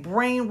moment their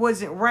brain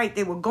wasn't right.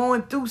 They were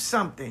going through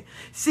something.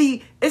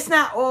 See, it's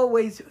not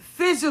always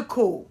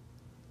physical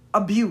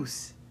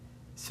abuse.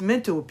 It's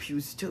mental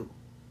abuse too.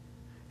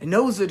 And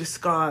those are the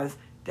scars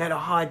that are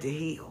hard to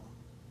heal.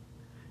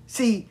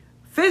 See,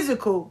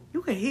 physical,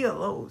 you can heal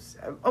those.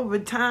 Over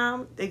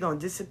time, they're going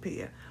to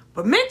disappear.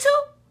 But mental,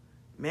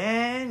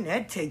 man,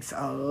 that takes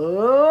a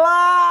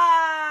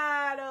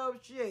lot of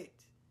shit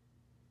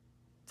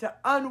to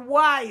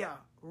unwire,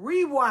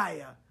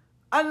 rewire,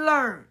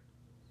 unlearn,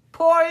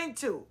 pour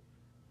into.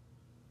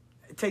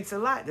 It takes a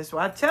lot. That's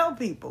why I tell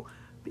people,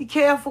 be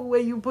careful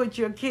where you put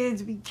your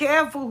kids. Be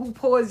careful who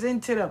pours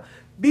into them.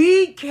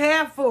 Be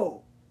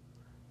careful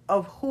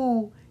of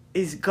who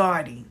is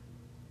guarding.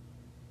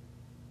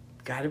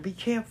 Got to be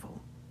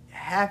careful. You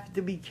have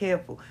to be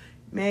careful.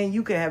 Man,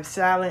 you can have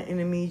silent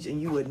enemies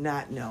and you would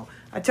not know.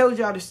 I told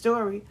y'all the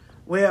story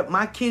where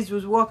my kids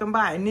was walking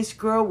by and this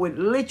girl would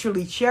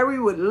literally, Sherry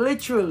would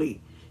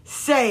literally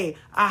say,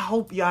 I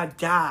hope y'all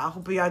die. I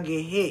hope y'all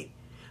get hit.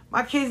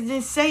 My kids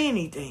didn't say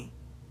anything.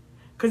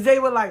 Because they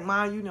were like,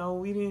 Ma, you know,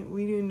 we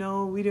didn't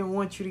know. We didn't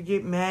want you to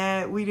get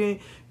mad. We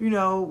didn't, you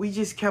know, we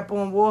just kept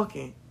on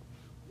walking.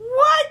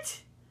 What?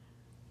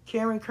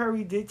 Karen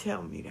Curry did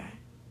tell me that.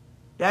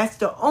 That's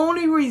the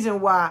only reason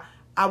why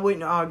I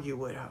wouldn't argue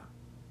with her.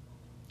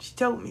 She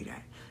told me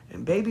that.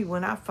 And baby,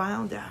 when I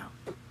found out,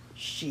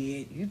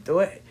 shit, you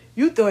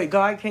thought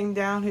God came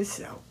down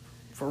himself.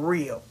 For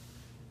real.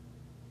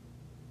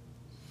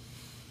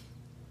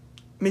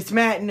 Miss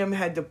Madden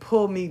had to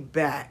pull me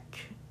back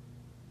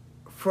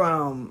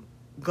from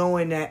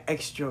going that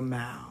extra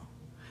mile.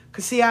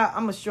 Because see,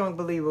 I'm a strong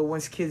believer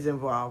once kids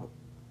involved,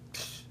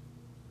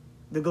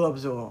 the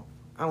gloves are off.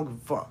 I don't give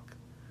a fuck.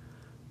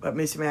 But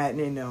Miss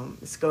Madden and them,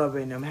 Miss Glover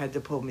and them had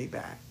to pull me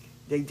back.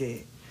 They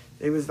did.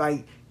 They was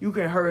like, you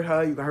can hurt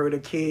her, you can hurt a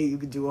kid, you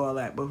can do all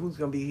that, but who's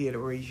going to be here to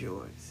raise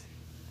yours?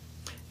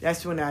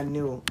 That's when I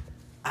knew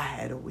I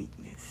had a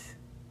weakness.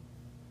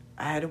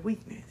 I had a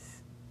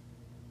weakness.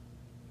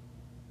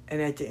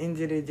 And at the end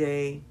of the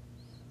day,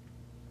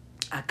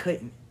 I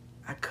could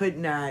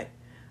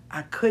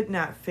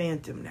not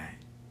phantom that.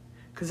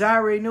 Because I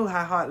already knew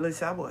how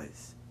heartless I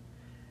was.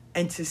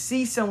 And to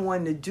see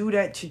someone to do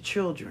that to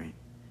children,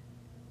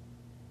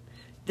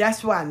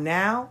 that's why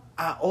now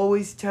I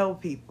always tell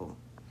people,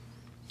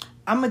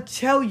 I'm going to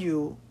tell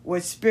you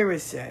what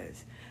Spirit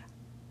says.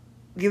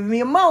 Give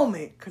me a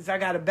moment, because I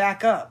got to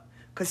back up.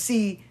 Because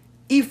see,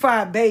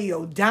 Ifa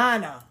Bayo,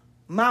 Donna,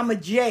 Mama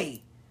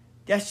J,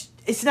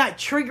 it's not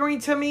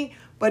triggering to me,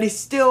 but it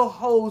still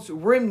holds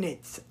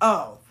remnants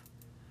of.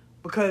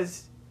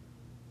 Because,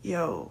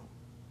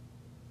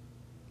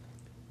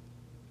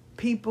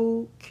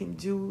 people can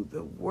do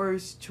the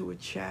worst to a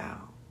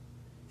child.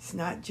 It's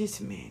not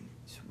just men,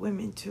 it's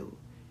women too.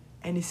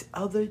 And it's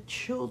other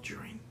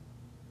children.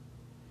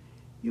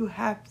 You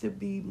have to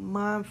be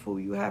mindful.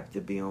 You have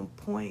to be on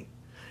point.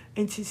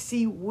 And to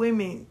see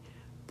women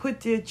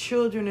put their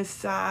children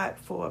aside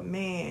for a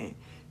man.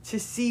 To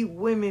see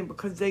women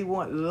because they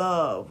want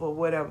love or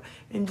whatever.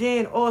 And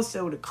then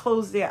also to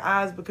close their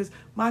eyes because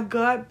my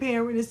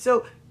godparent is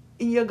so...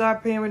 And your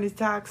godparent is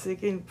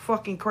toxic and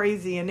fucking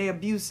crazy and they're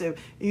abusive.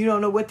 And you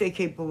don't know what they're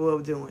capable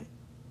of doing.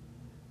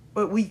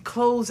 But we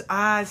close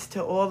eyes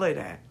to all of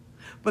that.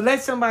 But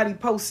let somebody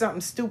post something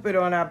stupid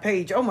on our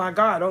page. Oh my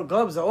God, our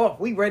gloves are off.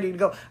 We ready to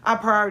go. Our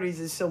priorities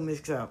are so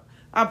mixed up.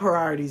 Our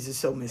priorities are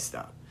so messed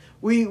up.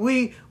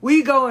 We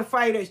go and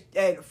fight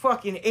at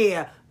fucking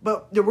air.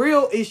 But the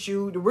real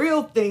issue, the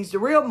real things, the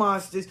real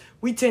monsters,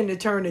 we tend to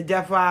turn a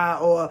deaf eye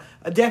or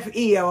a deaf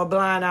ear or a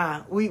blind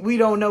eye. We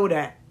don't know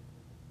that.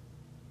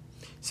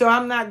 So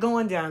I'm not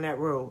going down that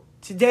road.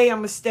 Today I'm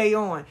going to stay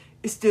on.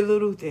 It's the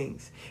little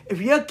things.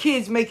 If your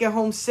kids make it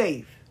home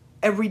safe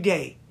every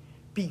day,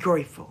 be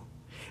grateful.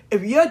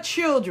 If your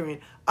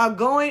children are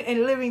going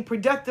and living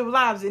productive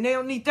lives and they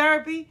don't need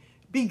therapy,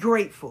 be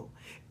grateful.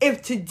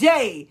 If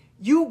today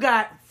you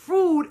got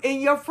food in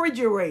your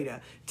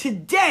refrigerator,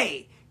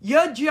 today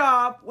your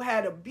job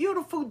had a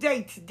beautiful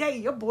day, today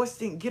your boss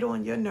didn't get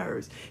on your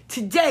nerves,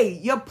 today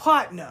your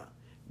partner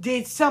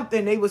did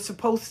something they were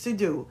supposed to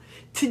do.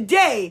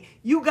 Today,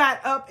 you got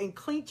up and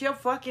cleaned your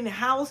fucking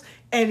house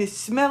and it's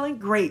smelling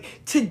great.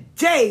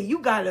 Today, you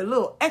got a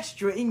little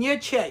extra in your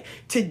check.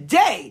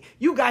 Today,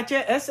 you got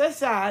your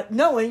SSI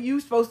knowing you're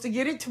supposed to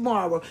get it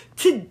tomorrow.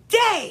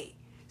 Today,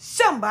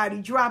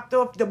 somebody dropped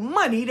off the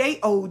money they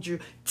owed you.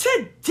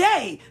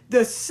 Today,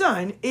 the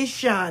sun is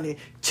shining.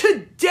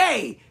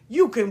 Today,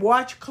 you can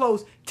watch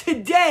close.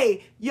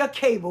 Today, your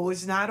cable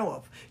is not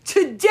off.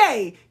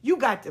 Today, you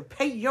got to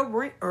pay your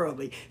rent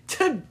early.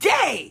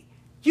 Today,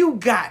 you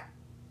got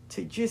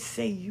to just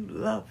say you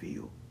love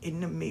you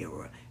in the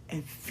mirror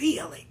and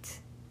feel it.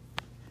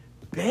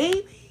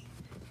 Baby,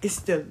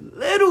 it's the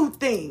little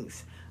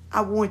things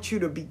I want you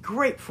to be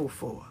grateful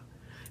for.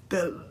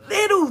 The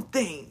little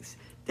things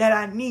that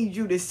I need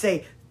you to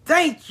say,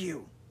 thank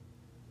you.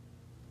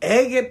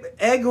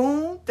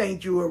 Egun,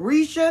 thank you,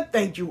 Arisha,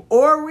 thank you,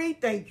 Ori,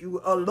 thank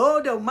you,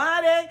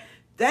 Olodomade,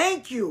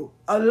 thank you,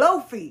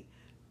 Alofi,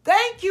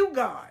 thank you,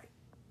 God.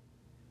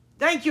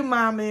 Thank you,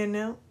 Mama and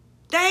them.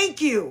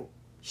 Thank you.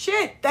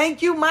 Shit,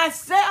 thank you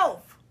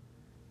myself.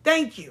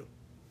 Thank you.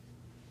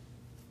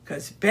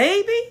 Because,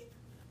 baby,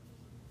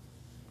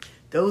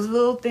 those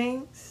little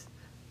things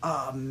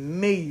are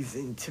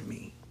amazing to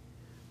me.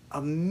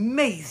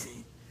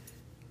 Amazing.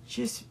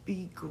 Just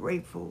be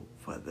grateful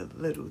for the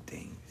little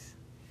things.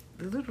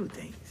 The little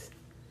things.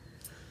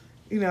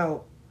 You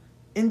know,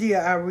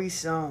 India Ari's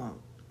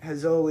song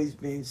has always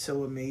been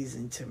so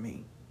amazing to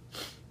me.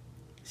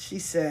 She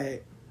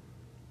said,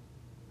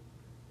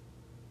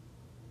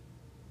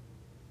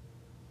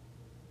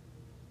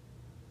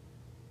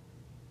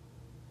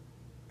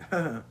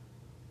 I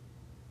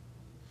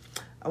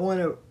want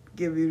to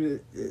give you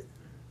the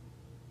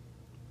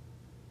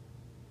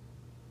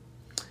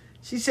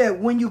She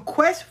said, when you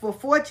quest for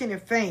fortune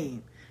and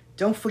fame,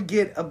 don't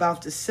forget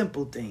about the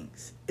simple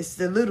things. It's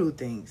the little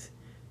things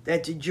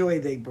that the joy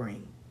they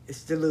bring.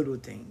 It's the little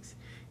things.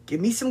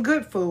 Give me some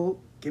good food.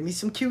 Give me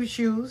some cute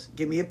shoes.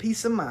 Give me a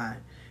peace of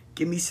mind.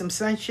 Give me some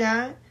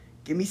sunshine.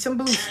 Give me some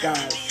blue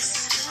skies.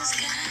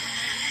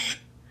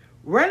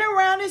 Running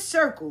around in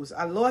circles,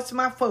 I lost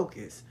my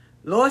focus.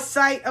 Lost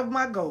sight of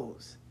my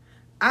goals.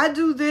 I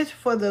do this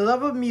for the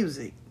love of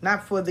music,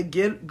 not for the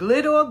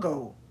glitter or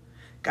gold.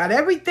 Got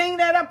everything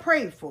that I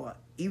prayed for,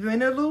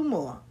 even a little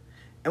more.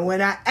 And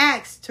when I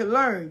asked to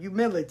learn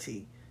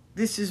humility,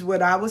 this is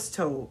what I was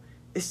told.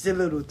 It's the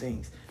little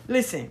things.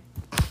 Listen,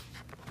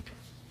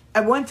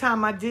 at one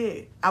time I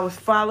did. I was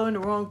following the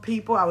wrong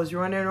people. I was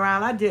running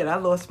around. I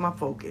lost my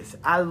focus.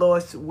 I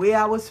lost where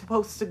I was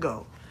supposed to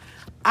go.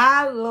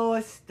 I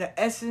lost the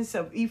essence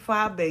of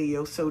Ifa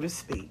Bayo, so to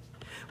speak.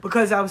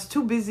 Because I was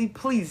too busy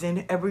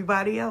pleasing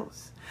everybody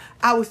else.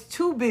 I was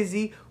too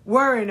busy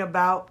worrying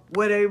about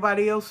what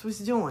everybody else was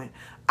doing.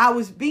 I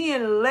was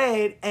being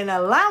led and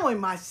allowing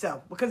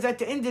myself, because at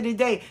the end of the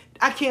day,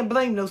 I can't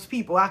blame those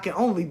people. I can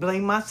only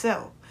blame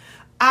myself.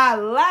 I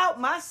allowed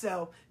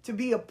myself to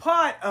be a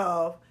part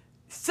of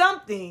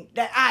something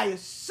that I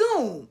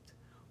assumed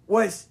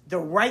was the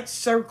right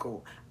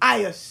circle. I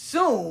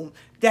assumed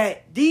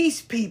that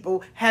these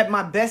people had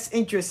my best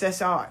interests at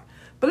heart.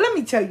 But let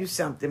me tell you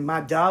something,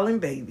 my darling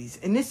babies,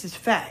 and this is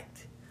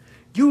fact.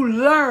 You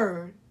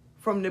learn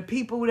from the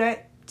people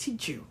that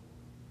teach you.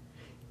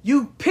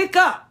 You pick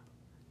up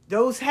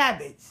those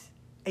habits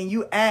and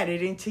you add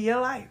it into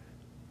your life.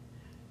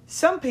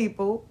 Some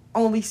people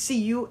only see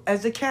you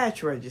as a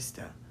cash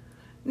register.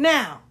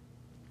 Now,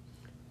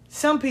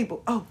 some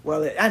people, oh,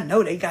 well, I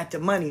know they got the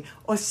money.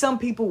 Or some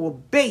people will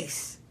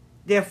base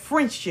their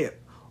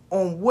friendship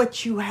on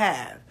what you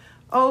have.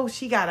 Oh,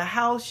 she got a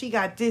house, she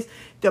got this.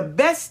 The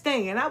best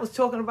thing, and I was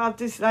talking about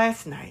this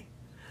last night,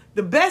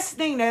 the best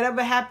thing that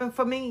ever happened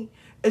for me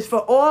is for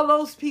all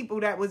those people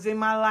that was in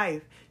my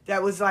life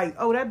that was like,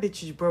 oh, that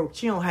bitch is broke.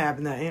 She don't have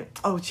nothing.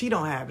 Oh, she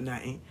don't have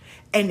nothing.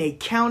 And they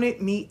counted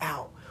me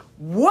out.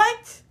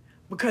 What?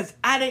 Because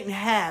I didn't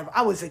have.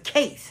 I was a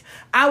case.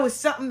 I was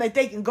something that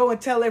they can go and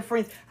tell their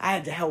friends. I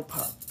had to help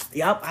her.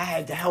 Yup, I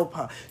had to help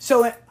her.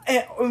 So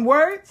in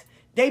words,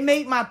 they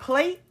made my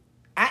plate.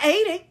 I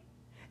ate it.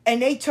 And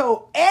they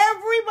told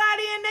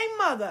everybody and their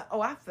mother,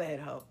 oh, I fed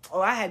her. Oh,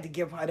 I had to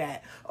give her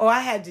that. Oh, I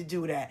had to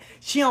do that.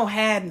 She don't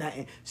have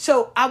nothing.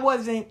 So I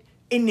wasn't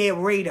in their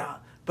radar.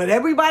 But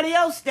everybody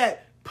else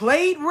that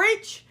played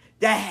rich,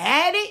 that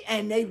had it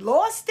and they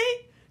lost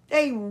it,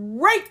 they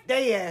raped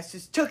their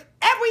asses, took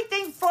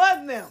everything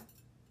from them,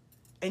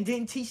 and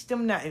didn't teach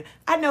them nothing.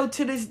 I know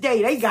to this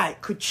day, they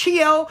got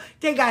Cuchillo,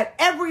 they got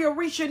every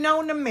Orisha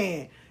known to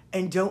man,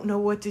 and don't know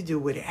what to do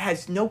with it.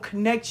 Has no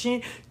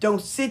connection.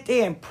 Don't sit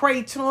there and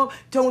pray to them.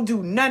 Don't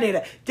do none of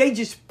that. They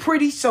just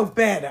pretty so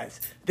badass.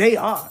 They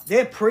are.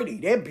 They're pretty.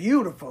 They're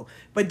beautiful.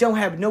 But don't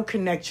have no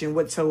connection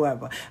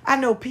whatsoever. I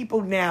know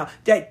people now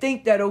that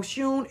think that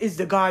Oshun is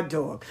the guard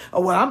dog. Oh,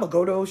 well, I'm going to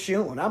go to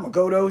Oshun. I'm going to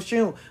go to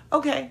Oshun.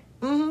 Okay.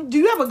 Do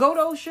you ever go to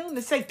Oshun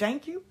to say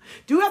thank you?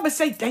 Do you ever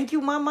say thank you,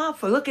 Mama,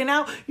 for looking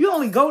out? You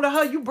only go to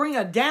her. You bring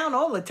her down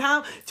all the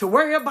time to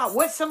worry about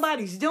what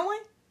somebody's doing?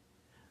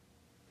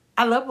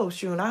 I love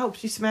Oshun. I hope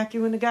she smack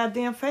you in the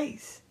goddamn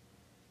face.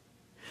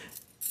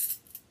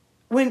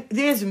 When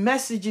there's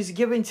messages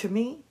given to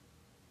me,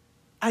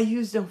 I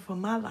use them for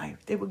my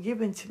life. They were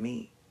given to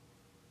me.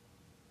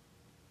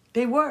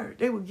 They were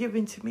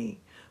given to me.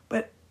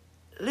 But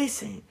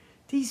listen,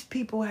 these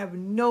people have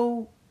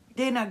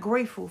they're not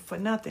grateful for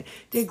nothing.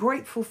 They're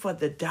grateful for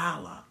the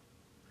dollar.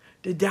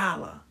 The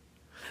dollar.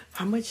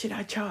 How much should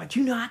I charge?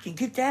 You know I can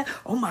get that?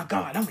 Oh my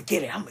God, I'm going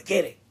to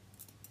get it.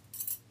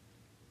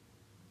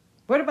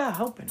 What about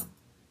helping them?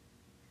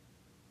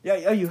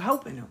 Are you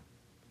helping them?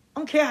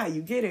 I don't care how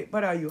you get it,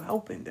 but are you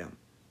helping them?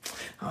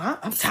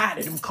 I'm tired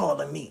of them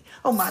calling me.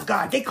 Oh, my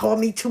God, they call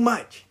me too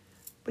much.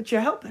 but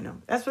you're helping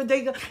them. That's what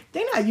they're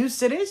not used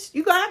to this.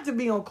 You're going to have to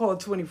be on call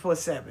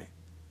 24/7.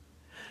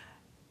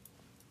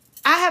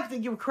 I have to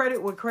give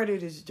credit where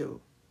credit is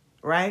due,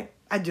 right?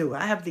 I do.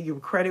 I have to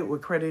give credit where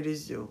credit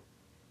is due.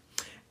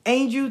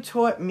 Angel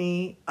taught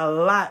me a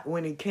lot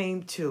when it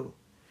came to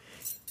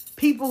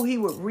people he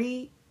would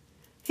read.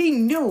 He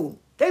knew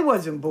they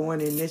wasn't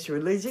born in this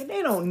religion.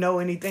 They don't know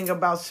anything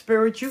about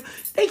spiritual.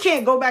 They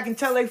can't go back and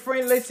tell their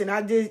friend, listen,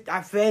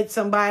 I fed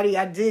somebody,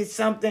 I did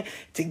something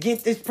to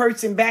get this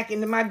person back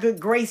into my good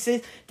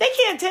graces. They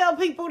can't tell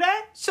people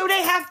that. So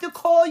they have to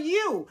call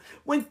you.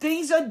 When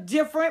things are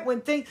different,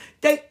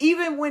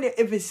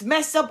 if it's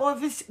messed up or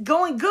if it's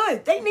going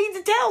good, they need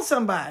to tell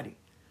somebody.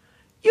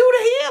 You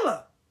the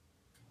healer.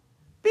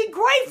 Be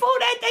grateful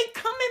that they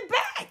coming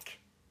back.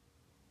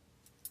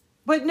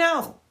 But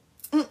no.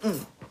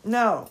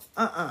 No.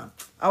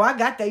 Oh, I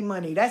got their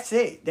money. That's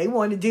it. They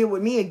want to deal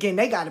with me again.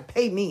 They got to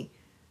pay me.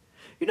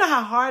 You know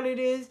how hard it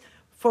is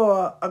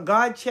for a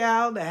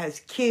godchild that has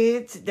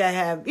kids that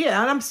have, and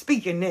I'm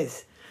speaking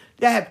this,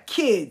 that have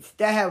kids,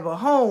 that have a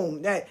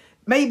home, that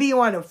may be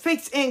on a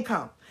fixed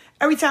income.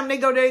 Every time they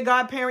go to their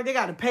godparent, they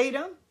got to pay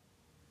them.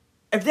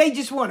 If they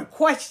just want a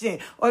question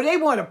or they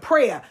want a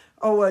prayer,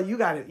 oh, well, you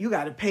got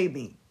to pay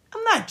me.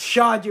 I'm not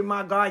charging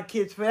my god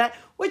kids for that.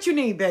 What you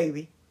need,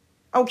 baby?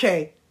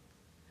 Okay.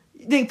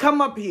 Then come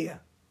up here.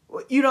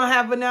 You don't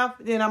have enough?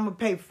 Then I'm going to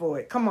pay for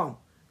it. Come on.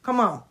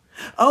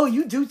 Oh,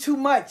 you do too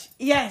much.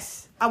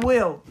 Yes, I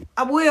will.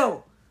 I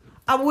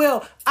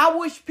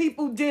wish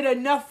people did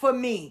enough for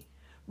me.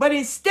 But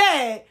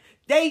instead,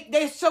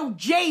 they're so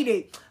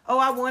jaded. Oh,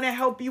 I want to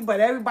help you, but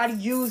everybody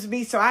used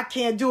me, so I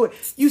can't do it.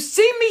 You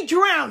see me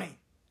drowning.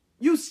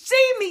 You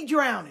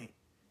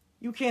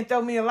can't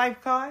throw me a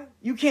life card.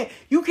 You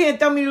can't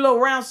throw me a little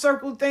round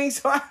circle thing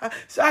so I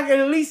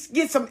can at least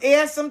get some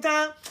air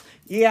sometime.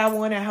 Yeah, I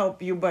want to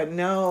help you, but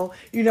no.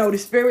 The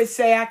Spirit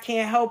say I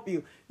can't help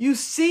you. You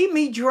see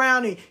me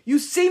drowning. You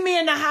see me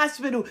in the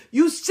hospital.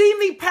 You see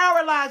me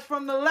paralyzed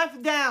from the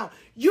left down.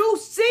 You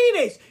see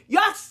this.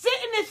 Y'all sit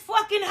in this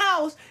fucking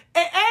house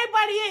and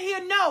everybody in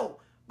here know.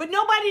 But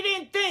nobody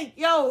didn't think,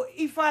 yo,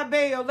 Ifa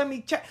Bayo, let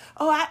me check.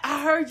 Oh,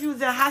 I heard you was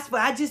in the hospital.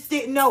 I just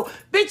didn't know.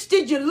 Bitch,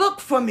 did you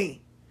look for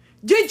me?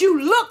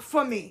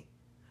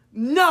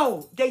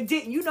 No, they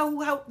didn't. You know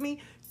who helped me?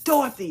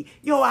 Dorothy.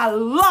 Yo, I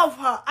love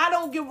her. I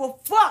don't give a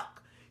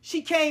fuck.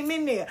 She came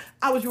in there.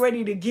 I was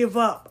ready to give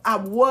up.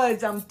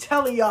 I'm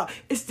telling y'all.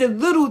 It's the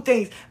little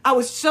things. I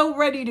was so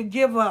ready to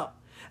give up.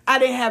 I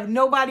didn't have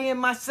nobody in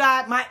my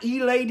side. My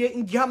Elay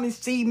didn't come and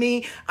see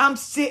me. I'm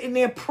sitting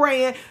there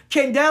praying.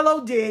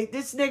 Candelo did.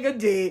 This nigga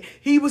did.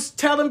 He was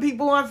telling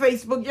people on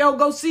Facebook, yo,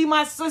 go see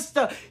my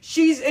sister.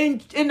 She's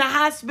in the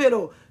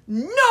hospital.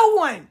 No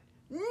one,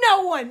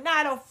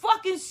 not a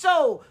fucking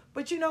soul.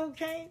 But you know who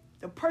came?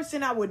 The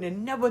person I would have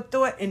never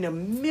thought in a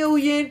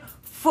million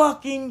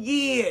fucking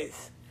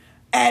years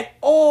at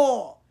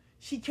all.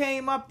 She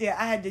came up there.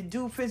 I had to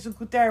do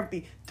physical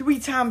therapy 3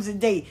 times a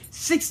day,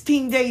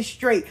 16 days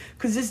straight.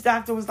 Because this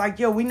doctor was like,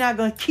 yo, we're not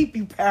going to keep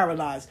you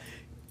paralyzed.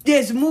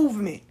 There's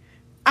movement.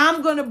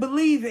 I'm going to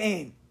believe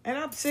in. And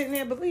I'm sitting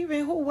there, believe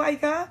in who,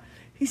 white guy?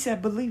 He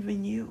said, believe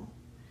in you.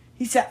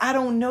 He said, I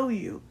don't know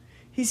you.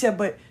 He said,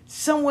 but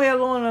somewhere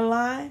along the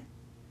line,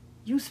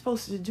 you're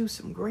supposed to do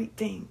some great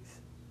things.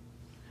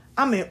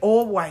 I'm in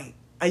all white,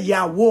 a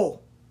Yawo.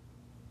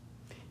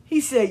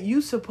 He said,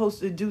 you're supposed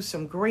to do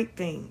some great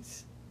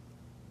things.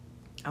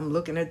 I'm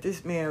looking at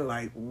this man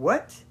like,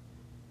 what?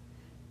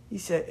 He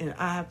said, and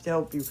I have to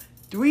help you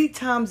 3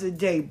 times a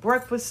day,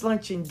 breakfast,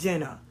 lunch, and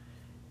dinner.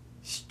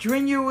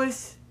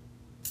 Strenuous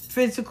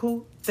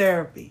physical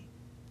therapy.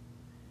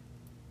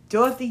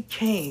 Dorothy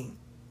came.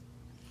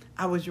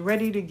 I was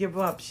ready to give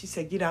up. She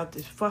said, get out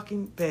this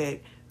fucking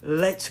bed.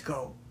 Let's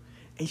go.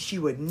 And she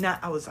would not.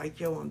 I was like,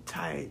 yo, I'm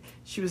tired.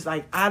 She was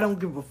like, I don't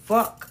give a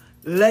fuck.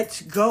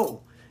 Let's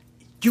go.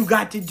 You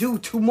got to do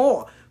 2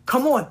 more.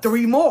 Come on,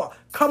 3 more.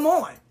 Come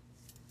on.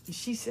 And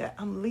she said,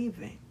 I'm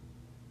leaving.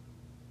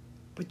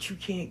 But you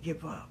can't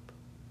give up.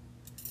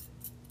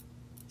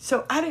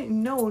 So I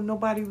didn't know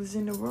nobody was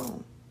in the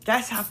room.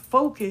 That's how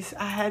focused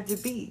I had to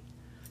be.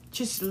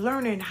 Just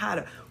learning how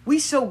to. We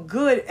so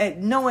good at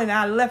knowing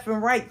our left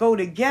and right go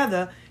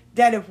together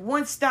that if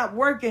one stopped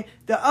working,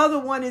 the other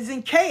one is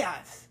in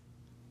chaos.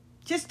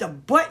 Just a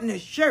button a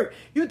shirt.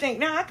 You think,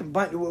 now I can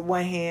button it with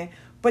one hand.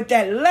 But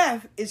that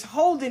left is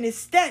holding it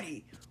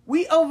steady.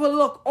 We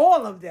overlook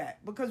all of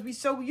that because we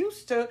so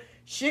used to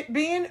shit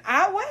being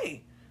our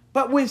way.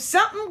 But when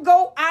something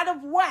go out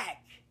of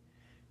whack,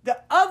 the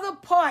other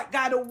part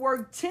got to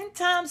work 10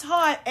 times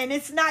hard, and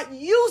it's not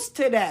used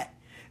to that.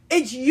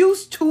 It's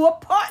used to a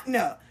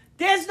partner.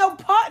 There's no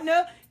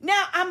partner.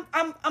 Now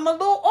I'm a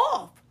little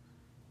off.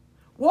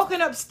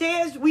 Walking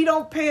upstairs, we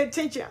don't pay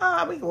attention.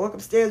 We can walk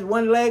upstairs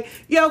one leg.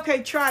 Yeah,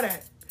 okay, try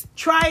that.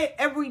 Try it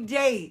every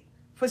day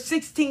for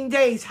 16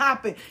 days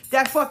hopping.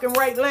 That fucking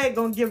right leg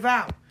gonna give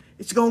out.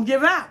 It's gonna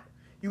give out.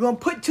 You're gonna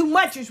put too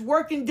much. It's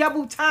working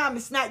double time.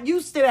 It's not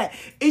used to that.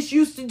 It's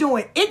used to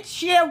doing its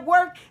share of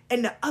work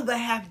and the other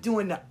half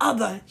doing the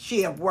other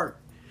share of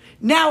work.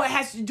 Now it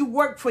has to do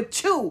work for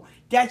 2.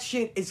 That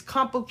shit is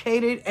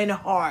complicated and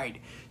hard.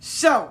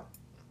 So,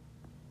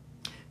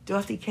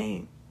 Dorothy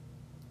came.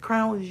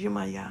 Crown was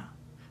Yemaya.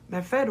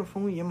 Man, federal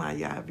phone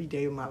Yemaya every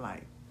day of my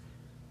life.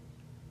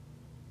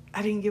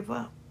 I didn't give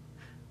up.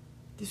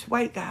 This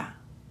white guy,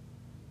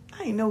 I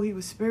didn't know he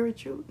was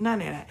spiritual.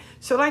 None of that.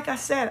 So like I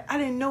said, I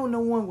didn't know no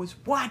one was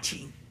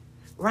watching,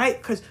 right?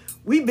 Because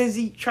we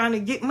busy trying to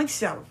get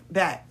myself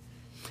back.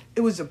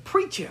 It was a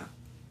preacher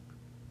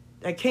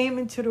that came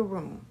into the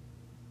room.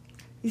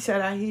 He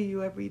said, I hear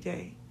you every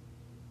day.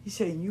 He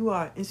said, you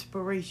are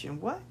inspiration.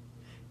 What?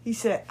 He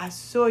said, I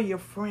saw your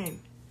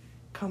friend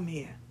come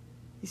here.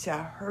 He said,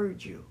 I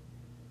heard you.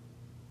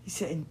 He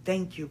said, and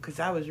thank you, because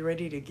I was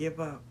ready to give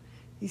up.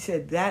 He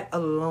said, that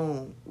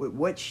alone, with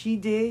what she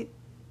did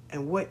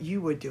and what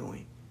you were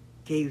doing,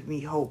 gave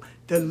me hope.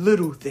 The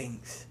little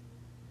things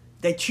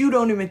that you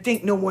don't even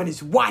think no one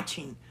is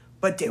watching,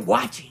 but they're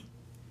watching.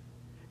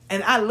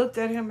 And I looked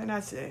at him and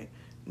I said,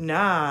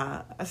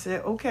 nah. I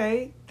said,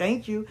 okay,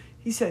 thank you.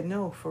 He said,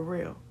 no, for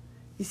real.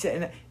 He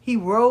said, and he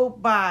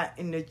rolled by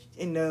in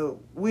the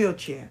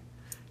wheelchair.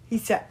 He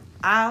said,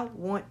 I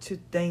want to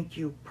thank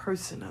you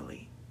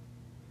personally.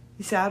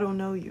 He said, I don't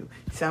know you.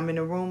 He said, I'm in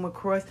the room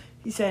across.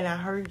 He said, I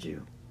heard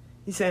you.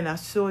 He said, and I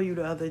saw you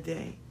the other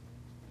day.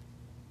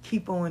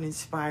 Keep on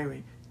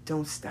inspiring.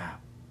 Don't stop.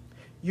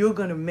 You're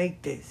going to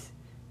make this.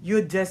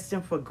 You're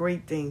destined for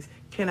great things.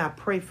 Can I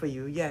pray for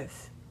you?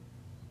 Yes.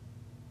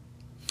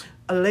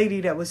 A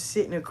lady that was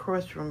sitting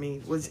across from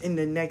me was in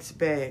the next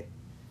bed,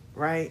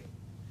 right?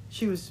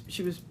 She was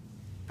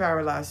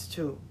paralyzed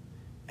too.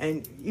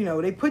 And, you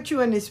know, they put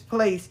you in this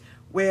place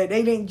where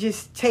they didn't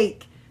just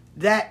take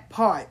that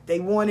part. They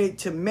wanted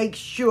to make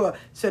sure,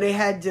 so they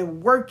had to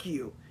work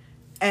you.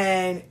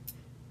 And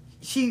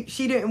she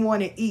didn't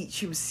want to eat.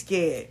 She was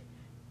scared.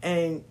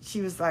 And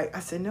she was like, I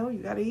said, no, you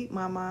got to eat,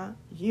 Mama.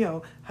 You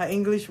know, her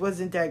English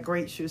wasn't that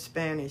great. She was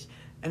Spanish.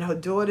 And her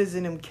daughters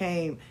and them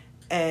came,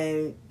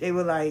 and they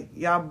were like,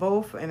 y'all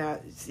both? And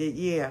I said,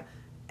 yeah.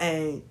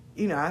 And,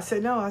 you know, I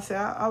said, no. I said,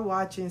 I'll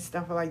watch and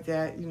stuff like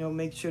that. You know,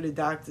 make sure the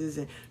doctors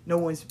and no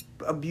one's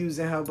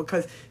abusing her.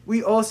 Because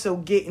we also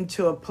get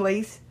into a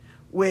place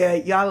where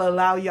y'all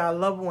allow y'all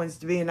loved ones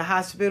to be in the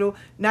hospital.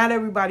 Not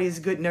everybody is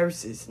good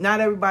nurses. Not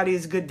everybody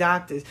is good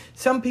doctors.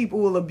 Some people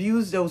will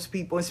abuse those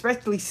people,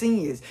 especially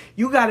seniors.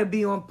 You got to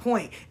be on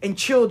point. And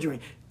children,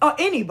 or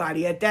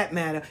anybody at that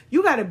matter,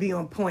 you got to be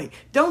on point.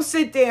 Don't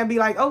sit there and be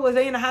like, oh, well,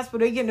 they in the hospital,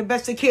 they getting the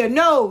best of care.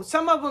 No,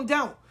 some of them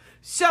don't.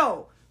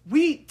 So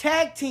we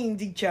tag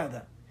teamed each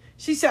other.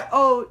 She said,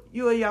 oh,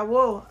 you a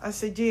Yawo? I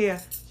said,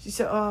 yeah. She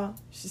said,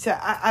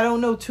 I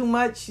don't know too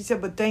much. She said,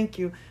 but thank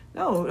you.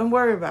 No, don't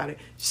worry about it.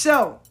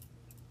 So,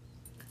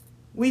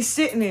 we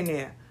sitting in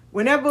there.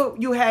 Whenever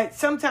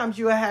sometimes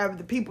you have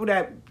the people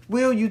that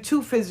wheel you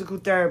to physical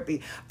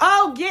therapy.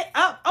 Oh, get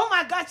up. Oh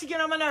my gosh, you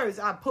get on my nerves.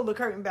 I pull the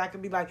curtain back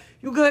and be like,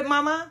 you good,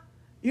 Mama?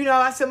 You know,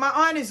 I said, my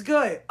aunt is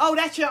good. Oh,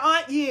 that's your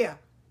aunt? Yeah.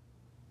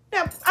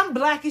 Now, I'm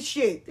black as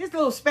shit. This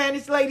little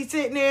Spanish lady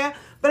sitting there,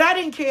 but I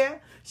didn't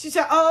care. She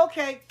said, oh,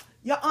 okay.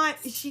 Your aunt,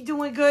 is she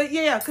doing good?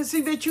 Yeah, because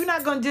see, bitch, you're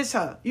not going to diss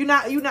her. You're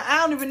not, I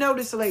don't even know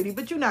this lady,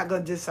 but you're not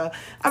going to diss her.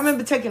 I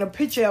remember taking a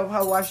picture of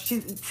her while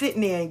she's sitting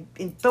there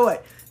in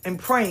thought and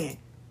praying.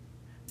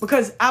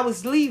 Because I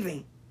was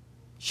leaving.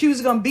 She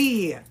was going to be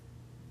here.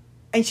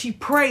 And she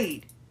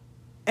prayed.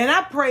 And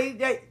I prayed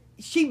that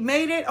she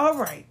made it all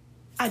right.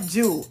 I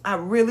do. I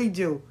really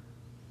do.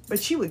 But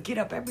she would get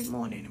up every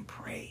morning and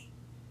pray.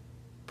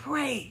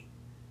 Pray.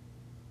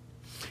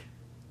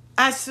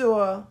 I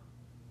saw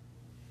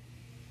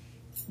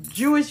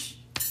Jewish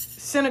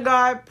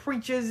synagogue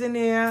preachers in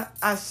there.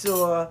 I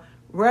saw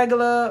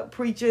regular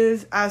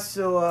preachers. I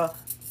saw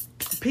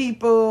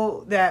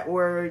people that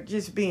were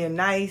just being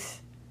nice.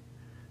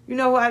 You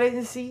know who I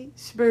didn't see?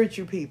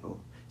 Spiritual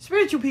people.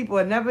 Spiritual people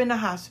are never in the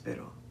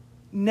hospital.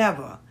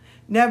 Never.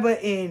 Never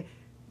in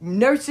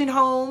nursing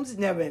homes.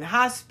 Never in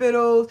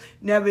hospitals.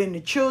 Never in the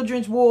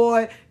children's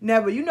ward.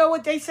 Never. You know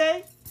what they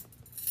say?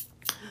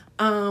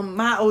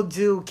 My old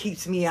dude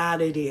keeps me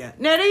out of there.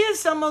 Now, there is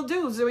some old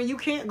dudes where you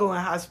can't go in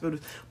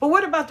hospitals. But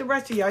what about the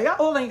rest of y'all? Y'all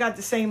all ain't got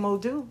the same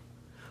old dude.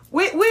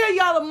 Where are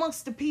y'all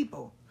amongst the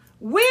people?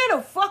 Where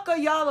the fuck are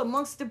y'all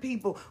amongst the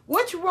people?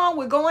 What's wrong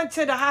with going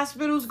to the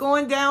hospitals,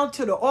 going down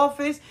to the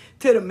office,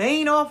 to the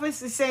main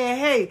office and saying,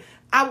 hey,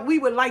 we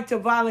would like to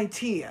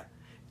volunteer?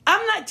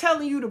 I'm not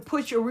telling you to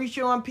push or reach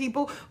on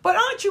people, but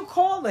aren't you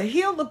called to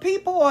heal the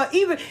people or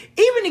even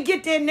to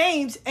get their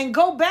names and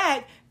go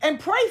back and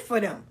pray for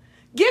them?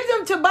 Give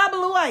them to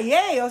Babalu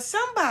Aye or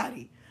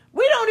somebody.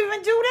 We don't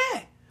even do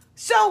that.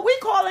 So we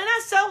calling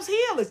ourselves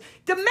healers.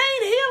 The main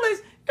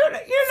healers,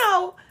 you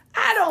know,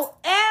 I don't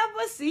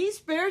ever see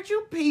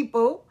spiritual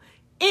people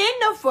in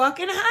the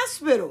fucking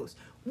hospitals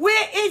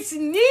where it's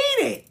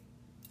needed.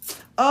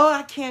 Oh,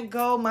 I can't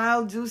go. My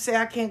old dude say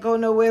I can't go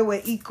nowhere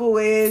where Eco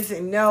is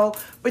and no.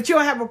 But you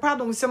don't have a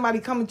problem with somebody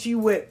coming to you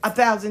with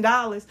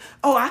 $1,000.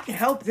 Oh, I can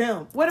help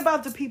them. What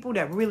about the people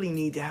that really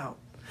need the help?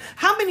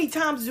 How many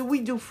times do we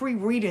do free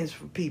readings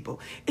for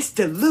people? It's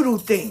the little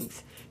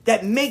things.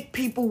 that make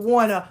people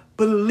want to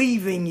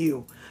believe in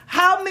you.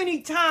 How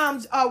many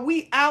times are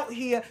we out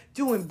here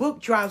doing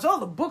book drives? All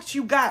the books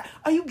you got,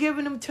 are you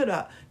giving them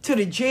to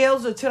the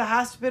jails or to the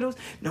hospitals?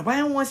 Nobody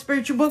don't want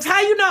spiritual books.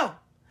 How you know?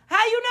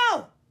 How you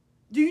know?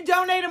 Do you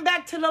donate them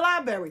back to the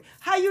library?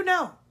 How you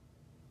know?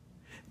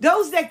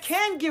 Those that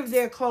can give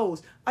their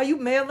clothes, are you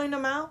mailing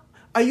them out?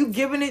 Are you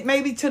giving it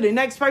maybe to the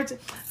next person?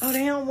 Oh,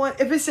 they don't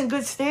want, if it's in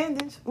good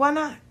standings, why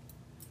not?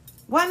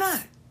 Why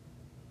not?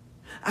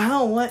 I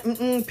don't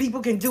want,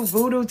 people can do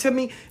voodoo to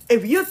me.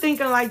 If you're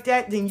thinking like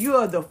that, then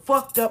you're the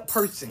fucked up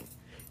person.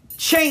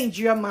 Change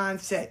your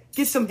mindset.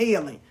 Get some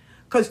healing.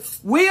 Because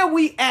where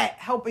we at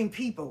helping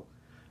people?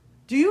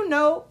 Do you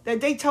know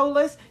that they told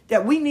us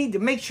that we need to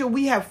make sure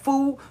we have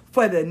food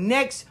for the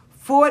next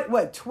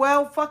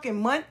 12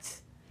 fucking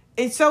months?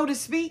 And so to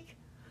speak?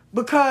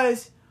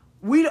 Because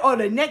or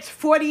the next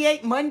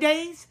 48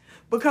 Mondays?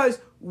 Because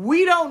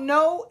we don't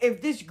know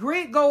if this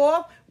grid go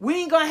off, we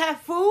ain't gonna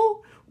have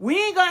food. We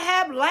ain't gonna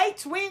have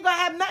lights. We ain't gonna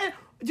have nothing.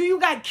 Do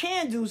you got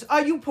candles?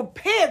 Are you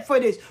prepared for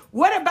this?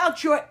 What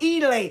about your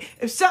E-lay?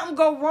 If something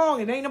go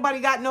wrong and ain't nobody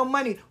got no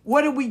money,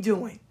 what are we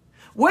doing?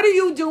 What are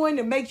you doing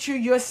to make sure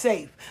you're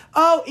safe?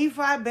 Oh,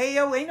 Ifa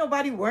Bayo, ain't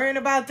nobody worrying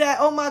about that.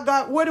 Oh my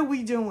God, what are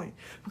we doing?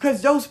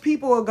 Because those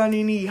people are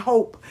gonna need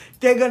hope.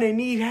 They're gonna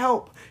need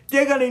help.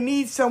 They're gonna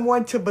need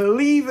someone to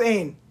believe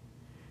in.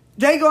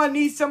 They're gonna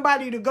need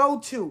somebody to go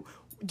to.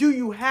 Do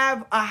you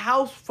have a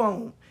house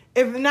phone?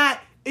 If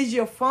not, is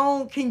your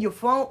phone,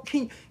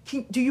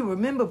 do you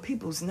remember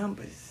people's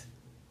numbers?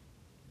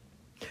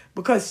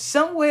 Because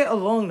somewhere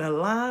along the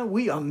line,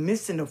 we are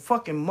missing the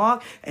fucking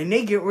mark and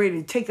they get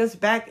ready to take us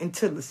back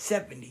into the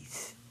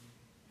 70s.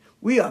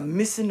 We are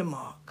missing the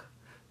mark.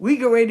 We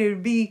get ready to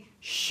be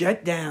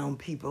shut down,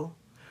 people.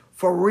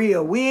 For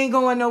real. We ain't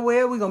going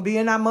nowhere. We're going to be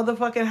in our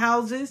motherfucking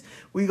houses.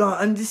 We're going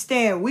to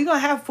understand. We're going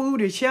to have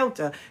food and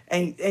shelter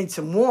and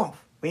some warmth.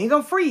 We ain't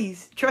going to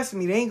freeze. Trust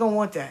me, they ain't going to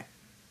want that.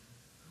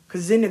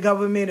 Because then the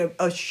government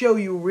will show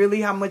you really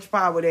how much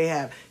power they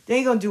have. They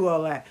ain't going to do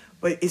all that.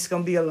 But it's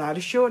going to be a lot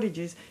of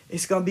shortages.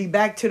 It's going to be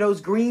back to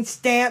those green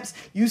stamps.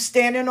 You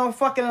standing on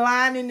fucking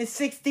line in the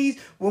 60s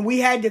when we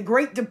had the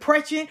Great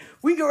Depression.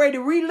 We get ready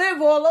to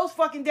relive all those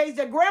fucking days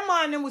that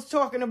grandma and them was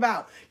talking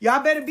about.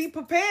 Y'all better be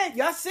prepared.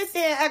 Y'all sit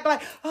there and act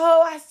like,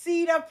 oh, I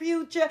see the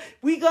future.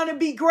 We going to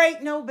be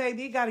great. No,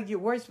 baby, it got to get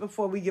worse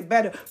before we get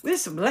better.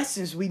 There's some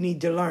lessons we need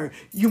to learn.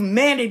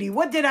 Humanity.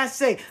 What did I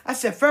say? I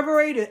said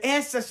February, the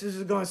ancestors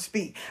are going to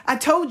speak. I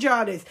told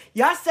y'all this.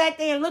 Y'all sat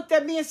there and looked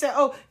at me and said,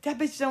 oh, that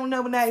bitch don't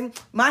know nothing.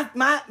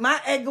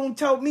 My egg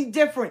told me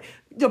different.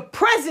 The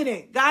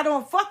president got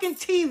on fucking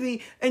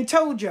TV and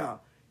told y'all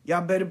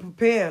better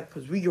prepare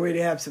because we get ready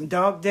to have some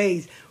dark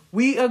days.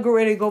 We are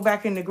ready to go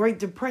back in the Great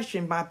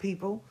Depression, my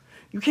people.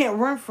 You can't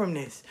run from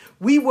this.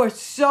 We were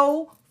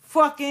so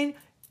fucking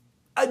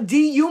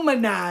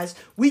dehumanized.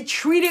 We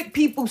treated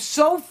people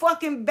so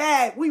fucking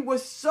bad. We were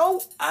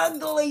so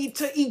ugly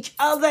to each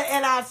other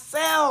and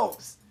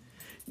ourselves.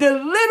 The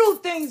little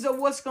things are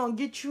what's going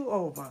to get you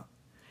over.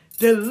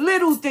 The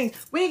little things.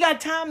 We ain't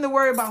got time to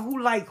worry about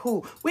who like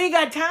who. We ain't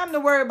got time to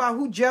worry about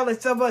who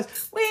jealous of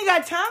us. We ain't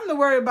got time to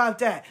worry about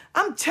that.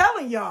 I'm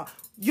telling y'all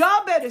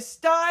better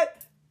start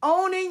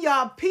owning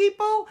y'all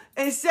people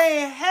and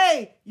saying,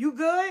 hey, you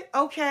good?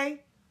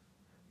 Okay.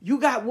 You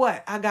got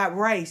what? I got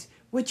rice.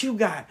 What you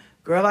got?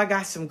 Girl, I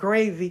got some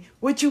gravy.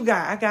 What you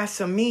got? I got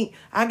some meat.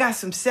 I got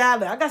some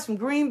salad. I got some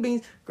green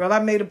beans. Girl, I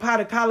made a pot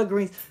of collard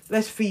greens.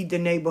 Let's feed the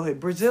neighborhood.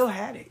 Brazil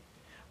had it.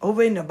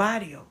 Over in the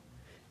barrio.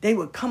 They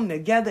would come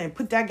together and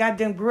put that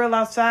goddamn grill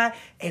outside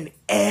and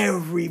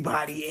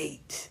everybody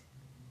ate.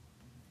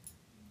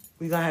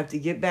 We're going to have to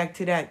get back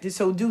to that. This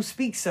Odu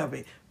speaks of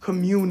it.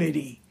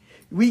 Community.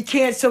 We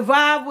can't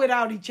survive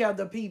without each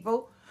other,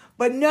 people.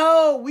 But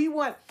no,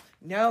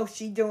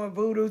 she doing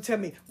voodoo to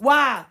me.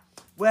 Why?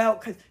 Well,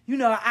 because,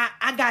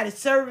 I got a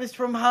service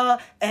from her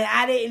and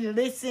I didn't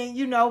listen,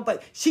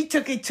 but she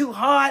took it too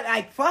hard.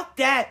 Like, fuck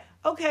that.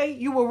 Okay,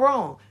 you were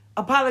wrong.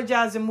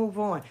 Apologize and move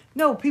on.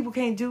 No, people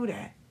can't do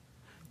that.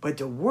 But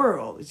the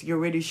world is getting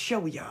ready to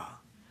show y'all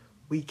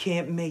we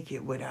can't make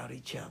it without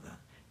each other.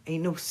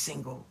 Ain't no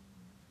single.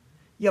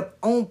 Your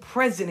own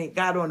president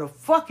got on the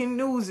fucking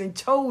news and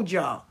told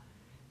y'all,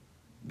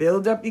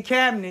 build up your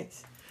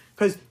cabinets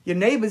because your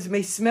neighbors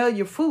may smell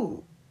your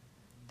food.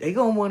 They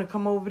gonna want to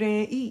come over there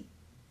and eat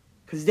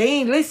because they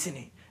ain't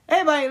listening.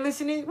 Everybody ain't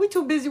listening. We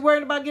too busy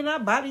worrying about getting our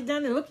body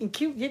done and looking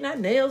cute, getting our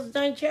nails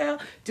done, child,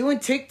 doing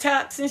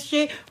TikToks and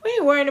shit. We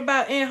ain't worrying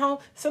about in home.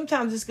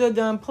 Sometimes it's good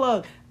to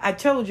unplug. I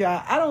told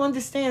y'all, I don't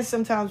understand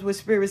sometimes what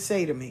spirits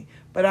say to me,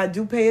 but I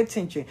do pay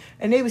attention.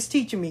 And they was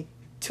teaching me,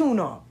 tune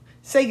off,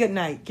 say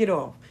goodnight, get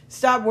off.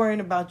 Stop worrying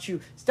about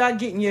you. Start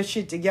getting your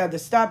shit together.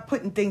 Stop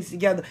putting things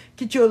together.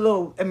 Get your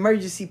little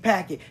emergency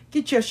packet.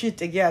 Get your shit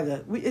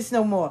together. It's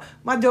no more.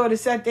 My daughter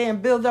sat there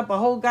and built up a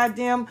whole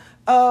goddamn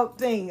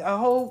thing, a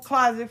whole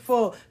closet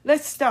full.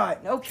 Let's start.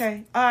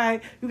 Okay, all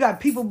right. You got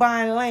people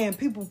buying land,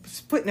 people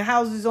putting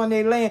houses on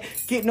their land,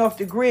 getting off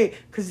the grid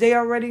because they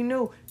already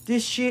knew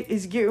this shit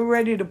is getting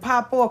ready to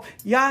pop off.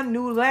 Y'all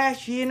knew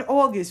last year in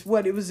August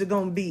what it was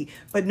going to be,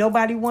 but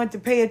nobody wanted to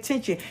pay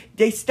attention.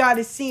 They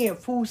started seeing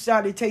food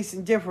started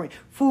tasting different.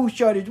 Food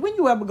shortage. When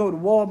you ever go to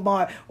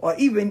Walmart or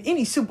even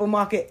any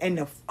supermarket and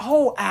the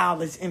whole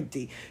aisle is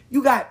empty,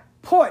 you got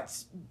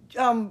ports,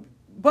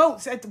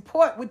 boats at the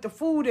port with the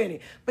food in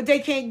it, but they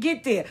can't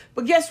get there.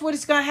 But guess what?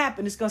 It's going to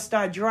happen. It's going to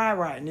start dry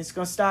rotting. It's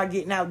going to start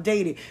getting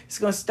outdated. It's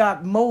going to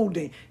start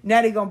molding.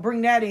 Now they're going to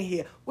bring that in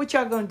here. What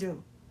y'all going to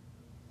do?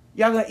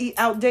 Y'all going to eat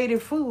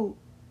outdated food.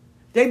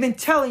 They've been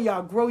telling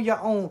y'all, grow your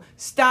own.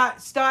 Start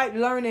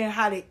learning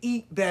how to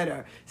eat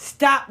better.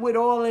 Stop with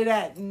all of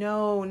that.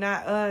 No,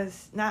 not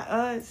us. Not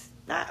us.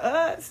 Not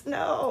us.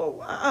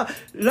 No.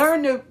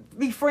 Learn to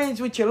be friends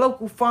with your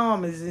local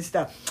farmers and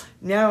stuff.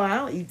 No, I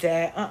don't eat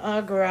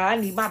that. Girl, I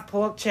need my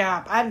pork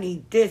chop. I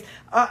need this.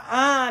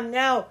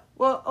 No.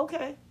 Well,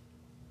 okay.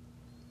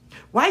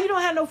 Why you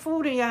don't have no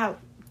food in your house?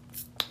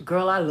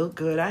 Girl, I look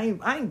good. I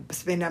ain't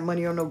spend that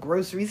money on no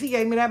groceries. He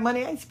gave me that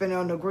money. I ain't spending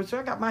on no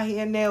groceries. I got my hair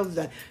and nails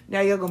done.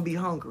 Now you're going to be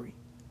hungry.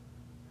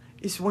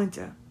 It's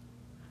winter.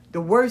 The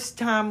worst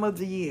time of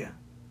the year.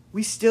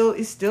 It's still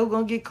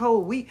going to get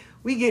cold. We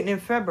getting in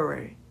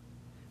February.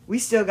 We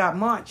still got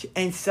March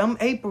and some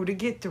April to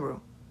get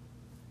through.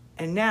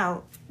 And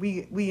now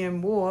we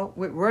in war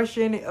with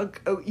Russia and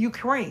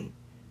Ukraine.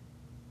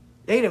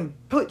 They done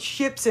put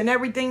ships and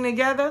everything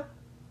together.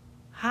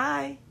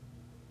 Hi.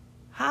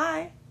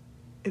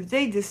 If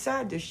they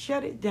decide to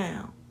shut it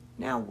down,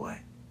 now what?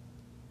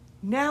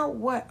 Now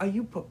what? Are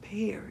you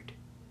prepared?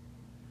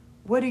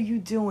 What are you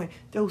doing?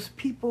 Those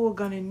people are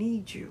going to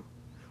need you.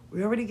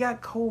 We already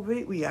got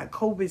COVID. We got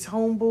COVID's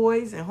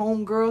homeboys and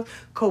homegirls,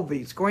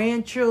 COVID's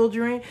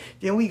grandchildren.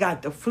 Then we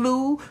got the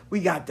flu. We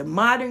got the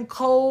modern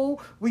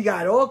cold. We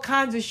got all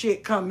kinds of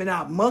shit coming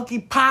out.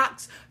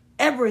 Monkeypox,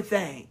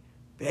 everything.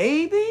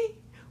 Baby,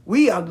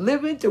 we are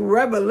living through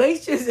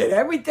Revelations and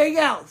everything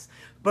else.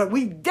 But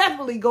we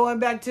definitely going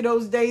back to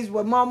those days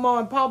where Mama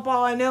and Papa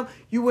and them,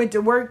 you went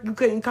to work, you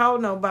couldn't call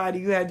nobody.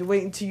 You had to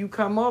wait until you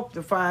come up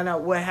to find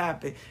out what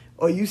happened.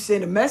 Or you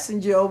send a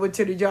messenger over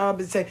to the job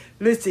and say,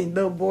 listen,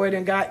 little boy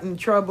done got in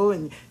trouble.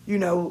 And,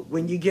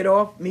 when you get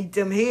off, meet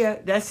them here.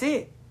 That's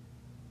it.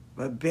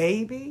 But,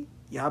 baby,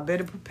 y'all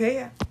better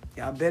prepare.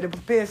 Y'all better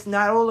prepare. It's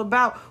not all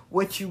about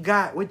what you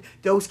got. With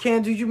those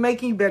candles you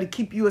making, you better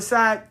keep you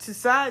aside to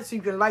side so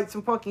you can light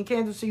some fucking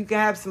candles so you can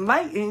have some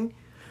lighting.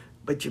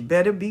 But you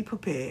better be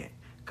prepared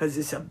because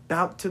it's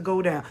about to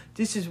go down.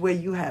 This is where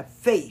you have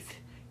faith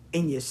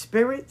in your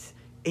spirits,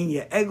 in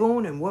your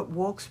Egon, and what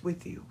walks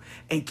with you.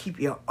 And keep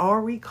your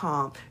Ari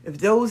calm. If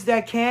those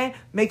that can,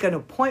 make an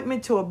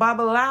appointment to a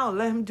Babalawo and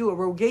let him do a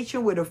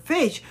rogation with a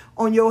fish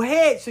on your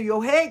head so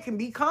your head can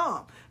be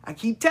calm. I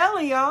keep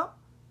telling y'all.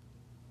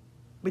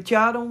 But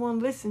y'all don't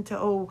want to listen to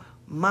old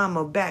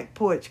mama back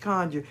porch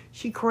conjure.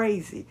 She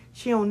crazy.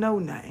 She don't know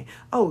nothing.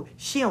 Oh,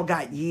 she don't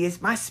got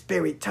years. My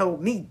spirit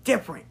told me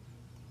different.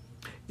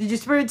 Did your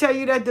spirit tell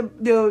you that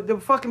the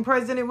fucking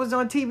president was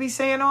on TV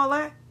saying all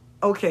that?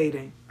 Okay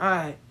then.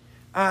 All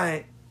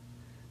right.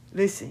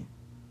 Listen,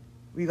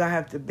 we're going to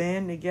have to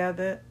band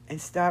together and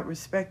start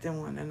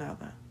respecting one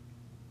another.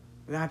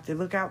 We're going to have to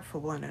look out for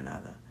one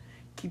another.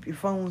 Keep your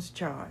phones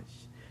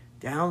charged.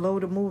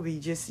 Download a movie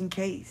just in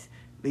case.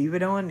 Leave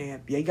it on there.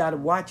 You got to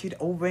watch it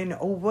over and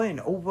over and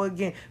over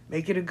again.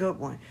 Make it a good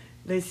one.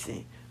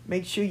 Listen,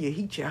 make sure you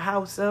heat your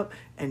house up,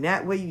 and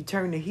that way you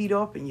turn the heat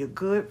off and you're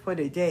good for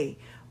the day.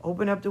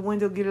 Open up the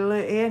window, get a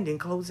little air, and then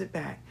close it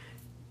back.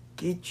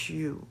 Get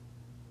you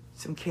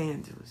some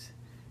candles.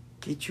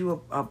 Get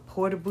you a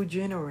portable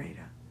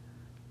generator.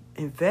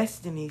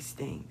 Invest in these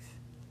things.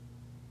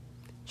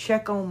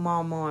 Check on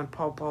Mama and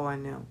Papa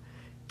and them.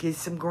 Get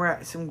some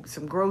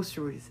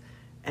groceries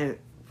and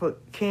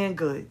put canned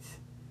goods.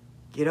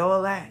 Get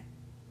all that.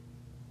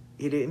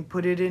 You didn't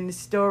put it in the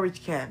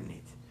storage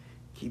cabinet.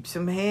 Keep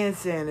some hand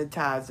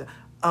sanitizer.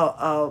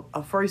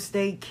 A first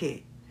aid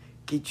kit.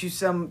 Get you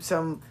some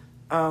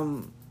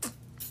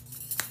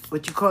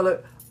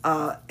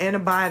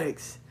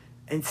antibiotics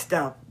and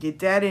stuff. Get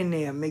that in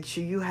there. Make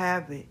sure you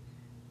have it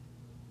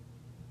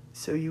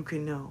so you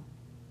can know.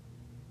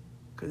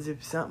 Because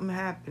if something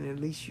happened, at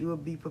least you will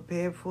be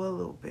prepared for a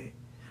little bit.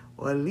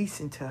 Or at least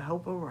until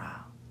help arrive.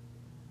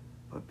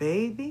 But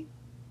baby,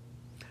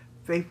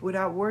 faith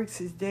without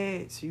works is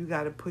dead. So you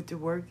got to put the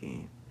work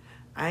in.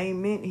 I ain't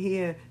meant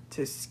here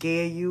to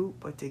scare you,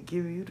 but to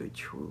give you the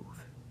truth.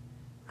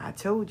 I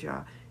told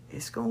y'all,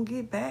 it's going to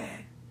get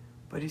bad,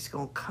 but it's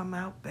going to come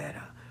out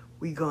better.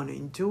 We're going to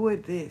endure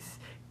this.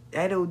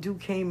 That old dude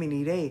came in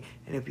today,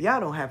 and if y'all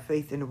don't have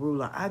faith in the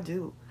ruler, I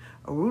do.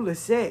 A ruler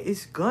said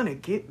it's going to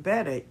get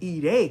better.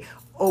 Ide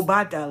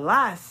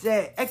Obadala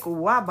said,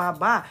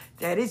 Ekowababa,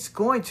 that it's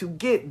going to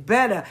get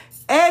better.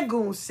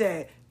 Egun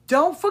said,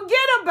 don't forget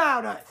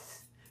about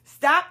us.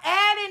 Stop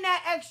adding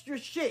that extra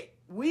shit.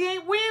 We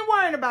ain't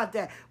worrying about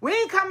that. We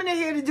ain't coming in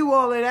here to do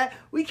all of that.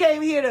 We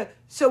came here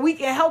so we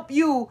can help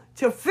you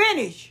to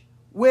finish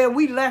where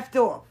we left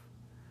off.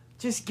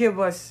 Just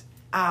give us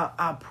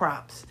our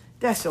props.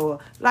 That's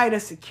all. Light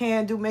us a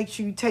candle. Make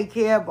sure you take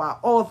care of our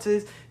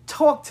altars.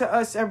 Talk to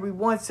us every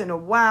once in a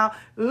while.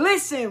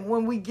 Listen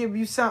when we give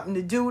you something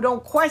to do.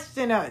 Don't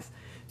question us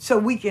so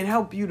we can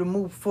help you to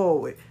move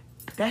forward.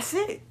 That's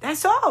it.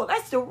 That's all.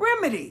 That's the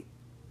remedy.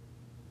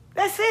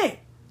 That's it.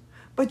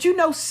 But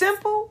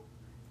simple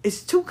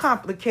is too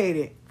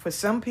complicated for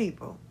some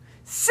people.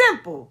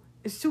 Simple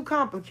is too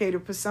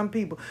complicated for some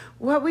people.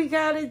 What we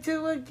got to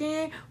do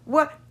again?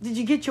 What? Did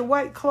you get your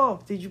white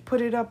cloth? Did you put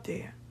it up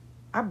there?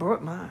 I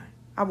brought mine.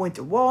 I went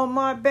to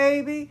Walmart,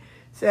 baby.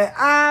 Said,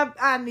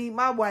 I need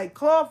my white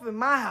cloth in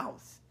my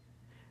house.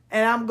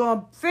 And I'm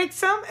going to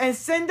fix them and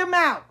send them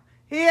out.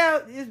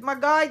 Here is my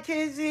God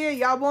kids here.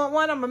 Y'all want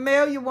one? I'm going to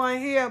mail you one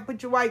here.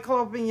 Put your white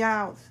cloth in your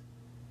house.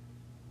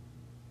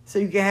 So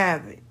you can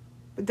have it.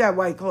 Put that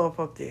white cloth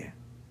up there.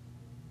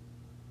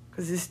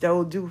 Because it's the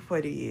old due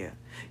for the year.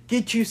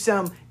 Get you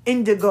some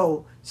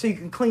indigo so you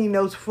can clean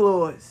those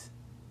floors.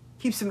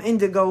 Keep some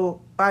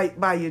indigo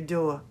by your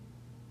door.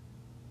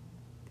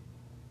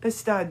 Let's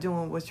start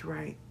doing what's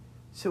right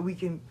so we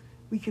can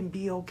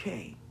be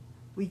okay.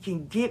 We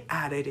can get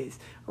out of this.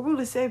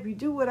 Arula said, if you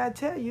do what I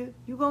tell you,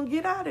 you're going to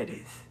get out of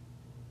this.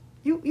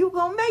 You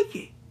going to make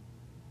it.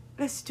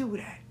 Let's do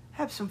that.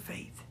 Have some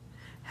faith.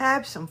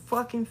 Have some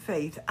fucking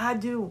faith. I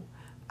do.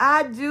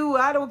 I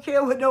don't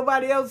care what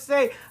nobody else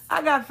say.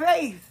 I got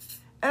faith.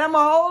 And I'm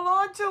going to hold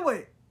on to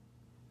it.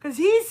 Because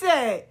he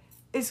said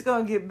it's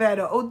going to get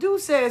better. Odu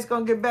said it's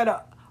going to get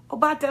better.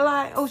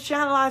 Obatalai,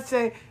 Oshanalai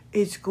said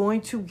it's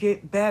going to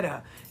get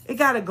better. It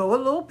got to go a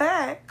little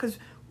bad because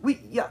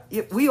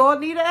we all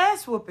need an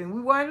ass whooping.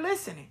 We weren't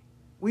listening.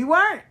 We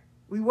weren't.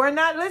 We were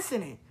not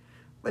listening.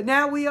 But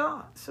now we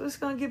are. So it's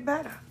going to get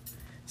better.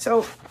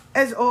 So,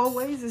 as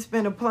always, it's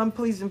been a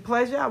plum-pleasing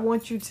pleasure. I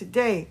want you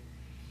today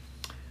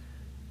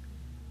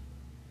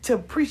to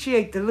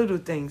appreciate the little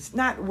things,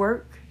 not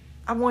work.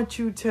 I want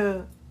you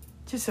to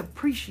just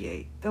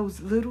appreciate those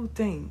little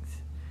things.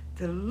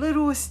 The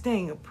littlest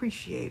thing,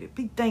 appreciate it.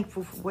 Be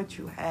thankful for what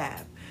you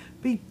have.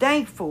 Be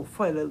thankful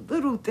for the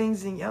little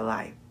things in your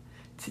life.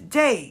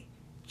 Today,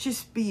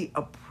 just be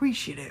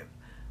appreciative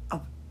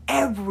of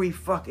every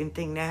fucking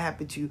thing that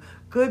happened to you,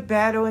 good,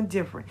 bad, or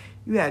indifferent.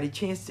 You had a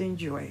chance to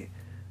enjoy it.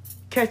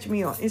 Catch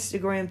me on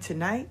Instagram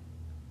tonight.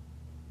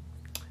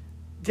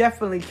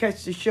 Definitely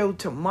catch the show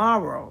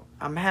tomorrow.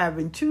 I'm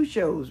having 2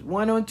 shows,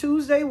 one on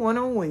Tuesday, one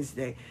on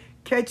Wednesday.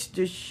 Catch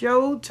the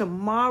show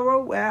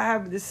tomorrow where I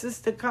have the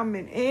sister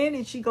coming in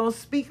and she going to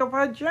speak of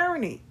her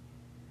journey.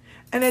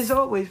 And as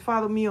always,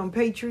 follow me on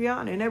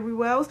Patreon and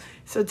everywhere else.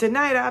 So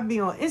tonight I'll be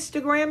on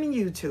Instagram and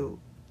YouTube.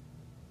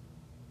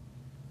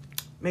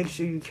 Make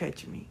sure you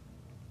catch me.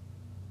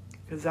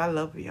 Because I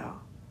love y'all.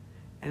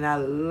 And I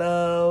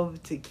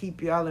love to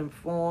keep y'all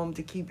informed,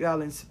 to keep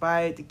y'all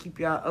inspired, to keep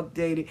y'all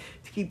updated,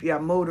 to keep y'all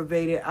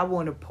motivated. I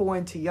want to pour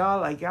into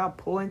y'all like y'all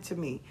pour into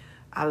me.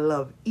 I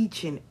love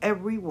each and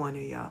every one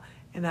of y'all.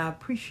 And I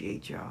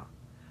appreciate y'all.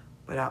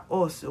 But I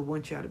also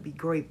want y'all to be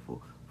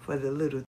grateful for the little